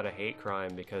probably call it a hate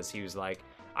crime because he was like,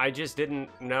 I just didn't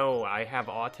know I have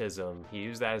autism. He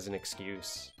used that as an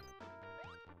excuse.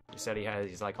 He said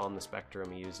he's like on the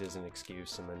spectrum. He used it as an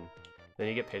excuse, and then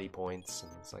you get pity points,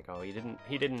 and it's like, oh, he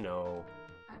didn't know.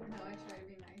 I don't know, I try to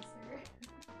be nicer.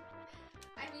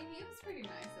 I mean, he was pretty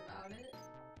nice about it.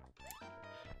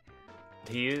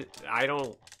 I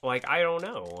don't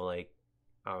know, like,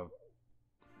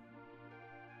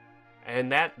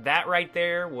 and that right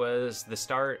there was the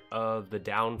start of the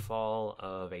downfall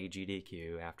of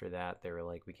AGDQ. After that, they were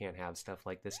like, we can't have stuff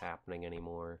like this happening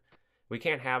anymore. We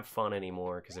can't have fun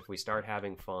anymore, because if we start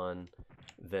having fun,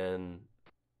 then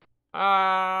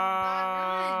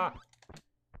God,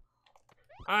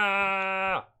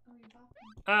 run!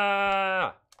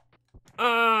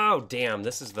 oh, damn,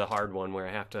 this is the hard one where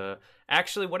I have to...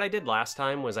 Actually, what I did last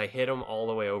time was I hit him all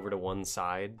the way over to one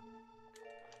side.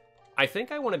 I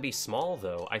think I want to be small,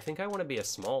 though. I think I want to be a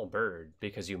small bird,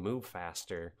 because you move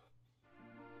faster.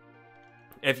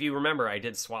 If you remember, I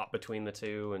did swap between the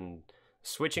two, and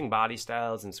switching body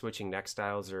styles and switching neck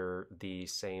styles are the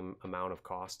same amount of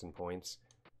cost and points.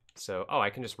 So, I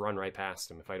can just run right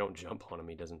past him. If I don't jump on him,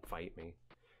 he doesn't fight me.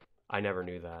 I never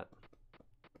knew that.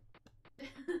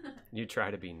 You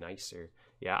try to be nicer.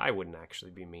 Yeah, I wouldn't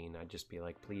actually be mean. I'd just be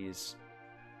like, please,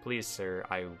 sir,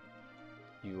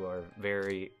 you were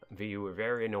very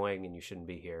annoying and you shouldn't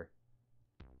be here.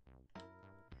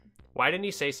 Why didn't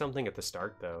he say something at the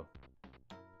start, though?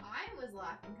 I was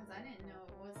laughing because I didn't know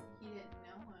he didn't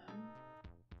know him.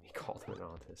 He called him an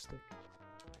autistic.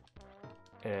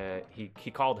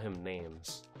 He called him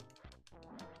names.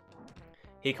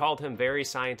 He called him very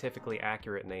scientifically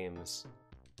accurate names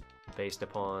based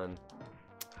upon...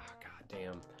 Oh, God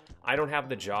damn. I don't have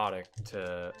the jaw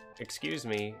to... Excuse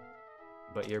me,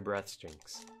 but your breath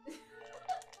stinks.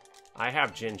 I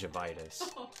have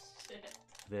gingivitis. Oh, shit.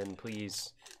 Then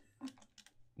please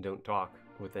don't talk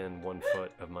within 1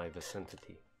 foot of my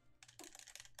vicinity.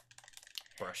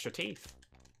 Brush your teeth.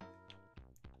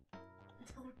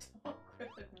 Don't talk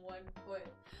within 1 foot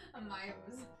of my...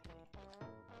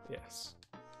 Yes.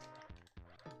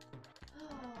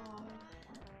 Oh.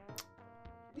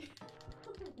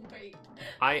 Wait,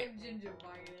 I have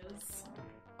gingivitis.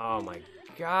 Oh my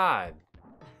god.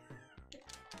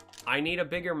 I need a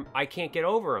bigger... I can't get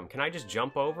over him. Can I just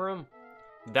jump over him?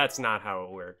 That's not how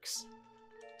it works.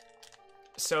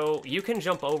 So, you can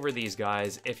jump over these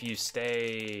guys if you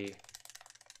stay...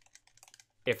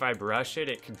 If I brush it,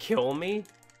 it could kill me?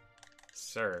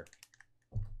 Sir.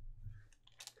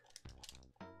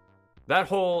 That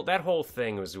whole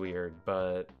thing was weird,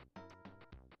 but...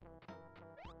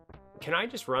 Can I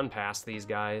just run past these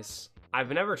guys?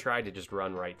 I've never tried to just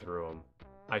run right through them.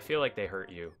 I feel like they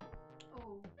hurt you.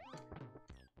 Oh.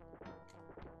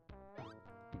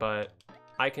 But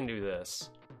I can do this.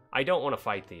 I don't want to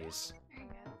fight these. There you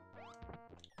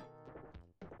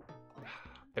go.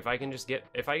 If I can just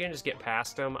get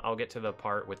past them, I'll get to the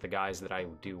part with the guys that I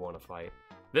do want to fight.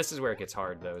 This is where it gets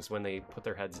hard, though, is when they put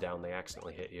their heads down, they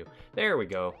accidentally hit you. There we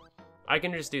go. I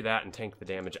can just do that and tank the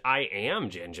damage. I am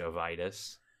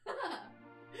gingivitis.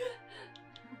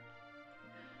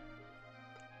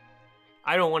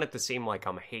 I don't want it to seem like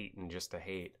I'm hating just to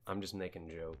hate. I'm just making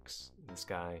jokes. This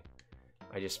guy,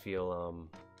 I just feel,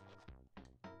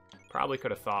 probably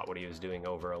could have thought what he was doing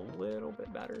over a little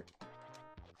bit better.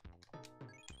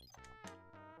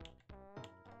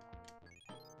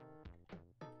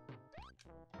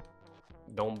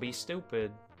 Don't be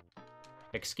stupid.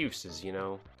 Excuses, you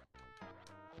know.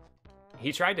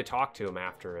 He tried to talk to him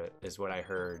after it, is what I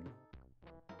heard.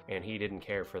 And he didn't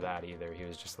care for that either. He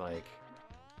was just like,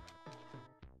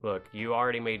 look, you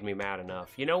already made me mad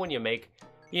enough. You know when you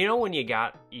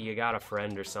got a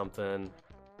friend or something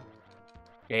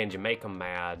and you make them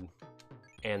mad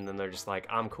and then they're just like,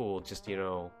 I'm cool, just, you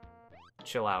know,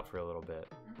 chill out for a little bit.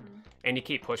 Mm-hmm. And you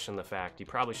keep pushing the fact. You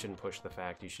probably shouldn't push the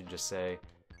fact. You should just say,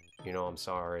 you know, I'm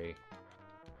sorry.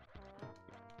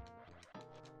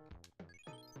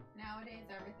 Nowadays,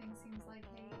 everything seems like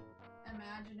hate.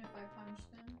 Imagine if I punched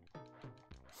him.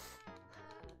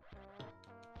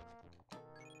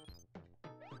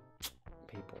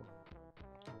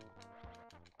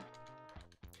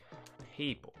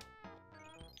 People.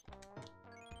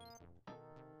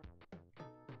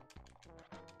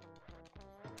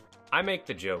 I make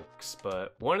the jokes,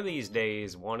 but one of these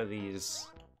days, one of these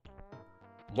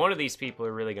people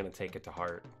are really gonna take it to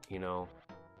heart, you know?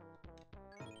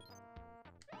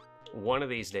 One of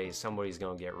these days, somebody's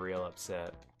gonna get real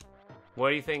upset. What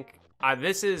do you think?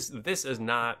 This is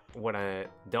not what I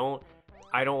don't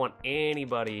want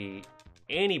anybody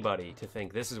to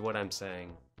think this is what I'm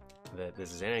saying, that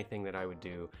this is anything that I would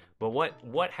do. But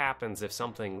what happens if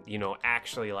something, you know,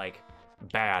 actually like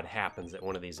bad happens at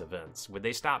one of these events? Would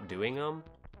they stop doing them?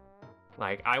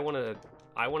 Like, I want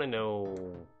to know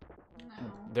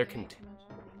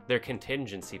their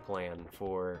contingency plan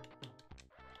for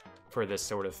this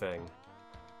sort of thing.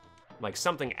 Like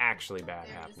something actually bad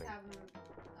happening. Just have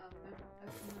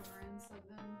a remembrance of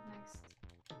them next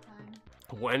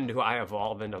time. When do I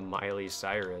evolve into Miley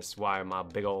Cyrus? Why, my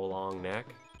big old long neck?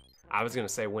 I was gonna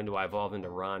say, when do I evolve into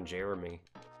Ron Jeremy?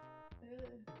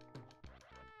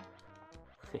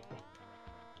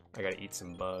 I gotta eat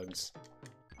some bugs.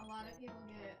 A lot of people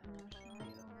get emotionally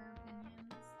over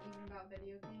opinions, even about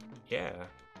video games. Yeah.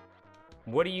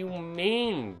 What do you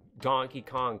mean Donkey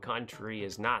Kong Country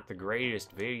is not the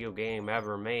greatest video game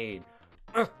ever made?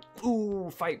 Ooh,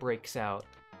 fight breaks out.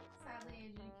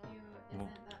 Sadly, AGQ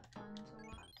isn't that fun to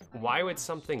watch. Why would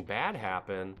something bad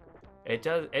happen? It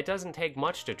doesn't take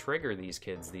much to trigger these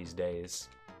kids these days.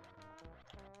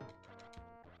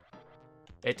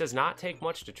 It does not take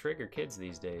much to trigger kids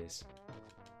these days.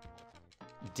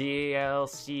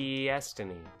 DLC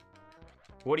Destiny.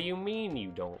 What do you mean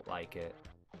you don't like it?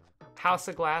 House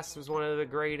of Glass was one of the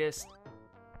greatest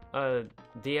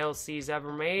DLCs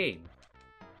ever made.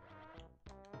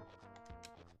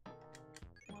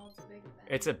 Well, it's a big event.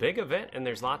 It's a big event and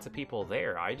there's lots of people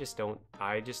there. I just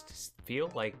feel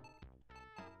like...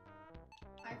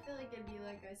 I feel like it'd be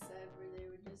like I said, where they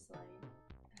would just like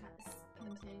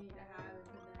continue to have it,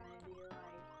 but then they'd be like...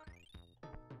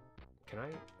 Can I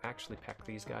actually peck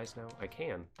these guys now? I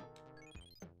can.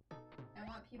 And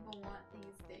what people want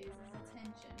these days is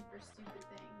attention for stupid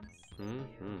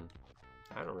things.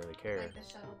 I don't really care. Like the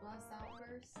shuttle bus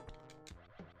outburst.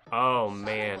 Oh, Shuttle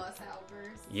man. bus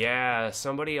outburst. Yeah,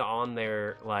 somebody on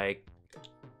there, like...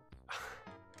 He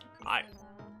I... said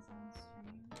that on his own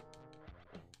stream.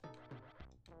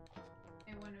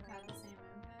 It wouldn't have had the same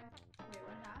impact. Wait,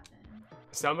 what happened?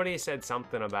 Somebody said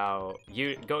something about...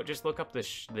 Just look up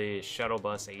the shuttle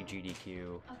bus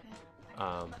AGDQ.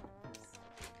 Okay.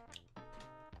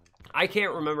 I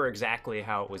can't remember exactly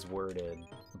how it was worded,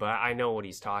 but I know what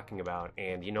he's talking about,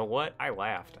 and you know what? I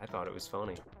laughed. I thought it was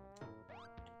funny.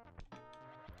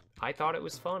 I thought it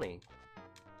was funny.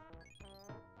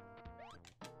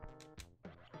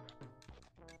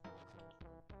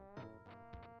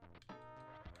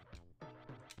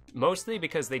 Mostly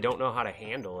because they don't know how to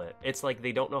handle it. It's like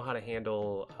they don't know how to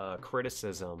handle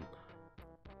criticism.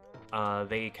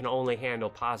 They can only handle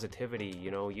positivity, you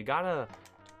know? You gotta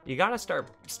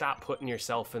stop putting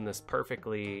yourself in this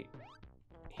perfectly...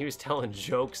 He was telling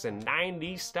jokes in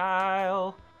 90s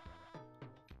style.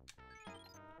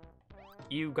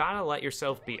 You gotta let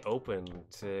yourself be open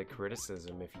to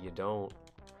criticism. If you don't,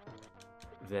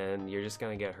 then you're just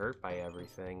gonna get hurt by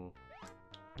everything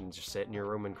and just sit in your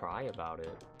room and cry about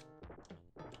it.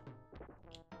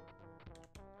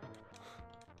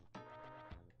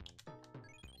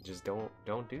 Just don't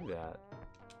do that.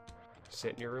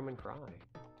 Sit in your room and cry.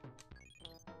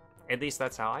 At least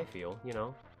that's how I feel, you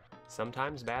know.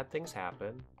 Sometimes bad things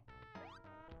happen.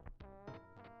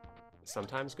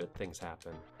 Sometimes good things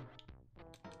happen.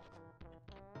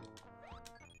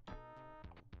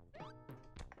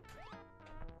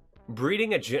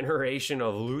 Breeding a generation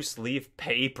of loose leaf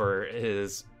paper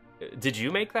is... Did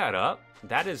you make that up?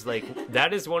 That is like...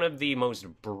 that is one of the most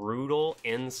brutal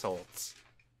insults.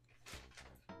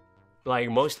 Like,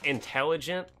 most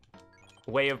intelligent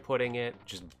way of putting it.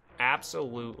 Just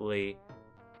absolutely...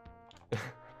 Oh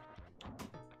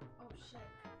shit.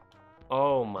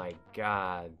 Oh my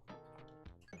god.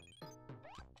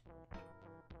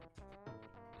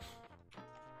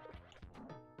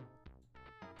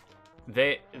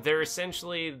 They're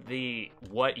essentially the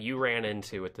what you ran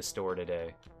into at the store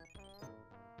today.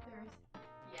 There's,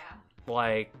 yeah.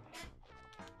 Like,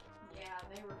 Yeah,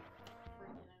 they were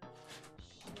freaking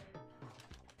shit.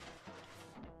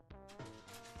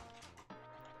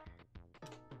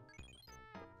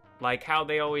 like how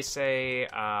they always say,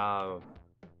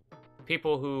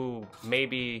 people who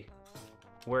maybe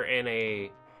were in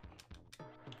a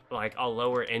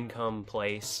lower income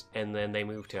place and then they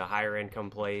move to a higher income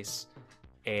place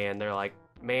and they're like,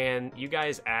 man, you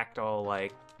guys act all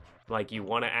like you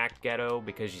want to act ghetto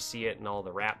because you see it in all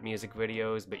the rap music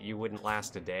videos, but you wouldn't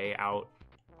last a day out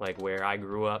like where I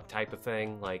grew up type of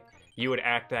thing. Like, you would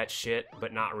act that shit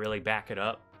but not really back it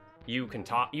up. You can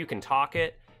talk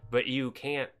it, but you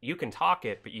can talk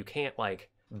it, but you can't like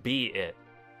be it.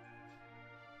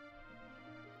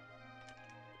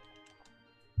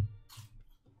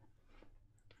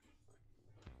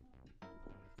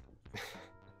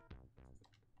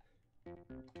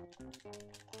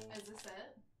 Is this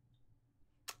it?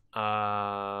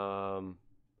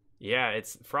 Yeah,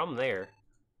 it's from there.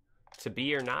 To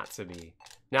be or not to be.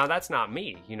 Now, that's not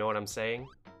me, you know what I'm saying?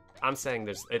 I'm saying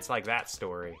it's like that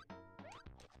story.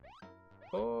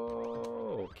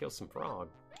 Oh, kill some frog.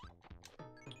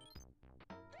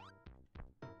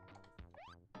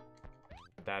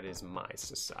 That is my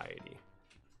society.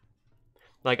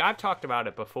 Like, I've talked about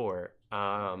it before.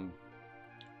 None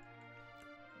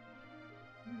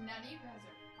of you guys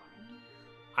are funny.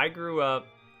 I grew up,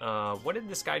 what did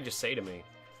this guy just say to me?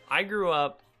 I grew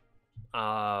up,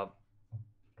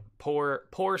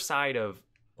 poor side of,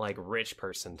 like, rich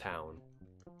person town.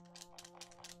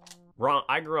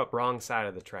 I grew up wrong side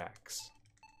of the tracks.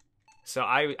 So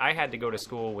I had to go to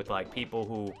school with, like,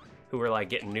 people who were, like,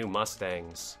 getting new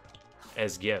Mustangs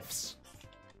as gifts.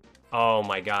 Oh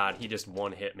my god, he just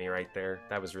one-hit me right there.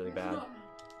 That was really bad.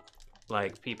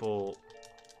 Like, people...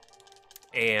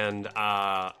 And,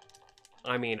 I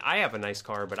mean, I have a nice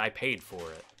car, but I paid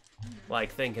for it.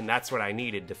 Like, thinking that's what I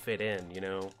needed to fit in, you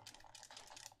know?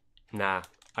 Nah,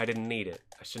 I didn't need it.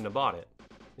 I shouldn't have bought it.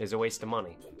 It was a waste of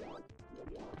money.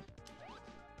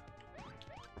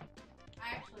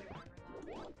 I actually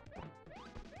remember that.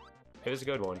 It was a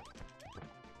good one.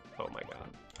 Oh my god.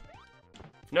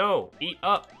 No! Eat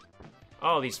up!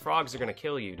 Oh, these frogs are gonna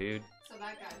kill you, dude. So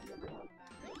that guy's never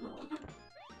coming back.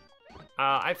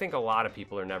 I think a lot of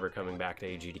people are never coming back to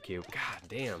AGDQ. God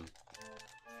damn.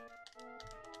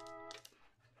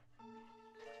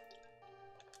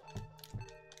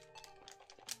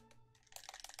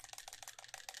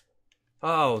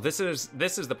 Oh, this is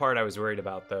the part I was worried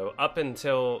about, though.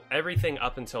 Everything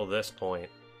up until this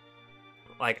point.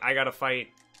 Like, I gotta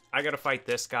fight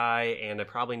this guy, and I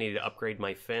probably need to upgrade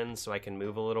my fin so I can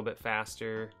move a little bit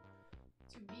faster.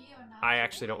 To be or not I to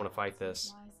actually don't be, want to fight this is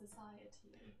this. my society.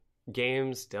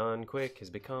 Games done quick has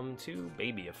become too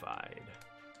babyified.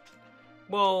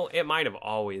 Well, it might have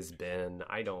always been.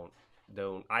 I don't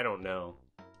know.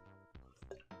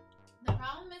 The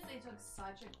problem is they took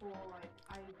such a cool, like,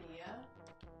 idea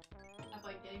of,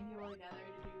 like, getting people together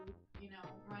to do, you know,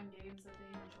 run games that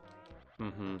they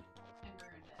enjoy. Mm-hmm. And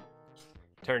ruined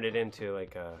it. Turned it into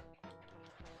like a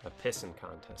pissing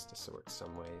contest of sorts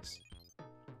some ways.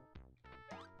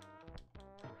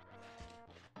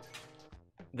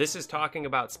 This is talking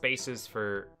about spaces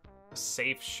for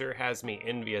safe sure has me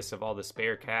envious of all the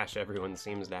spare cash everyone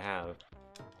seems to have.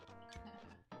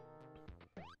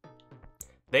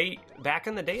 Back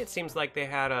in the day, it seems like they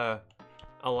had a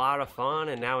lot of fun,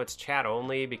 and now it's chat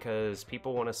only because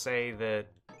people want to say that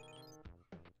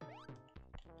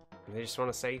they just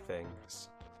want to say things.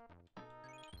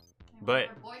 But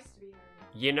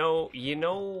you know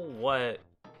what?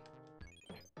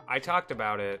 I talked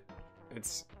about it.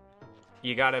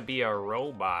 You gotta be a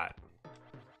robot.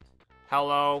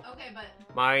 Hello, Okay, but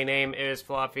my name is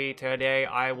Fluffy. Today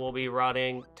I will be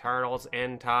running Turtles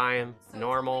in Time. so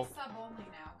Normal. it's only sub only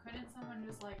now. Couldn't someone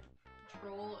just like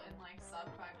troll and like sub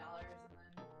 $5 and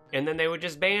then? And then they would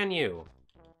just ban you.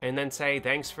 And then say,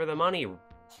 thanks for the money,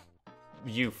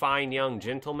 you fine young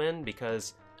gentleman,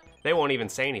 because they won't even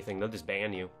say anything. They'll just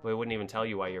ban you. They wouldn't even tell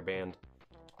you why you're banned.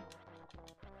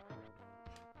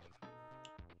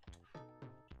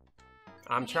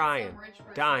 I'm We need trying. some rich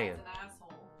person Dying. that's an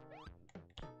asshole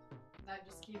that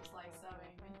just keeps like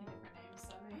subbing, making different names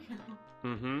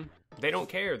subbing. Mm-hmm. They don't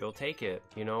care. They'll take it,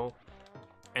 you know?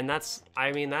 And that's,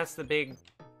 I mean, that's the big...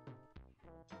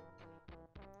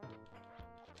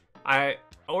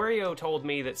 Oreo told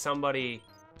me that somebody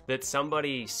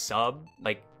subbed,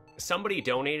 like, somebody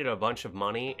donated a bunch of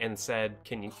money and said,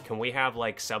 can we have,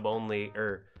 like, sub-only,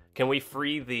 or can we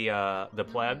free the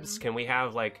plebs? Can we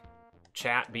have, like,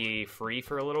 chat be free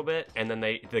for a little bit? And then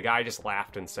the guy just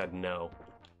laughed and said no.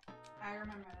 I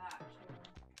remember that too.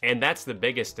 And that's the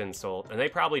biggest insult. And they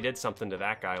probably did something to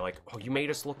that guy, like, oh, you made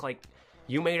us look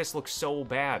so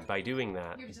bad by doing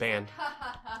that. You're just Ban. like, ha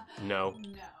ha ha. No. No.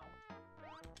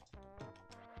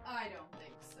 I don't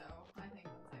think so. I think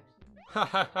that's Ha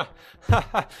ha ha ha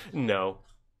ha. No.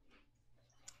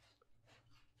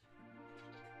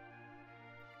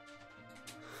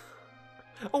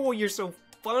 Oh, you're so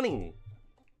funny.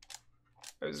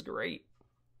 That was great.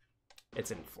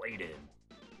 It's inflated.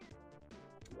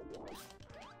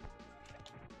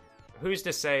 Who's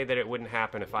to say that it wouldn't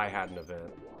happen if I had an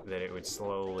event? That it would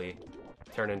slowly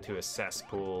turn into a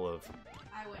cesspool of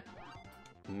I wouldn't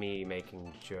allow me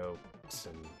making jokes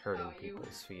and hurting Oh, you-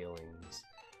 people's feelings.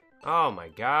 Oh my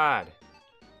god.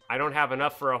 I don't have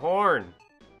enough for a horn.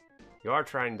 You are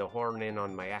trying to horn in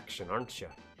on my action, aren't you?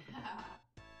 that.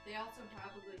 They also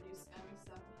probably do scummy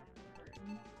stuff behind the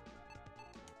curtain.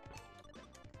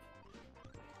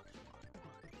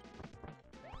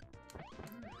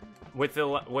 With the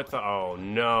oh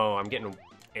no, I'm getting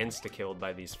insta-killed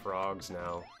by these frogs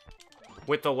now.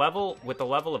 With the level of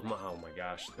oh my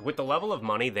gosh, with the level of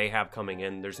money they have coming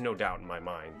in, there's no doubt in my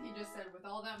mind. He just said with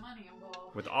all that money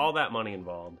involved. With all that money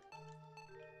involved.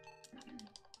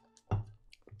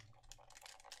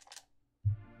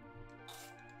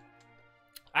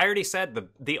 I already said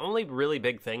the only really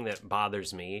big thing that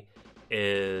bothers me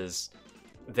is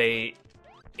even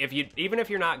if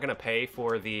you're not gonna pay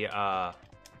for the oh,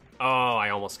 I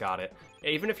almost got it.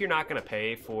 Even if you're not gonna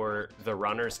pay for the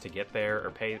runners to get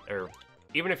there, or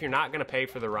even if you're not gonna pay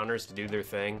for the runners to do their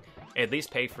thing, at least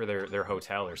pay for their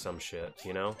hotel or some shit,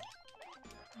 you know?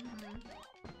 Mm-hmm.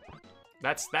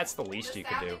 That's the least you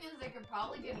could do. The sad thing is they could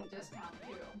probably get a discount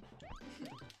too.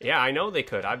 Yeah, I know they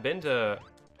could. I've been to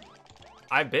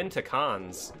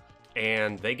cons,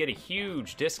 and they get a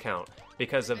huge discount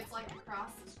because of It's like across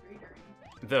the street or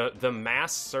anything. the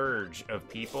mass surge of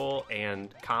people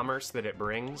and commerce that it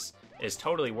brings is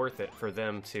totally worth it for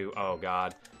them to. Oh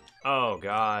god, oh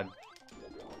god,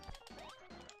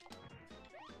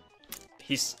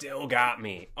 he still got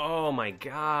me. Oh my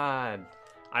god,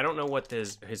 I don't know what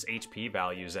his HP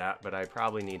value's at, but I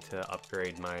probably need to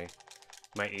upgrade my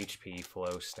HP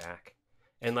flow stack.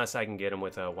 Unless I can get him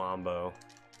with a wombo.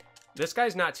 This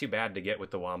guy's not too bad to get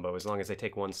with the wombo as long as I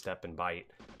take one step and bite.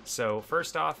 So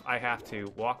first off, I have to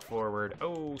walk forward.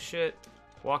 Oh shit.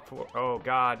 Walk forward. Oh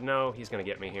god, no, he's gonna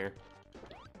get me here.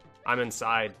 I'm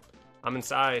inside. I'm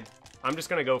inside. I'm just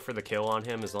gonna go for the kill on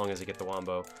him as long as I get the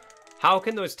wombo. How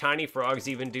can those tiny frogs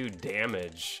even do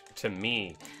damage to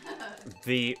me?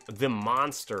 The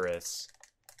monstrous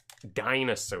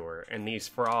dinosaur and these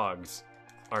frogs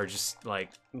are just like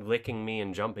licking me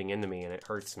and jumping into me, and it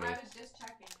hurts me. I was just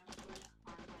checking if it was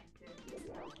on like the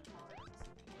discount colors.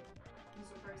 This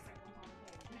is the first thing on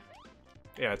the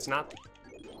page. Yeah, it's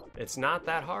not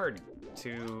that hard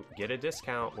to get a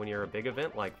discount when you're a big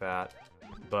event like that.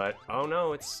 But oh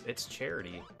no, it's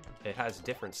charity. It has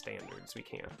different standards. We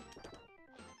can't.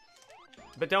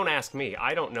 But don't ask me.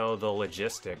 I don't know the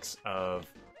logistics of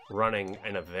running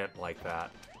an event like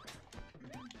that.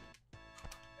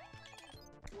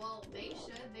 Well, they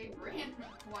should. They've ran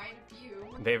quite a few.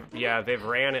 They've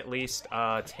ran at least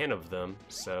 10 of them,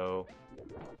 so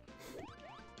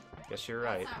guess you're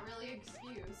right. That's not really an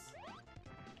excuse.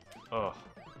 Oh.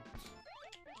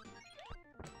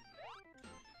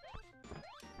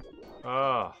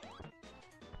 Oh.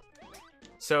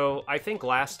 So I think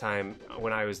last time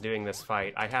when I was doing this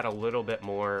fight, I had a little bit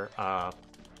more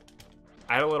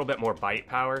bite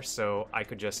power, so I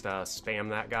could just spam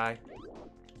that guy.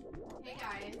 Hey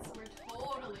guys, we're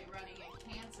totally running a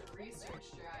cancer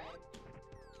research drive.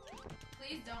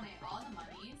 Please donate all the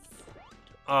monies.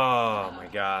 Oh my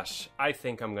gosh. I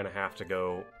think I'm gonna have to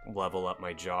go level up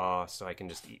my jaw so I can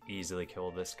just easily kill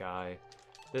this guy.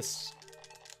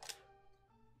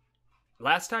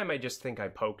 Last time I just think I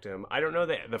poked him. I don't know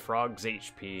the frog's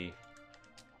HP.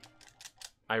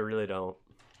 I really don't.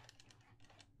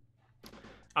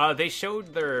 They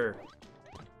showed they're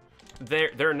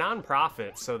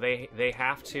non-profit, so they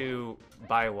have to,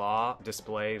 by law,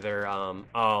 display their,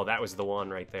 oh, that was the one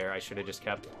right there. I should have just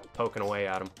kept poking away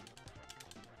at him.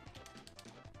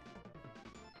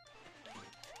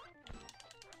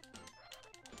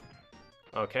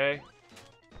 Okay.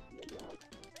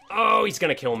 Oh, he's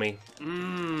gonna kill me. What were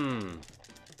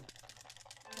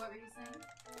you saying?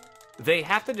 They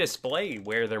have to display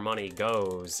where their money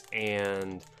goes,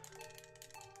 and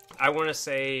I want to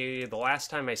say the last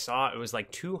time I saw it, it was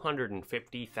like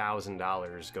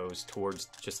 $250,000 goes towards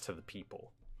just to the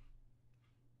people.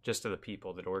 Just to the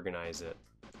people that organize it.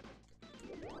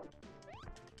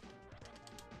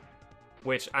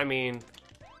 Which, I mean,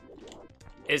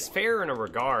 is fair in a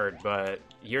regard, but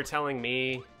you're telling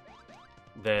me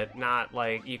that not,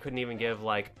 like, you couldn't even give,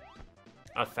 like,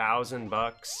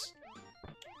 $1,000?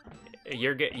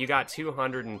 You got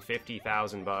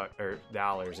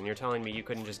 $250,000 and you're telling me you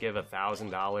couldn't just give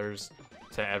 $1,000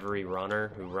 to every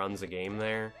runner who runs a game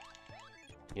there?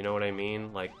 You know what I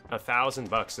mean? Like,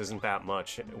 $1,000 isn't that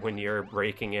much when you're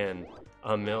breaking in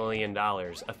 $1 million.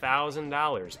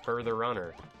 $1,000 per the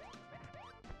runner.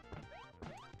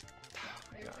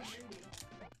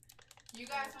 You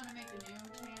guys want to make a new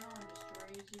channel and destroy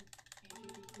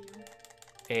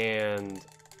AGDQ? And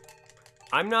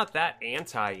I'm not that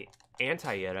anti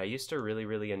it. I used to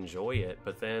really enjoy it,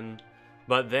 but then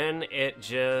it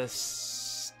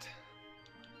just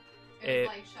It was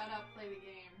like, shut up, play the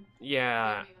game.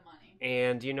 Yeah. Give me the money.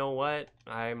 And you know what?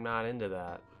 I'm not into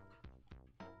that.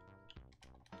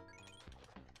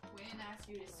 We didn't ask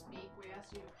you to speak, we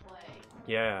asked you to play.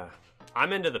 Yeah.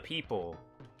 I'm into the people.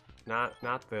 Not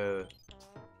the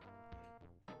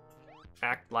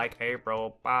act like a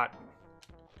robot.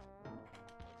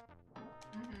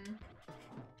 Mm-hmm.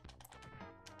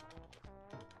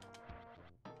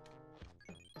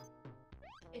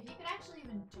 If you could actually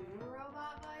even do a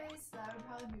robot voice, that would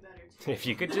probably be better too. If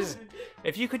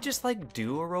you could just like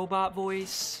do a robot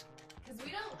voice. Because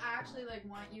we don't actually like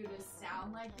want you to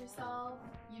sound like yourself.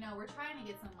 You know, we're trying to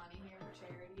get some money here for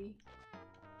charity.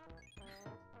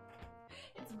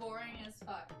 It's boring as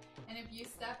fuck. And if you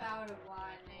step out of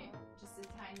line, just a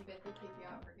tiny bit, they kick you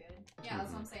out for good. Yeah,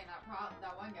 that's what I'm saying. That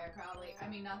one guy probably, I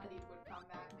mean, not that he would come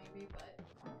back maybe, but the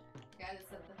guy that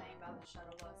said the thing about the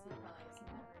shuttle bus, he probably is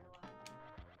never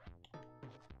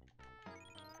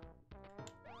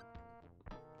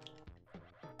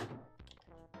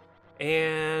alive.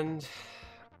 And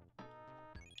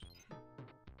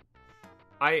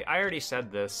I already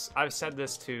said this. I've said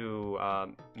this to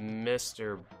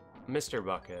Mr.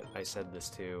 Bucket. I said this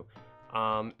to.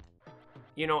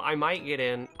 You know, I might get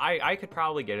in. I could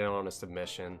probably get in on a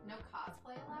submission. No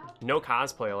cosplay allowed? No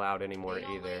cosplay allowed anymore They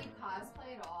don't either. let you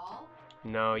cosplay at all?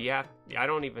 No, yeah, I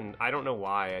don't know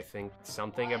why. I think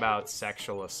something What? about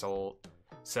sexual assault.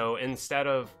 So instead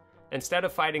of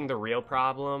fighting the real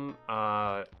problem,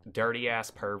 dirty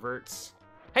ass perverts.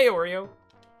 Hey, Oreo.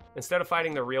 Instead of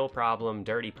fighting the real problem,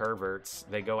 dirty perverts,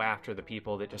 they go after the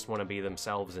people that just want to be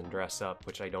themselves and dress up,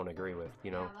 which I don't agree with,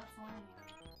 you know. Yeah, that's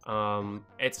lame.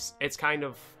 It's kind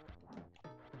of,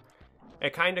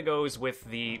 it kind of goes with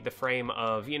the frame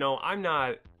of, you know, I'm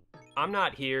not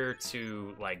here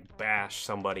to like bash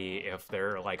somebody if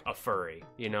they're like a furry,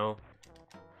 you know.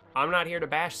 I'm not here to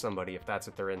bash somebody if that's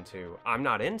what they're into. I'm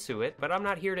not into it, but I'm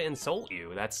not here to insult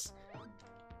you.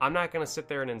 I'm not gonna sit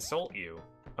there and insult you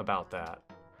about that.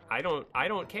 I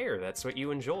don't care. That's what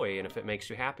you enjoy, and if it makes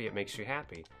you happy, it makes you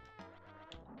happy.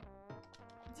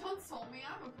 Don't insult me,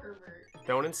 I'm a pervert.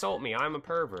 Don't insult me, I'm a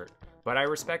pervert. But I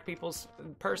respect people's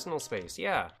personal space,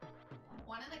 yeah.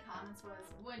 One of the comments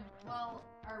was, would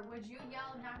you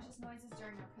yell obnoxious noises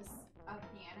during a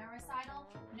piano recital?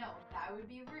 No, that would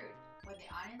be rude. What the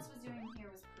audience was doing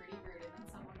here was pretty rude. And then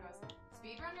someone goes,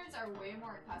 speedrunners are way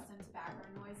more accustomed to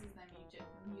background noises than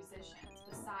musicians.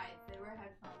 Besides, they wear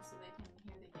headphones so they can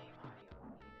hear the game audio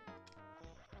when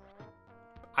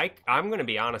needed. I'm gonna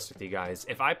be honest with you guys.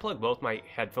 If I plug both my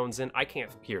headphones in, I can't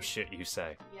hear shit you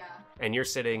say. Yeah. And you're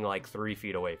sitting like 3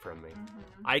 feet away from me.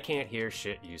 Mm-hmm. I can't hear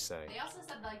shit you say. They also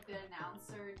said like the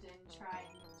announcer didn't try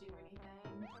and do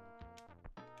anything.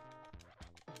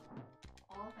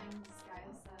 All the things this guy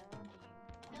has said. I mean,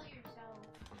 kill yourself.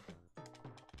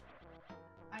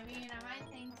 I mean, I might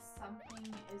think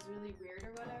something is really weird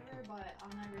or whatever, but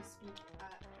I'll never speak it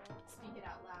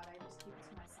out loud. I just keep it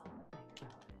to myself and think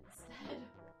about it instead.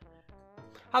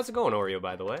 How's it going, Oreo,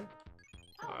 by the way?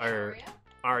 Oh, Are- Oreo?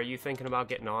 Are you thinking about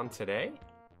getting on today?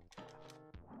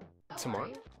 Oh, Tomorrow? are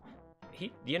you?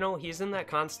 He's in that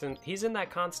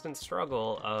constant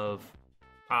struggle of,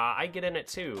 I get in it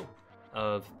too,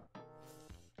 of,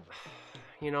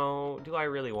 do I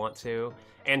really want to?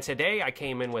 And today I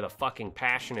came in with a fucking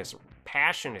passionate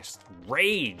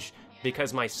rage Yeah.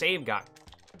 because my save got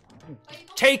But you've only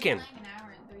taken. been playing an hour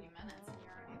and 30 minutes and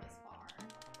you're already this far.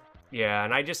 Yeah,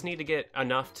 and I just need to get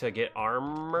enough to get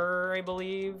armor, I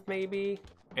believe, maybe,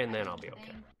 and then I'll be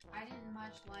okay. I didn't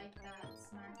much like that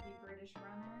snarky British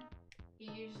runner. He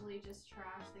usually just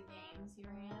trashed the games he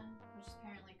ran, which is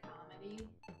apparently comedy.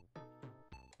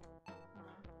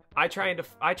 I try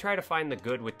to find the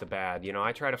good with the bad.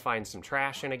 I try to find some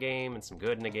trash in a game and some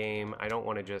good in a game. I don't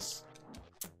want to just,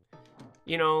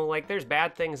 like there's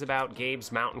bad things about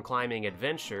Gabe's mountain climbing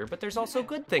adventure, but there's also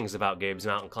good things about Gabe's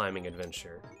mountain climbing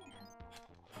adventure.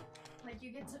 Yeah. Like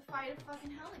you get to fight a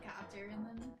fucking helicopter and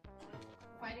then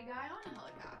fight a guy on a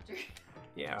helicopter.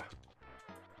 Yeah.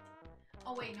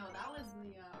 Oh wait, no, that was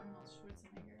the Arnold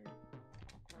Schwarzenegger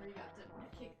where you got to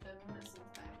kick the missiles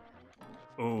back at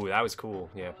it. Ooh, that was cool.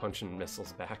 Yeah, punching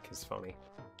missiles back is funny.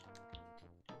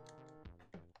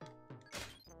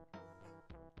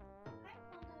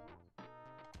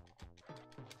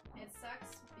 It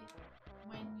sucks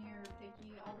when you're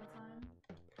picky all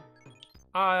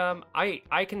the time.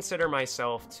 I consider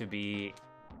myself to be,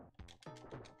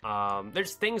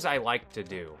 there's things I like to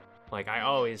do. Like I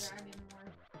always, Dragon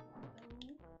Morph.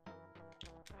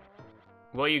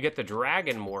 well, you get the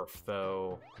dragon morph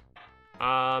though.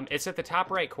 It's at the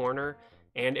top right corner,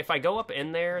 and if I go up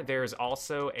in there, there's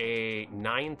also a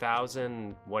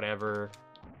 9,000 whatever.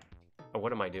 Oh,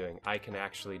 what am I doing? I can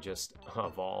actually just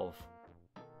evolve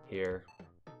here,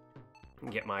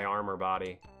 and get my armor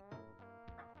body,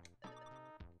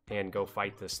 and go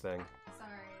fight this thing.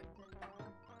 Sorry, I didn't know.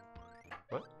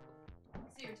 What? So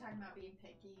you were talking about being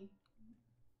picky.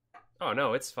 Oh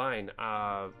no, it's fine.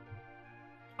 I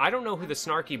don't know who the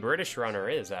snarky British runner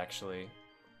is actually.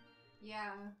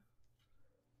 Yeah.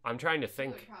 I'm trying to You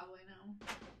think. would probably know.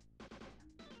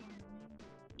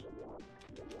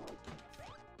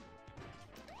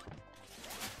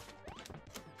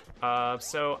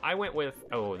 So I went with,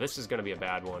 oh, this is gonna be a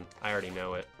bad one. I already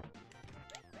know it.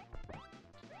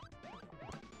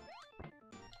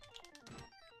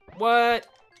 What?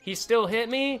 He still hit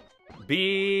me?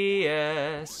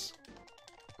 BS.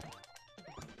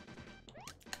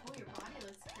 Oh, your body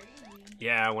looks crazy.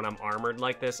 Yeah, when I'm armored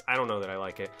like this, I don't know that I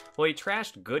like it. Well, he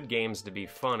trashed good games to be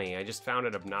funny. I just found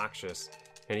it obnoxious.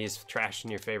 And he's trashing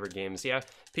your favorite games. Yeah,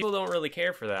 people don't really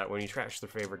care for that when you trash their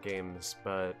favorite games,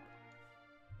 but...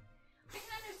 I can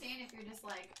understand if you're just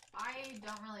like, I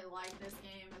don't really like this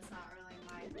game, it's not really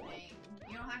my thing.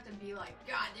 You don't have to be like,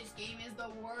 God, this game is the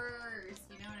worst.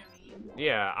 You know what I mean?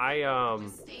 Yeah,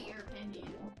 Just state your opinion.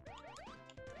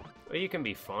 well, you can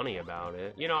be funny about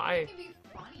it. You You can be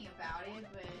funny about it,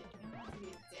 but you don't have to be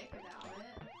a dick about it.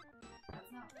 That's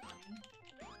not funny.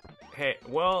 Hey,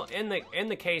 well, in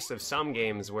the case of some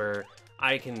games where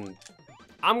I'm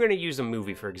gonna use a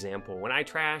movie for example. When I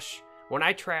trash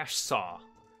Saw,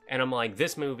 and I'm like,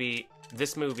 this movie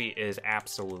is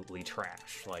absolutely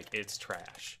trash. Like, it's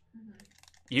trash. Mhm.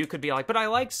 You could be like, but I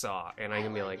like Saw, and I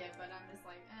can be like, it, but I'm just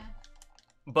like, eh.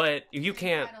 but you You're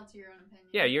can't. entitled to your own opinion.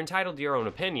 Yeah, you're entitled to your own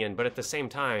opinion, but at the same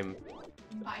time,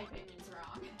 My opinion's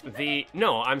wrong.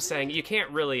 no, I'm saying you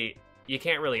can't really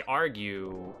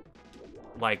argue,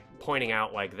 like pointing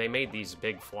out like they made these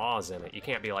big flaws in it. You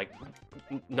can't be like,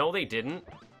 no, they didn't.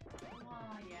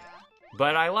 Well, yeah.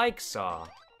 But I like Saw,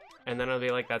 and then I'll be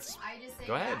like, that's I just say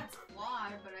Go ahead. that's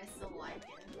flawed, but I still like it.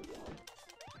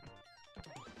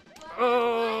 But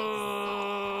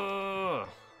oh.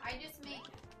 I just make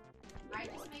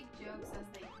jokes as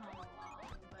they come along,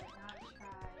 but not try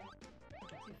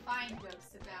to find jokes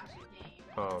to bash a game.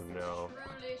 Oh, unless no. it's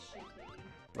truly shitty,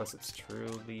 Unless it's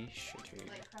truly shitty.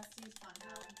 like Krusty's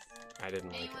Funhouse. I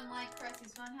didn't like Anyone like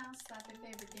Krusty's Funhouse? That's their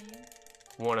favorite game. it.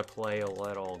 Want to play a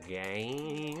little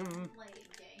game? Play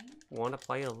a game. Want to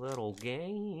play a little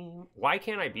game? Why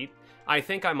can't I beat? I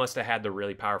think I must have had the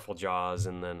really powerful jaws,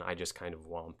 and then I just kind of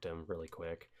whomped him really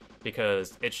quick.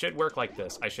 Because it should work like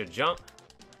this. I should jump,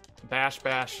 bash,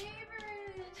 bash.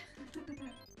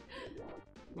 Favorite.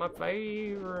 My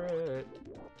favorite.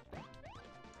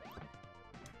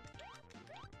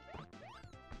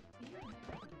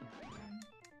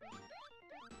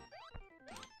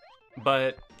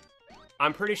 But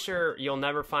I'm pretty sure you'll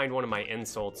never find one of my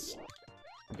insults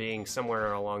being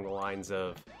somewhere along the lines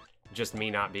of just me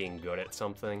not being good at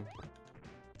something.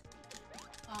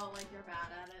 Oh, like you're bad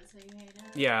at it, so you hate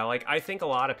it? Yeah, like, I think a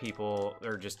lot of people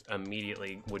are just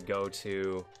immediately would go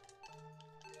to,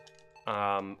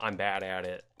 I'm bad at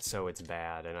it, so it's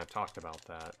bad, and I've talked about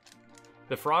that.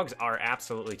 The frogs are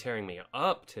absolutely tearing me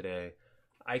up today.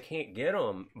 I can't get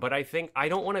them, but I think I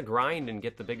don't want to grind and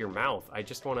get the bigger mouth. I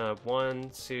just want to 1,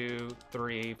 2,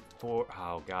 3, 4.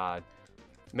 Oh God,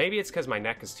 maybe it's because my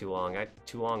neck is too long. I have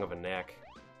too long of a neck.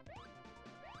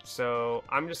 So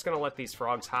I'm just gonna let these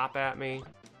frogs hop at me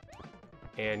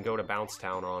and go to Bounce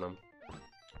Town on them.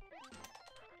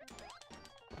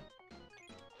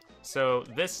 So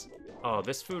this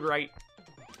food right.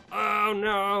 Oh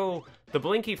no! The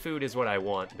blinky food is what I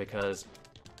want because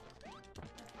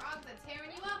Frogs are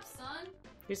tearing you up, son.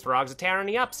 these frogs are tearing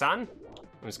you up, son.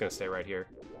 I'm just gonna stay right here.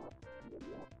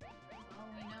 Well,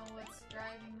 we know what's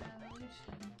driving the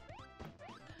evolution.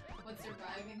 What's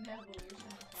surviving the evolution?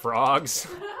 Frogs.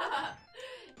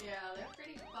 Yeah, they're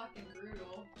pretty fucking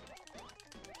brutal.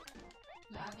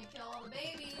 Now if you kill all the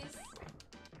babies,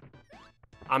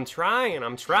 I'm trying. you're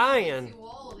too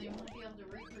old, you won't be able to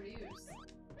reproduce.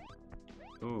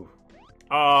 Ooh.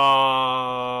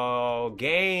 Oh,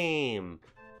 game.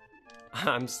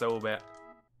 I'm so bad.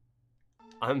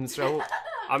 I'm so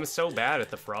bad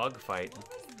at the frog fight.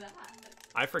 What was that?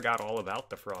 I forgot all about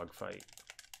the frog fight.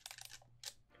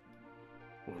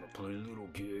 Wanna play a little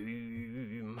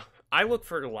game? I look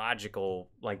for logical,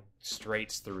 like,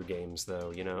 straights through games,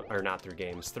 though, you know? Or not through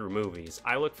games, through movies.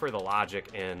 I look for the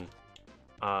logic in,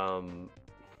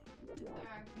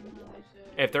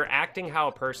 if they're acting how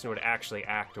a person would actually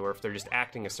act, or if they're just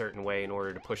acting a certain way in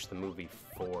order to push the movie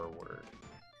forward.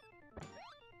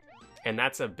 And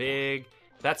that's a big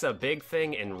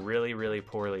thing in really, really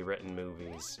poorly written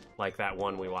movies. Like that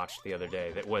one we watched the other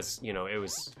day that was, you know,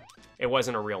 it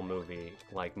wasn't a real movie,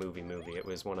 like movie. It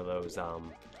was one of those, It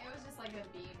was just like a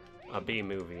B movie. a B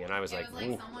movie, and I was like, it was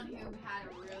like ooh. someone who had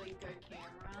a really good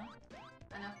camera,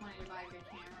 enough money to buy a good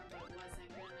camera, but wasn't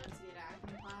good enough to get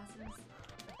acting classes.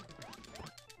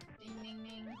 Ding ding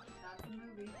ding, that's the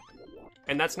movie.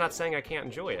 And that's not saying I can't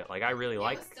enjoy it. Like, I really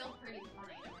like... It was still pretty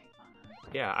funny to make fun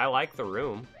of. Yeah, I like The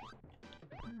Room.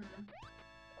 Mm-hmm.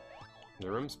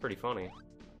 The Room's pretty funny.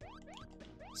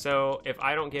 So, if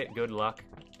I don't get good luck,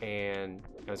 and...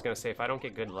 I was gonna say, if I don't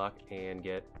get good luck and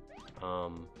get,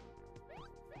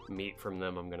 meat from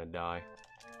them, I'm gonna die.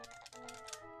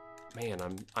 Man,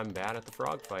 I'm bad at the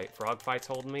frog fight. Frog fight's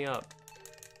holding me up.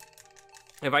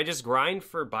 If I just grind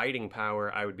for biting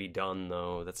power, I would be done,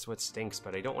 though. That's what stinks,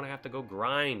 but I don't want to have to go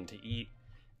grind to eat,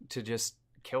 to just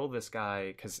kill this guy,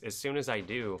 because as soon as I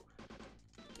do...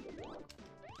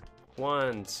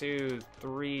 1, 2,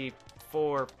 3,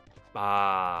 4...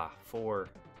 Ah, 4.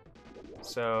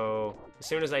 So, as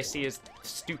soon as I see his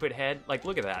stupid head, like,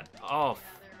 look at that. Oh,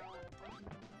 Yeah, they're all fucking...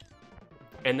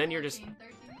 and then you're just... 13,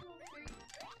 13,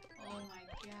 oh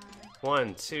my god.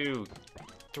 1, 2,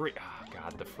 3... Oh,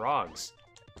 God, the frogs.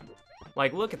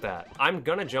 Like, look at that. I'm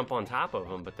gonna jump on top of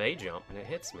them, but they jump, and it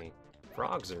hits me.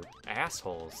 Frogs are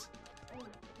assholes. Oh, eat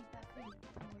that food.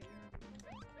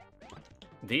 Oh,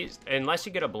 you're... These... Unless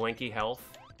you get a blinky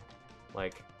health,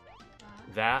 like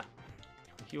that,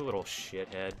 you little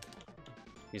shithead.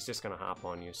 He's just gonna hop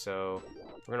on you, so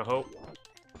we're gonna hope.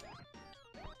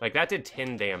 Like, that did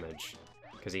 10 damage,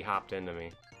 because he hopped into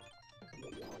me.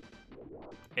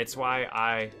 It's why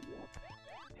I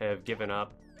have given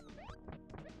up.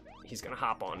 He's gonna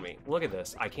hop on me. Look at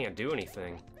this. I can't do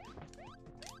anything.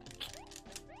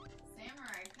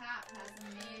 Samurai Cop has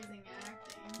amazing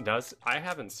acting. Does? I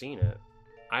haven't seen it.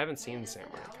 I haven't seen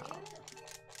Samurai Cop.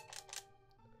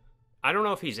 I don't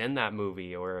know if he's in that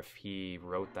movie or if he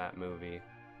wrote that movie,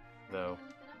 though.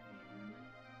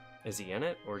 Is he in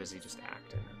it, or does he just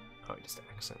act in it? Oh, he just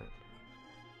acts in it.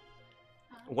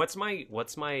 What's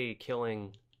my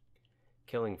killing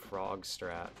frog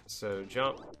strat? So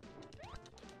jump.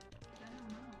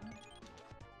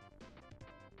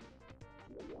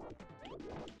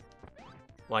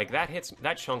 Like,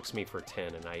 that chunks me for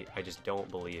 10, and I just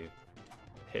don't believe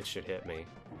it should hit me.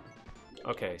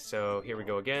 Okay, so here we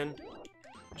go again.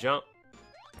 Jump.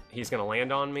 He's gonna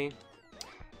land on me.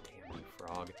 Damn you,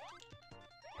 frog.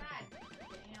 God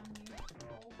damn you.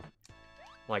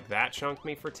 Like, that chunked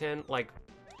me for 10. Like,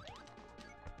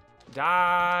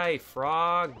 die,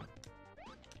 frog.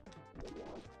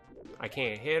 I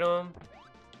can't hit him.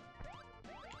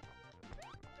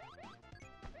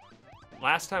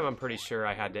 Last time, I'm pretty sure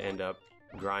I had to end up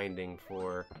grinding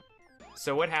for...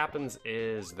 So what happens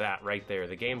is that right there.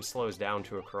 The game slows down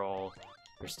to a crawl.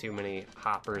 There's too many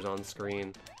hoppers on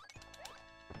screen.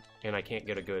 And I can't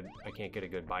get a good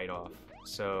bite off.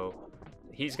 So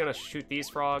he's gonna shoot these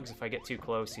frogs. If I get too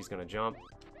close, he's gonna jump.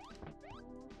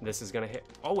 This is gonna hit.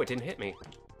 Oh, it didn't hit me.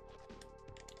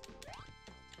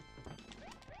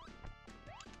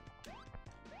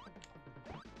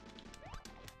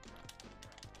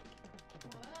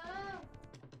 Whoa.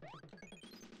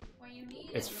 When you need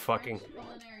It's it, the fucking- French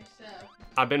culinary chef.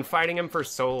 I've been fighting him for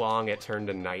so long, it turned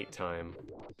to nighttime.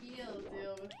 He'll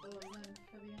deal with those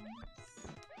amphibians.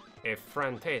 A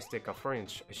fantastic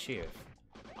French chef.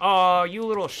 Oh, you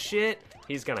little shit.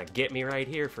 He's gonna get me right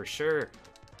here for sure.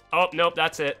 Oh, nope,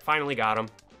 that's it. Finally got him.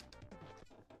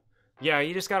 Yeah,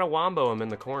 you just gotta wombo him in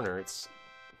the corner. It's...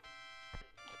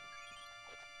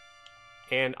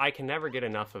 And I can never get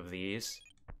enough of these.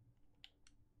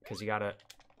 Because you gotta...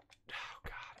 Oh,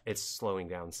 God. It's slowing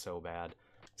down so bad.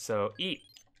 So, eat.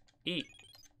 Eat.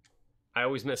 I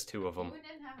always miss 2 of them. You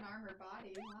didn't have an armored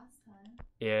body last time.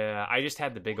 Yeah, I just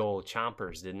had the big old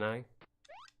chompers, didn't I?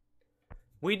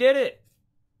 We did it!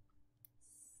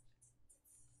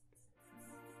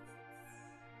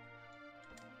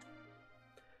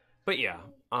 But yeah,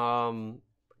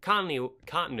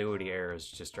 continuity errors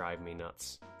just drive me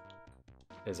nuts,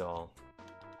 is all.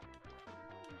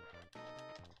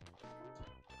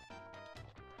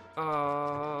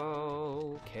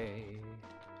 Okay.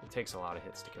 It takes a lot of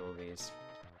hits to kill these.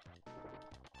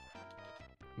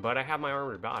 But I have my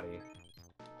armored body.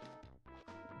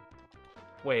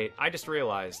 Wait, I just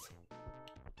realized.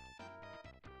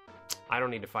 I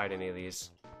don't need to fight any of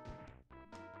these.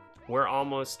 We're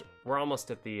almost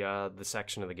at the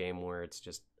section of the game where it's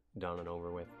just done and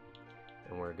over with,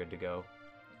 and we're good to go.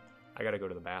 I gotta go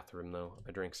to the bathroom though.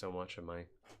 I drank so much of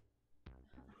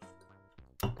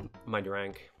my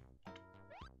drink.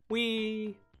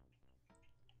 Wee.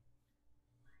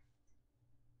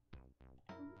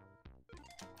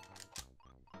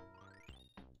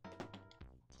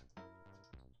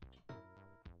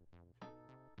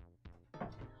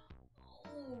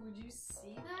 Oh, would you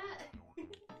see that? You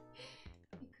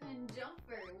couldn't jump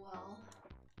very well.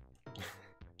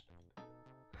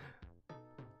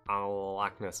 I'm a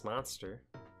Loch Ness monster.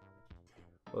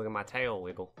 Look at my tail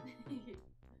wiggle.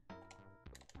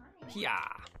 Yeah.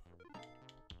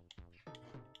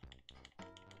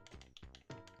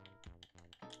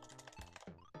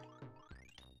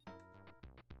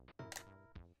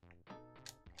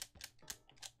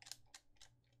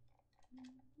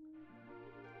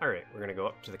 Alright, we're gonna go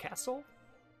up to the castle.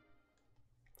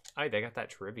 Aye, they got that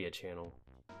trivia channel.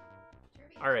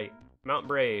 Alright, Mount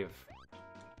Brave.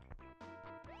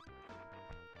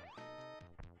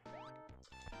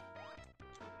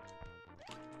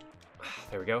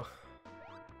 There we go.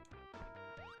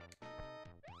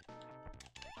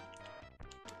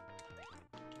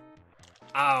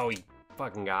 Oh, he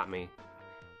fucking got me.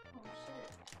 Oh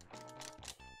shit.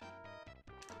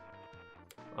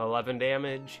 11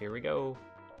 damage. Here we go.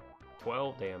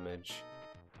 12 damage.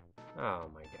 Oh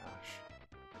my gosh.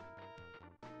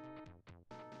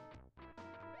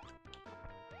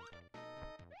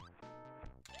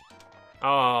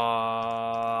 Oh.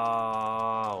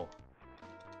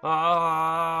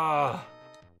 Oh.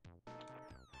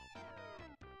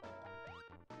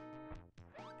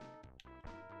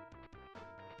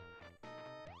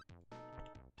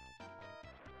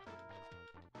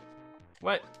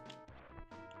 What?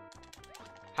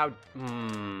 How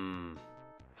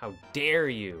dare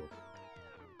you?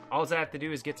 All I have to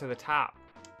do is get to the top.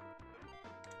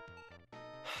 Oh,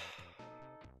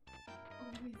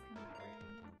 he's coming for you.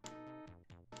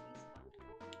 He's coming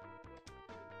for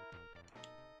you.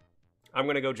 I'm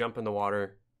gonna go jump in the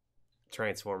water,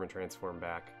 transform and transform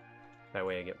back. That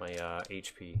way I get my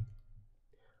HP.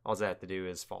 All I have to do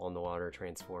is fall in the water,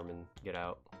 transform, and get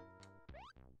out.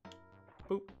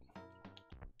 Boop.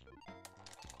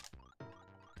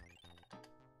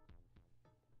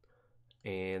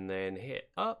 And then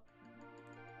hit up.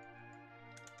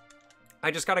 I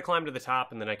just gotta climb to the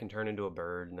top and then I can turn into a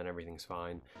bird and then everything's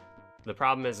fine. The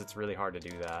problem is it's really hard to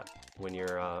do that when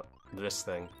you're this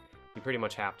thing. You pretty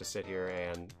much have to sit here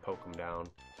and poke him down.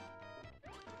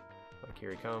 Like here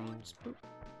he comes. Boop.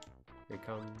 Here he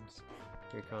comes.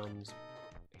 Here he comes.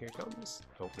 Here he comes.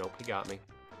 Oh, nope, he got me.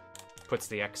 Puts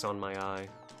the X on my eye.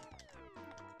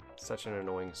 Such an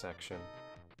annoying section.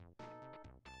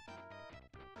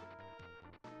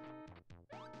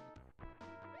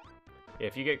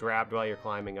 If you get grabbed while you're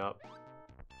climbing up,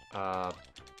 Can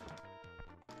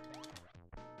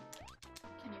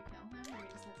you kill him, or you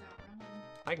just have to outrun him?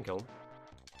 I can kill him.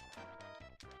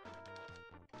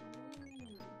 Ooh.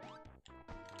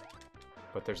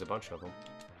 But there's a bunch of them.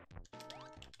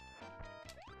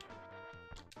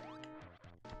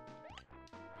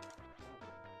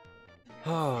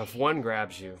 Oh, if one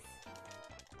grabs you.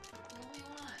 Only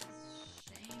once.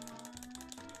 Shame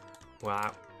on.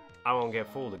 Well, I won't get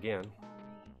fooled again. On me.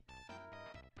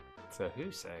 So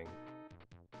who's saying?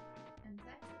 In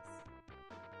Texas.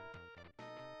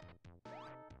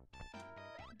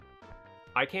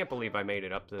 I can't believe I made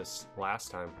it up this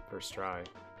last time, first try.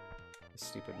 This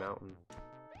stupid mountain.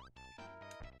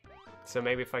 So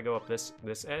maybe if I go up this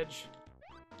edge?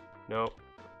 Nope.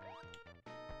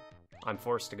 I'm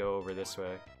forced to go over this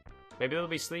way. Maybe they'll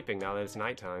be sleeping now that it's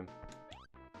nighttime.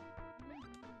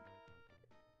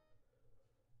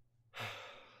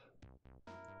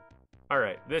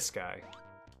 Alright, this guy.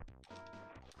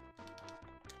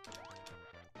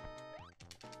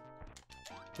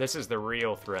 This is the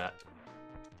real threat.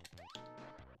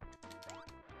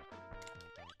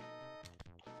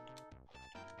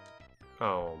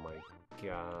 Oh my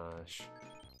gosh.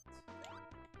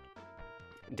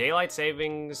 Daylight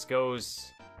savings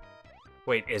goes...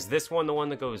 Wait, is this one the one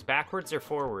that goes backwards or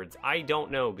forwards? I don't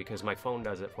know because my phone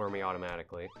does it for me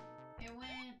automatically. It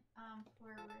went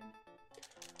forward.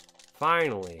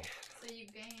 Finally. So you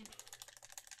gained.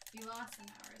 You lost an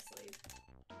hour of sleep.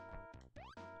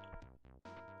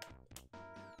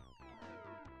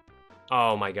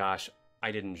 Oh my gosh,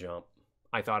 I didn't jump.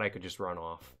 I thought I could just run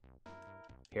off.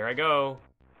 Here I go.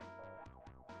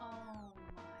 Oh my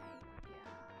gosh.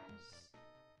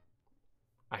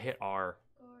 I hit R.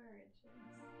 Gorgeous.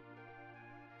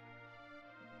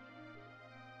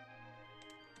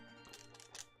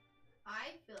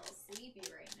 I feel sleepy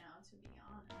right now, to be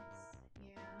honest.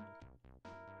 Yeah.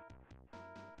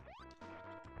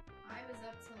 I was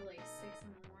up till like 6 in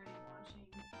the morning watching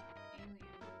alien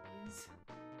movies.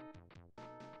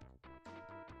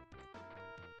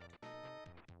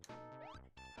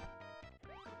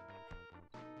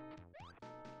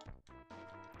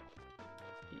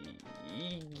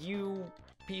 You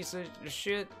piece of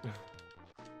shit.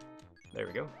 There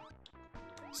we go.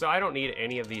 So I don't need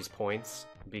any of these points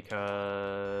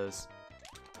because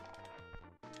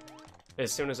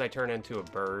as soon as I turn into a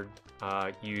bird,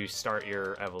 you start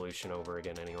your evolution over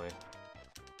again anyway.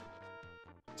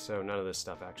 So none of this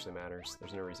stuff actually matters.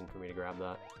 There's no reason for me to grab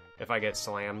that. If I get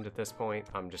slammed at this point,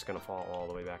 I'm just gonna fall all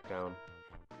the way back down.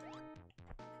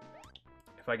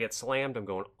 If I get slammed, I'm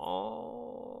going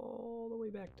all the way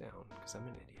back down because I'm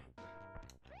an idiot.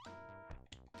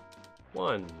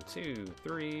 1, 2,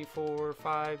 3, 4,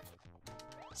 5,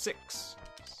 6,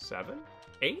 7,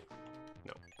 8?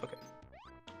 No, okay.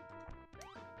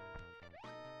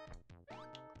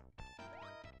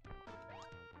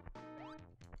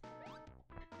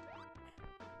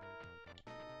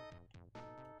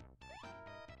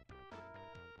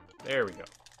 There we go.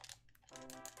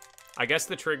 I guess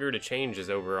the trigger to change is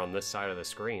over on this side of the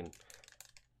screen.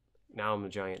 Now I'm a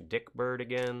giant dick bird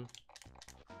again.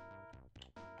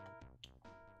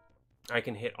 I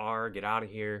can hit R, get out of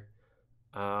here.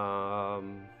 The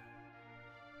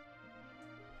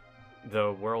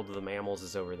world of the mammals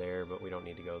is over there, but we don't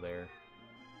need to go there.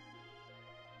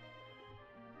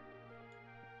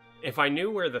 If I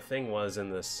knew where the thing was in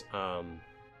this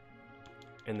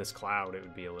cloud, it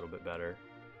would be a little bit better.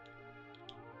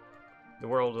 The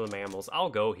world of the mammals. I'll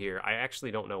go here. I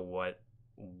actually don't know what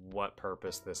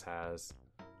purpose this has.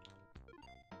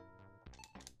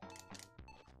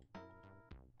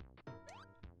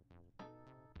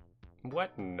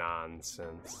 What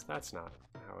nonsense. That's not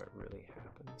how it really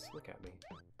happens. Look at me.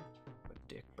 I'm a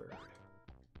dick bird.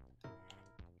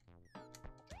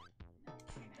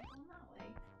 You're not going that way.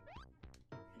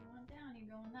 If you want down, you're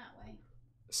going that way.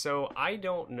 So I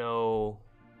don't know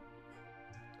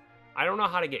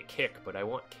how to get kick, but I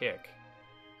want kick.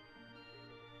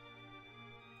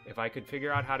 If I could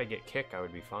figure out how to get kick, I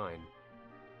would be fine.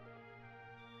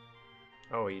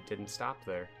 Oh, he didn't stop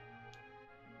there.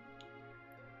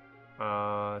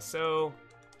 So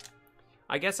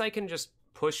I guess I can just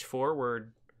push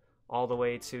forward all the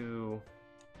way to...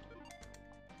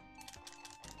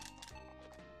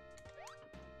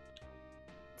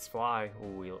 Let's fly.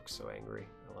 Ooh, he looks so angry.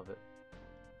 I love it.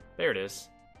 There it is.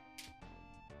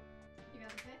 You got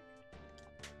the pick?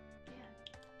 Yeah.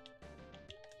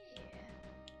 Yeah.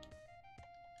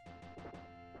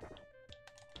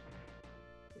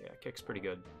 Yeah, kick's pretty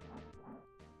good.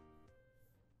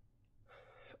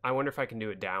 I wonder if I can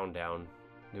do it down. Do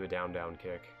a down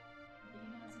kick.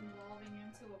 Dino's evolving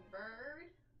into a bird?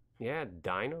 Yeah,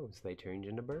 dinos. They turned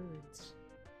into birds.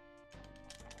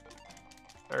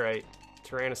 Alright,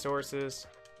 Tyrannosauruses.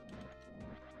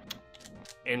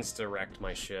 Insta-wrecked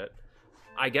my shit.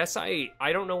 I guess I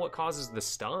don't know what causes the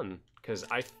stun, because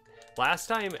last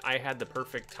time I had the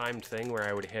perfect timed thing where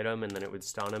I would hit him and then it would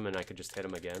stun him and I could just hit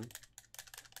him again.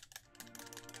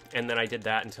 And then I did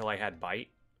that until I had bite.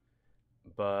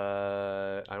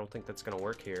 but I don't think that's gonna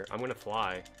work here. I'm gonna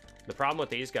fly. The problem with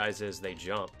these guys is they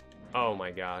jump. Oh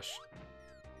my gosh.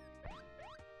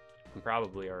 I'm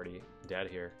probably already dead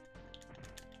here.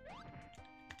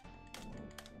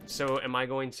 So am I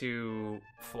going to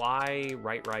fly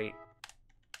right A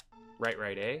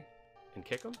and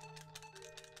kick them?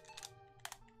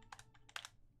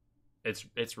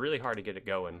 It's really hard to get it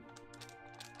going.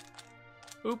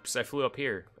 Oops, I flew up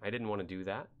here. I didn't want to do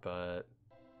that, but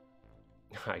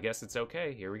I guess it's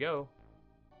okay. Here we go.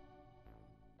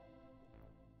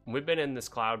 We've been in this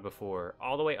cloud before.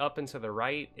 All the way up and to the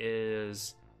right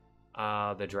is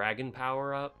the dragon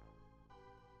power up.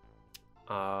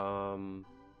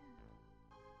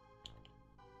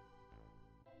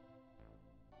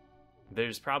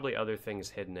 There's probably other things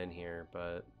hidden in here,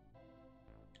 but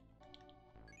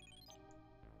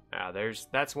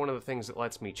that's one of the things that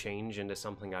lets me change into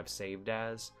something I've saved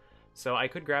as. So I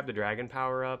could grab the dragon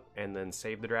power up and then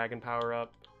save the dragon power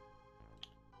up,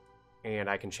 and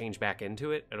I can change back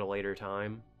into it at a later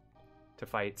time to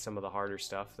fight some of the harder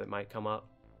stuff that might come up.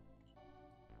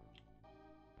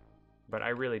 But I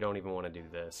really don't even want to do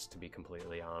this, to be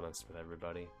completely honest with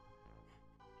everybody.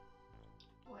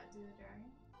 What, do the dragon?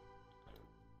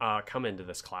 Come into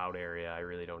this cloud area. I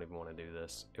really don't even want to do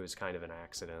this. It was kind of an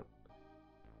accident.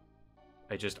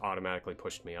 It just automatically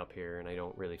pushed me up here, and I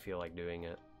don't really feel like doing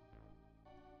it.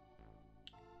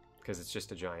 Because it's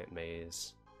just a giant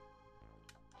maze.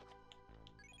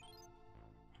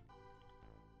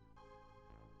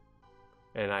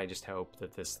 And I just hope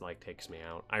that this, like, takes me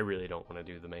out. I really don't want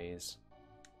to do the maze.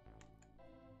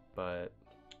 But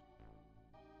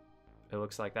it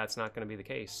looks like that's not going to be the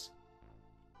case.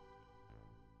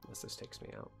 Unless this takes me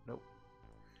out. Nope.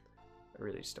 I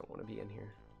really just don't want to be in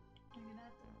here. Maybe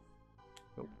that does.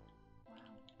 Nope. Wow,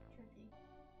 tricky.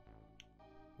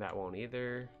 That won't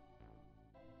either.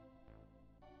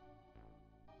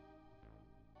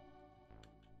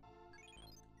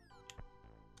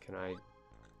 Can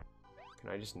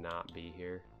I just not be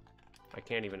here? I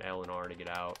can't even L and R to get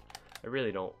out. I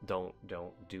really do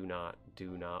not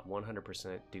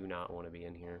 100% do not want to be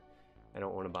in here. I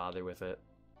don't want to bother with it.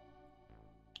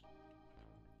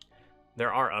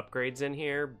 There are upgrades in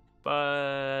here,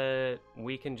 but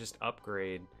we can just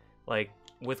upgrade. Like,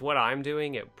 with what I'm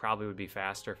doing, it probably would be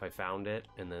faster if I found it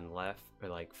and then left, or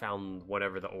like found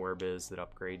whatever the orb is that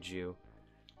upgrades you.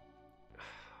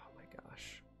 Oh my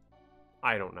gosh.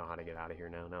 I don't know how to get out of here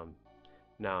now.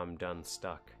 Now I'm done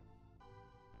stuck.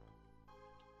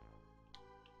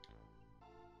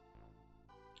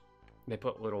 They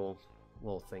put little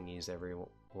thingies every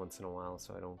once in a while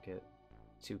so I don't get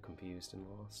too confused and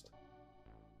lost.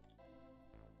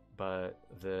 But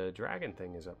the dragon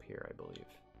thing is up here, I believe.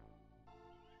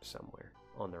 Somewhere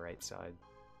on the right side.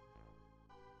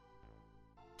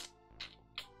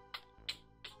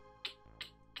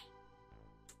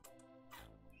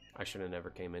 I should have never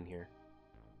came in here.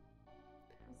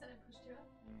 You said I pushed you up?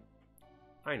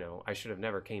 I know, I should have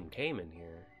never came in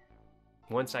here.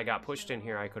 Once I got pushed in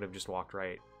here, I could have just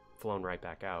flown right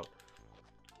back out.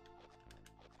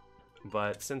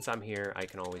 But since I'm here, I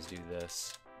can always do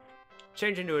this.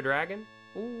 Change into a dragon.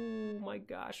 Oh my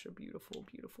gosh, a beautiful,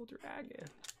 beautiful dragon.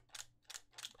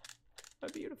 A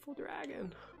beautiful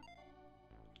dragon.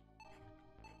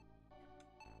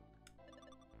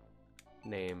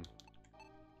 Name.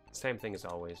 Same thing as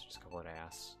always, just call it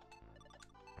Ass.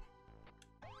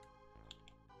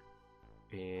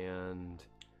 And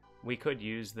we could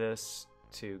use this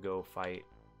to go fight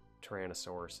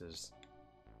Tyrannosauruses.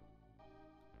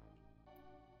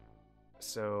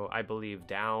 So I believe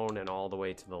down and all the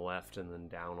way to the left, and then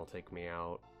down will take me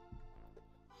out.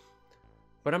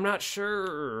 But I'm not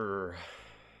sure.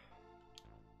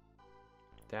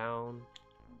 Down,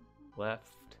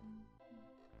 left,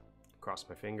 cross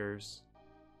my fingers.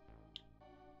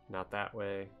 Not that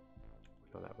way.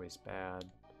 We know that way's bad.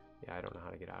 Yeah, I don't know how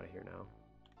to get out of here now.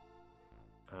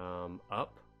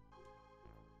 Up.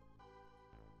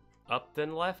 Up,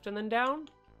 then left, and then down?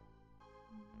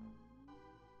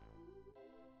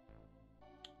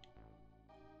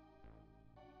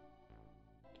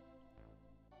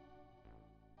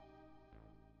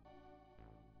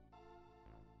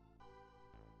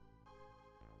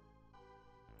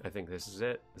 I think this is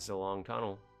it. This is a long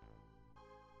tunnel.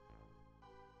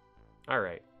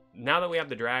 Alright. Now that we have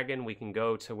the dragon, we can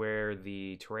go to where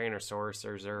the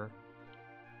Tyrannosauruses are.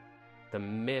 The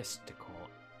mystical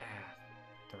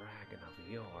dragon of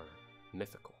yore.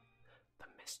 Mythical. The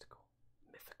mystical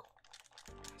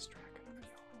last dragon of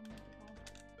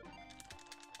yore.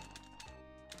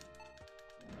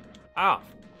 Ah!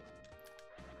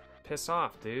 Piss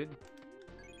off, dude.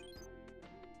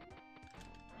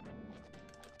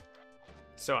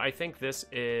 So I think this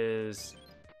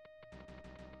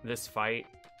fight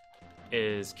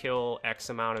is kill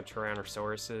X amount of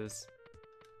Tyrannosauruses,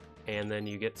 and then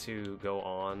you get to go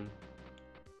on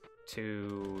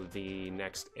to the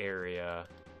next area.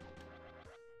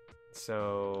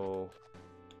 So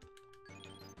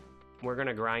we're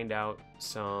gonna grind out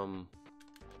some.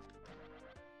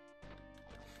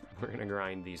 We're gonna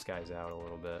grind these guys out a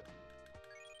little bit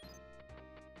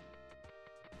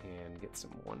and get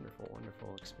some wonderful,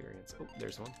 wonderful experience. Oh,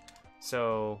 there's one.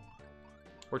 So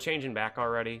we're changing back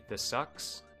already. This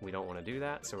sucks. We don't want to do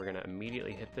that, so we're gonna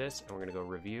immediately hit this, and we're gonna go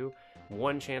review.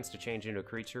 One chance to change into a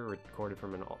creature recorded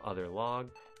from an other log.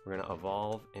 We're gonna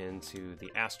evolve into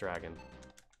the Ass Dragon.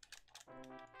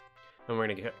 And we're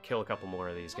gonna kill a couple more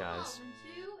of these guys.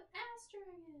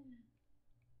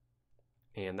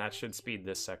 And that should speed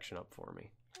this section up for me.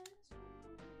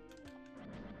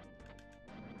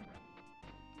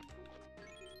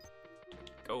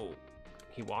 Go!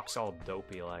 He walks all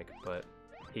dopey like, but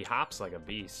he hops like a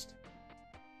beast.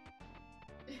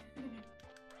 And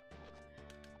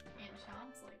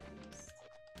chomps like a beast.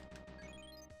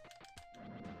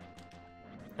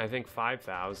 I think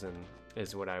 5,000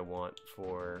 is what I want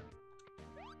for...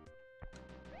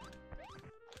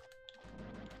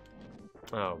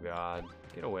 Oh god,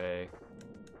 get away.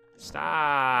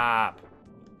 Stop!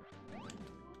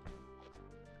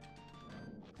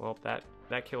 Well,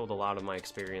 that killed a lot of my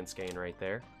experience gain right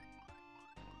there.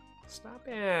 Stop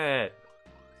it!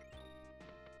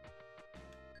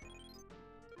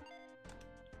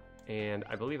 And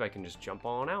I believe I can just jump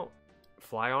on out.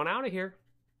 Fly on out of here.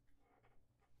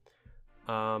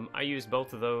 I used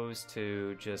both of those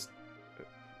to just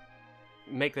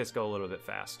make this go a little bit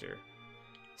faster.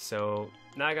 So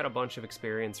now I got a bunch of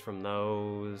experience from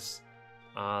those.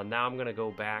 Now I'm gonna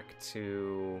go back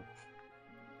to,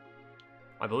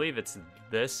 I believe it's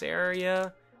this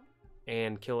area,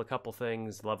 and kill a couple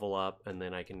things, level up, and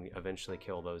then I can eventually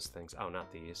kill those things. Oh,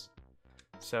 not these.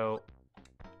 So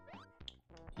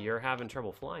you're having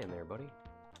trouble flying there, buddy.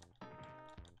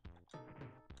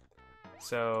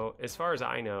 So as far as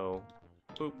I know,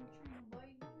 boop,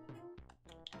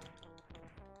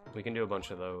 we can do a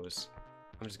bunch of those.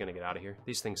 I'm just gonna get out of here.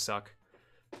 These things suck.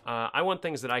 I want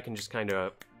things that I can just kind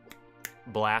of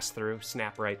blast through,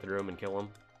 snap right through them and kill them.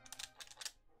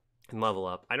 And level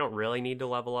up. I don't really need to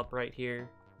level up right here.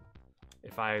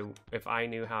 If I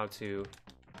knew how to...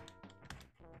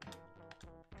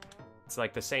 It's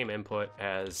like the same input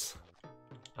as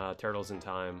Turtles in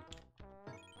Time.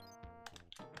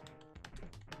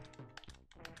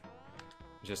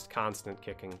 Just constant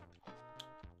kicking.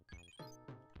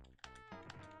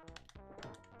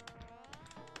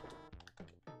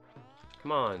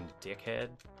 Come on, dickhead.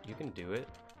 You can do it.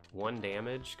 1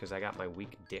 damage, because I got my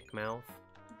weak dick mouth.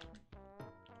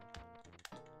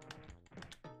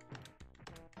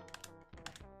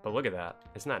 But look at that.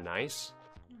 Isn't that nice?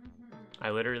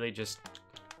 I literally just...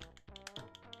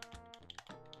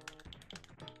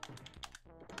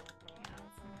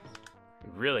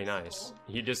 Really nice.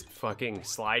 You just fucking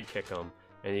slide kick them,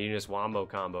 and you just wombo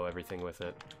combo everything with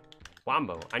it.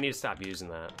 Wombo. I need to stop using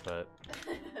that, but...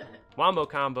 Wombo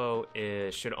combo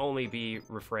should only be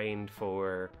refrained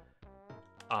for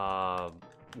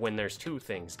when there's 2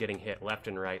 things getting hit left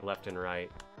and right, left and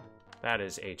right. That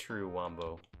is a true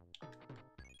wombo.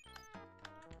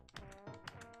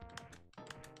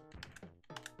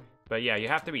 But yeah, you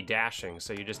have to be dashing,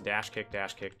 so you just dash kick,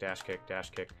 dash kick, dash kick, dash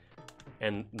kick.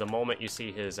 And the moment you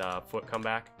see his foot come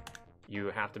back, you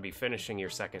have to be finishing your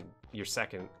second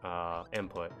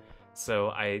input.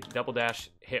 So I double dash,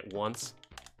 hit once,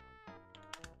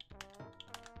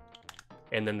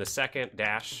 and then the second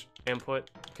dash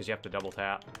input, because you have to double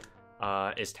tap,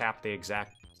 is tap the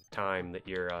exact time that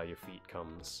your feet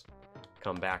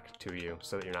come back to you,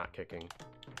 so that you're not kicking.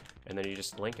 And then you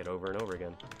just link it over and over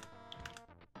again.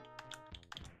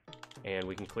 And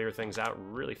we can clear things out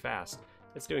really fast.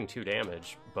 It's doing 2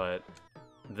 damage, but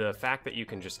the fact that you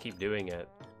can just keep doing it,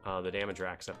 the damage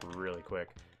racks up really quick.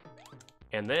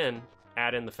 And then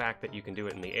add in the fact that you can do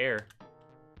it in the air,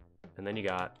 and then you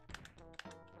got...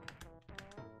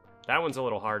 That one's a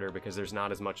little harder because there's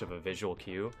not as much of a visual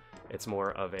cue. It's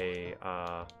more of a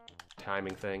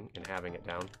timing thing and having it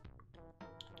down.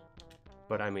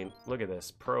 But I mean, look at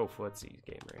this pro footsie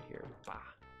game right here. Bah.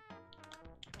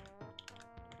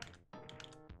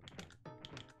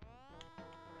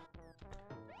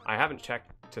 I haven't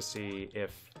checked to see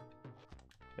if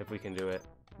we can do it.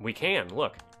 We can,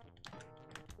 look.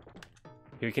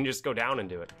 We can just go down and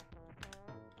do it.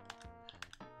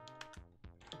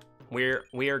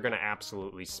 We are gonna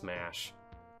absolutely smash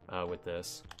with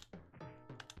this,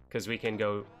 because we can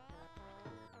go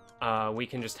we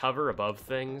can just hover above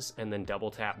things and then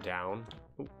double tap down.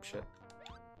 Oop, shit.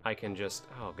 I can just...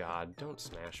 Oh, God. Don't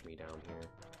smash me down here.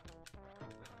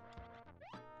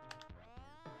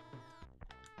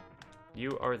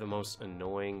 You are the most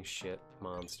annoying shit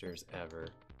monsters ever.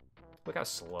 Look how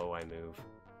slow I move.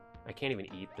 I can't even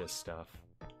eat this stuff.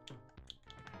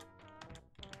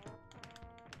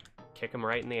 Kick him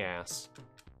right in the ass.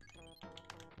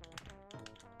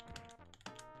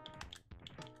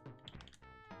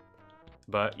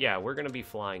 But yeah, we're gonna be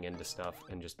flying into stuff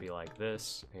and just be like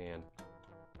this, and...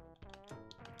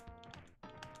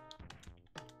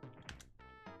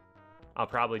 I'll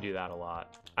probably do that a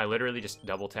lot. I literally just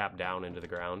double tap down into the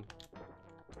ground.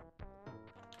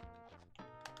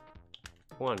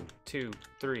 1, 2,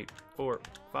 3, 4,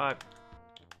 5.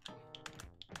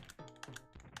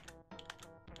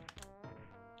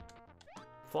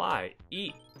 Fly,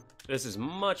 eat. This is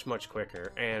much, much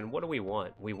quicker. And what do we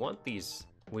want? We want these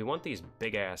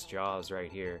big ass jaws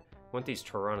right here. We want these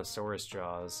Tyrannosaurus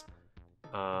jaws.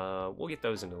 We'll get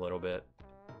those in a little bit.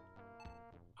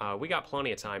 We got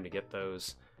plenty of time to get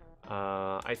those.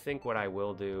 I think what I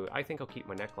will do, I think I'll keep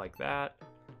my neck like that.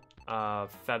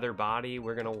 Feather body,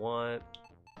 we're gonna want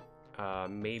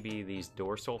maybe these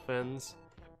dorsal fins.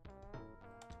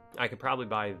 I could probably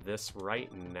buy this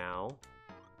right now.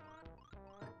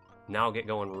 Now I'll get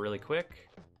going really quick.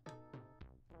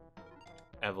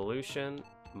 Evolution,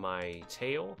 my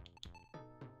tail.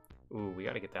 Ooh, we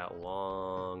gotta get that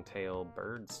long tail,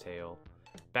 bird's tail.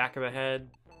 Back of the head,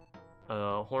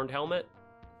 horned helmet.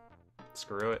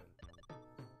 Screw it.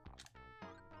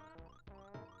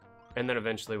 And then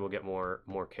eventually we'll get more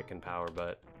kicking power,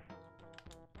 but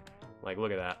like,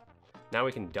 look at that. Now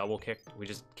we can double kick. We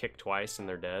just kick twice and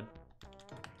they're dead.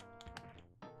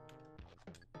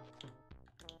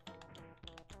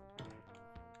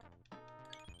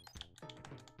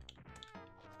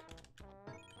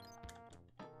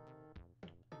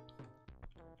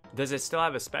 Does it still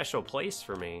have a special place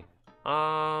for me?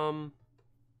 Does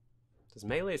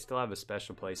Melee still have a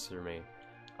special place for me?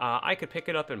 I could pick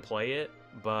it up and play it,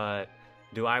 but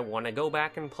do I want to go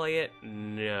back and play it?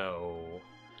 No.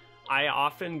 I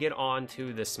often get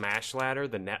onto the Smash Ladder,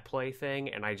 the net play thing,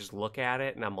 and I just look at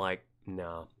it and I'm like,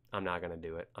 no, I'm not going to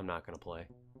do it. I'm not going to play.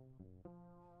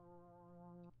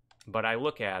 But I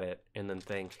look at it and then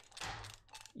think,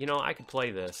 you know, I could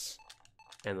play this,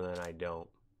 and then I don't.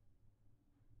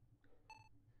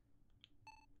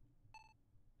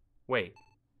 Wait.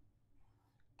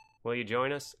 Will you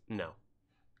join us? No.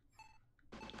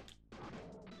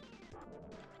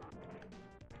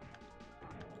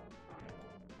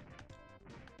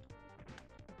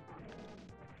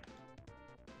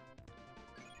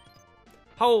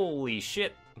 Holy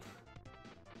shit!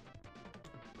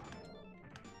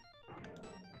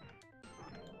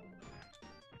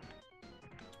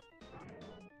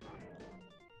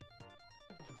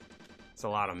 It's a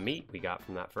lot of meat we got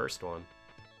from that first one.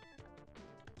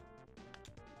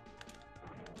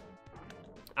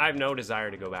 I have no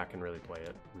desire to go back and really play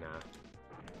it. Nah.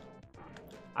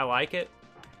 I like it.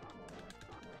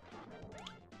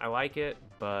 I like it,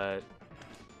 but...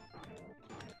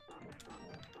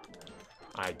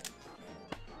 I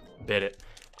bit it.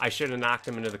 I should have knocked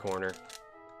him into the corner.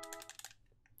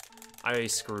 I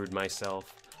screwed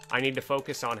myself. I need to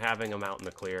focus on having him out in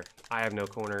the clear. I have no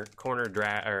corner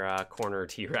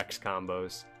T-Rex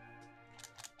combos.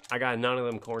 I got none of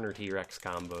them corner T-Rex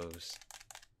combos.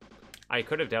 I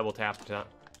could have double tapped.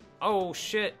 Oh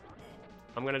shit!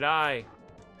 I'm gonna die.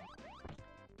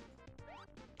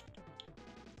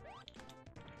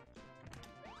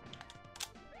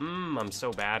 I'm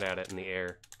so bad at it in the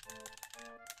air.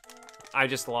 I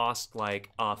just lost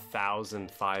like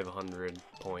 1,500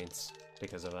 points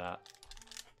because of that.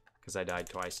 Because I died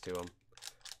twice to him.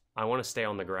 I want to stay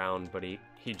on the ground, but he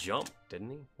jumped, didn't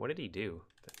he? What did he do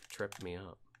that tripped me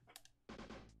up?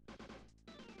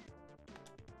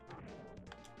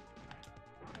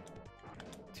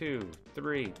 Two,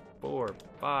 3, 4,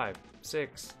 5,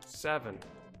 6, 7.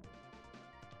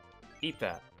 Eat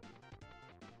that.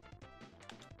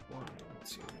 1,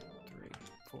 2, 3,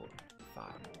 4, 5,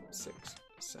 6,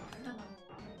 7.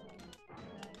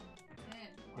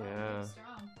 Yeah.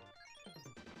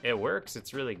 It works.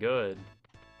 It's really good.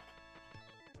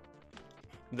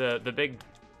 The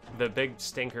big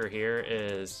stinker here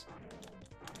is...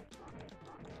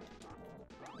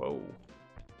 Whoa.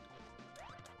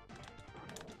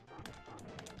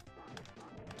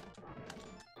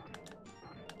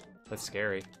 That's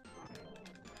scary.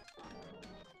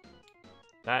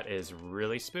 That is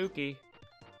really spooky.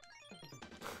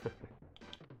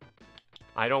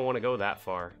 I don't want to go that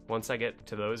far. Once I get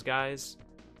to those guys,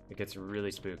 It gets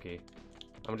really spooky.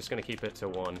 I'm just gonna keep it to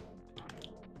 1.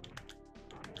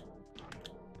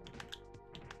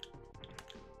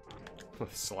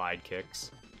 Slide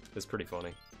kicks. It's pretty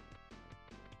funny.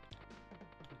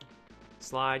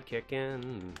 Slide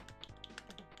kicking.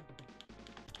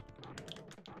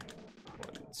 1,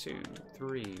 2,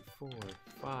 3, 4,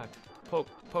 5. Poke,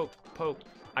 poke, poke.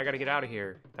 I gotta get out of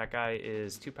here. That guy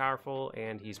is too powerful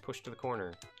and he's pushed to the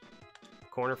corner.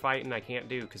 Corner fighting I can't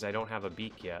do because I don't have a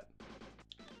beak yet.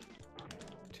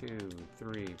 2,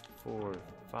 3, 4,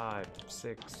 5,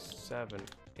 6, 7,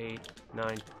 8,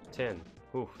 9, 10.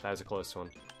 Ooh, that was a close one.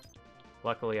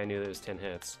 Luckily I knew there was 10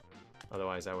 hits.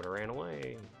 Otherwise I would have ran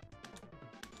away.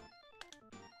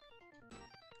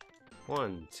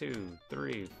 1, 2,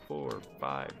 3, 4,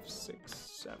 5, 6,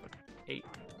 7, 8,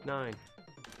 9,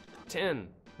 10.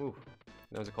 Ooh,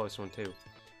 that was a close one too.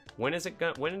 When is it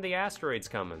when are the asteroids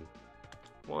coming?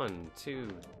 1, 2,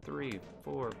 3,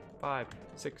 4, 5,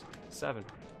 6, 7,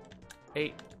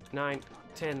 8, 9,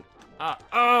 10.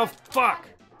 Oh fuck!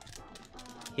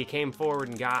 He came forward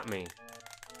and got me.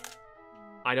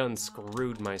 I done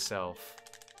screwed myself.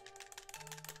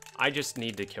 I just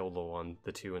need to kill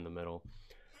the 2 in the middle.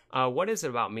 What is it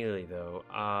about Melee though?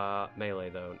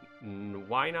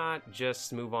 Why not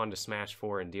just move on to Smash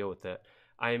 4 and deal with it?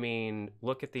 I mean,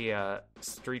 look at the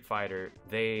Street Fighter.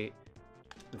 They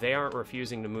aren't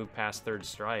refusing to move past Third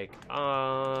Strike.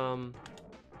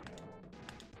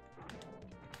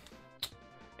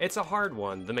 It's a hard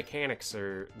one. The mechanics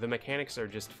are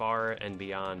just far and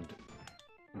beyond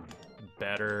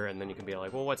better, and then you can be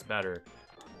like, well, what's better?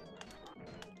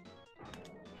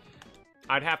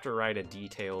 I'd have to write a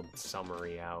detailed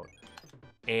summary out.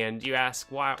 And you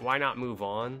ask, why not move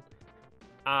on?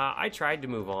 I tried to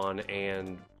move on,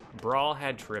 and Brawl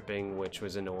had tripping, which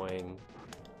was annoying.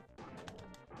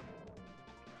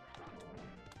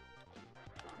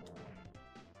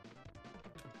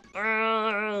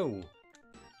 Oh!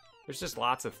 There's just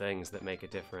lots of things that make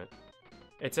it different.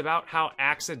 It's about how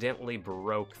accidentally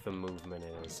broke the movement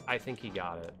is. I think he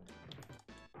got it.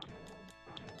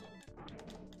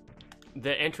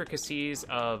 The intricacies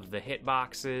of the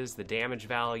hitboxes, the damage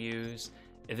values,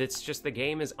 it's just the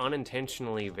game is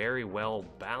unintentionally very well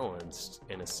balanced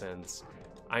in a sense.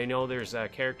 I know there's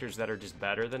characters that are just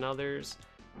better than others,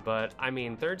 but I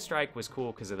mean, Third Strike was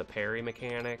cool because of the parry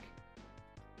mechanic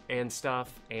and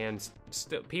stuff, and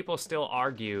people still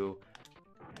argue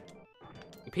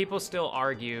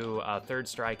Third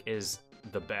Strike is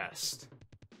the best.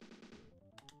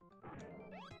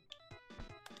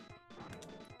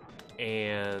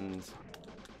 And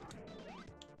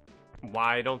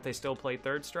why don't they still play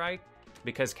Third Strike?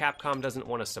 Because Capcom doesn't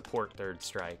want to support Third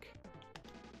Strike.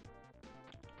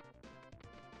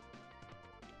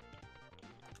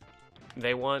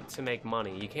 They want to make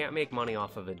money. You can't make money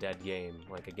off of a dead game,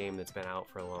 like a game that's been out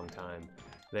for a long time.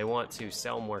 They want to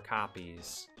sell more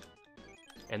copies.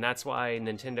 And that's why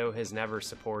Nintendo has never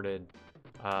supported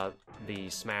the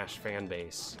Smash fan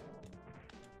base.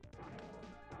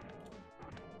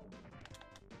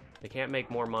 They can't make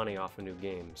more money off of new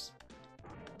games.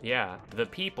 Yeah, the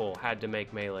people had to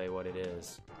make Melee what it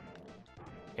is.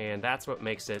 And that's what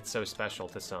makes it so special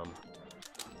to some.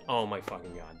 Oh my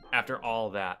fucking god. After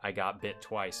all that, I got bit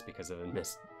twice because of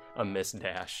a missed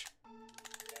dash.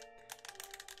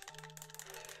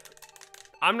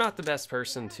 I'm not the best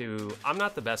person to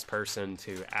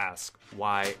ask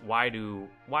why do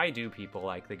people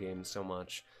like the game so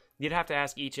much. You'd have to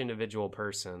ask each individual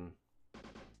person.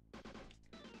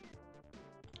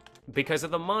 Because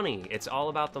of the money. It's all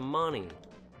about the money.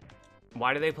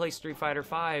 Why do they play Street Fighter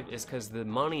V? Is because the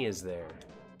money is there.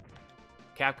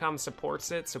 Capcom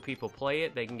supports it, so people play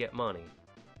it, they can get money.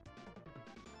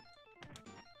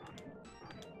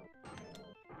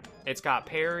 It's got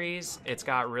parries, it's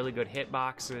got really good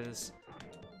hitboxes,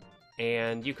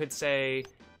 and you could say,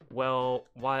 well,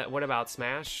 what about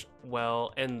Smash?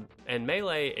 Well, in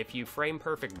Melee, if you frame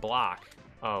perfect block,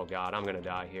 oh god, I'm gonna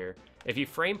die here. If you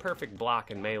frame perfect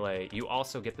block in Melee, you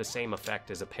also get the same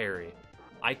effect as a parry.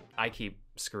 I keep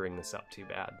screwing this up too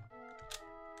bad.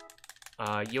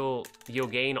 You'll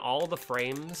gain all the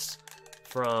frames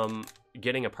from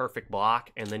getting a perfect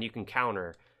block, and then you can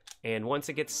counter. And once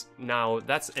it gets... Now,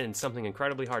 that's something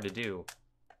incredibly hard to do,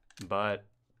 but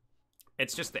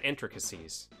it's just the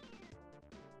intricacies.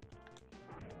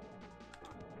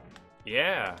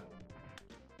 Yeah.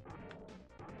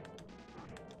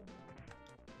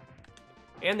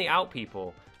 And the out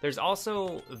people. There's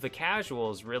also the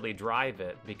casuals really drive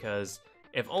it, because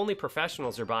if only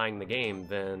professionals are buying the game,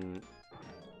 then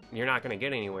you're not going to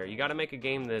get anywhere. You got to make a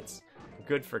game that's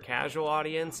good for casual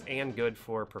audience and good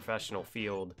for professional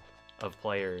field of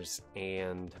players,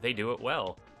 and they do it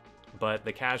well. But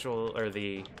the casual, or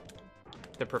the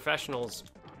professionals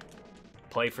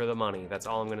play for the money. That's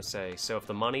all I'm going to say. So if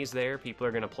the money's there, people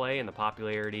are going to play, and the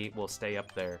popularity will stay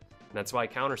up there. And that's why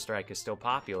Counter-Strike is still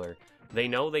popular. They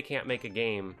know they can't make a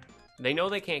game. They know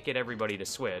they can't get everybody to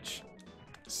switch.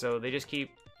 So they just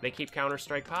keep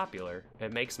Counter-Strike popular.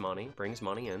 It makes money, brings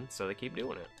money in, so they keep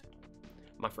doing it.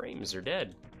 My frames are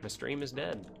dead. My stream is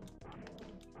dead.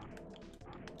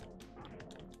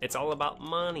 It's all about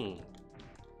money.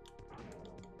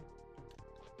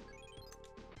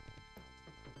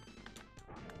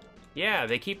 Yeah,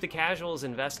 they keep the casuals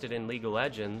invested in League of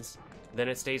Legends, then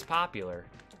it stays popular.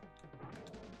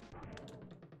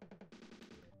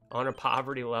 On a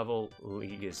poverty level,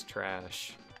 League is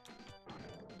trash.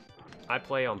 I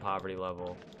play on poverty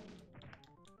level.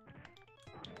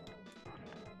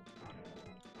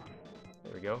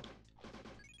 There we go.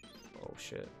 Oh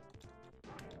shit.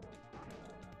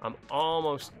 I'm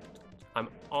almost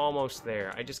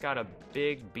there. I just got a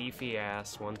big beefy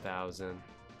ass 1000.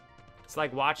 It's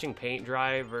like watching paint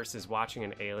dry versus watching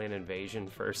an alien invasion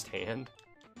firsthand.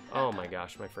 Oh my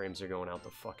gosh, my frames are going out the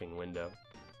fucking window.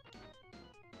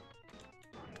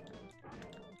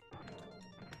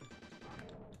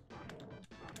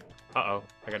 Uh-oh,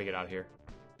 I gotta get out of here.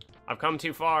 I've come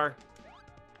too far.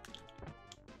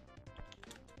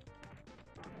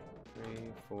 3,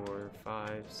 4,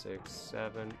 5, 6,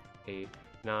 7, 8,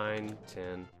 9,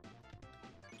 10.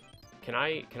 Can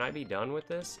I be done with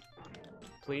this?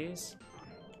 Please?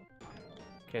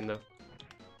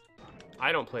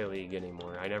 I don't play League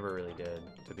anymore. I never really did,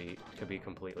 to be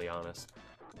completely honest.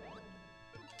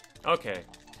 Okay.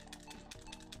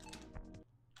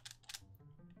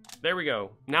 There we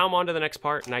go. Now I'm on to the next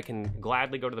part, and I can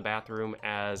gladly go to the bathroom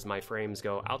as my frames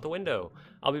go out the window.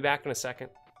 I'll be back in a second.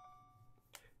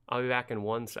 I'll be back in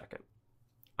 1 second.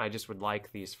 I just would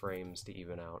like these frames to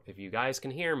even out. If you guys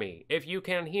can hear me. If you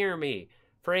can hear me.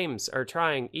 Frames are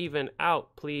trying even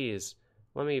out, please.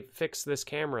 Let me fix this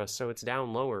camera so it's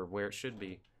down lower where it should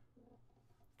be.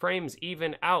 Frames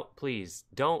even out, please.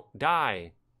 Don't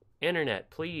die. Internet,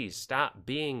 please stop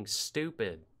being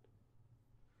stupid.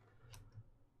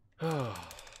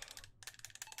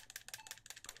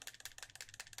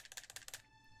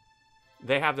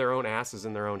 They have their own asses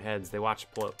in their own heads. They watch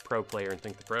pro player and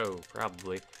think the pro,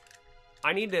 probably.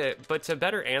 I need to, but to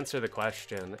better answer the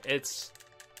question, it's...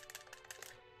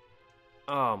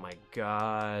 Oh my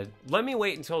god. Let me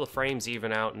wait until the frames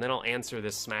even out, and then I'll answer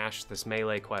this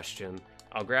melee question.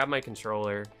 I'll grab my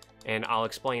controller, and I'll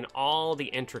explain all the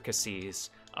intricacies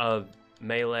of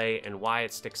melee and why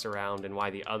it sticks around and why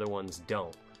the other ones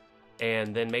don't.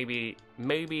 And then maybe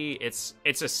it's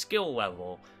a skill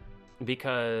level,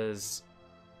 because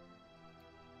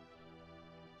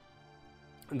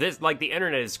this, like, the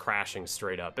internet is crashing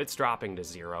straight up. It's dropping to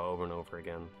 0 over and over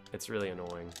again. It's really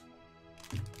annoying.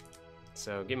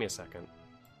 So give me a second.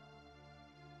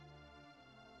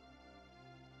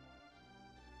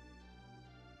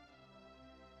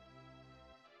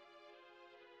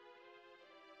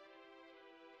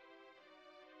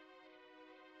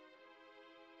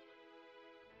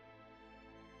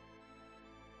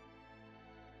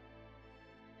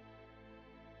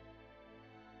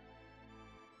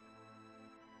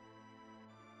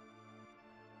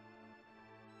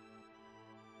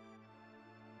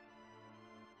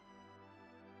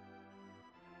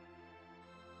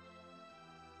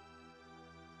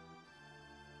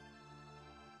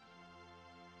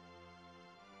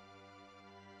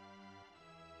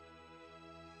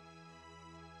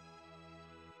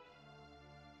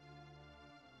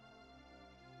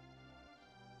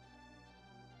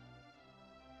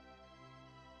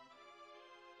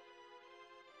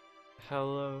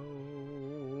 Hello,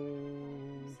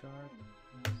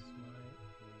 darkness,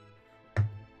 my...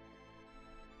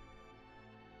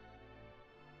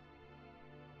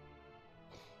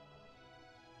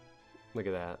 Look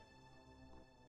at that.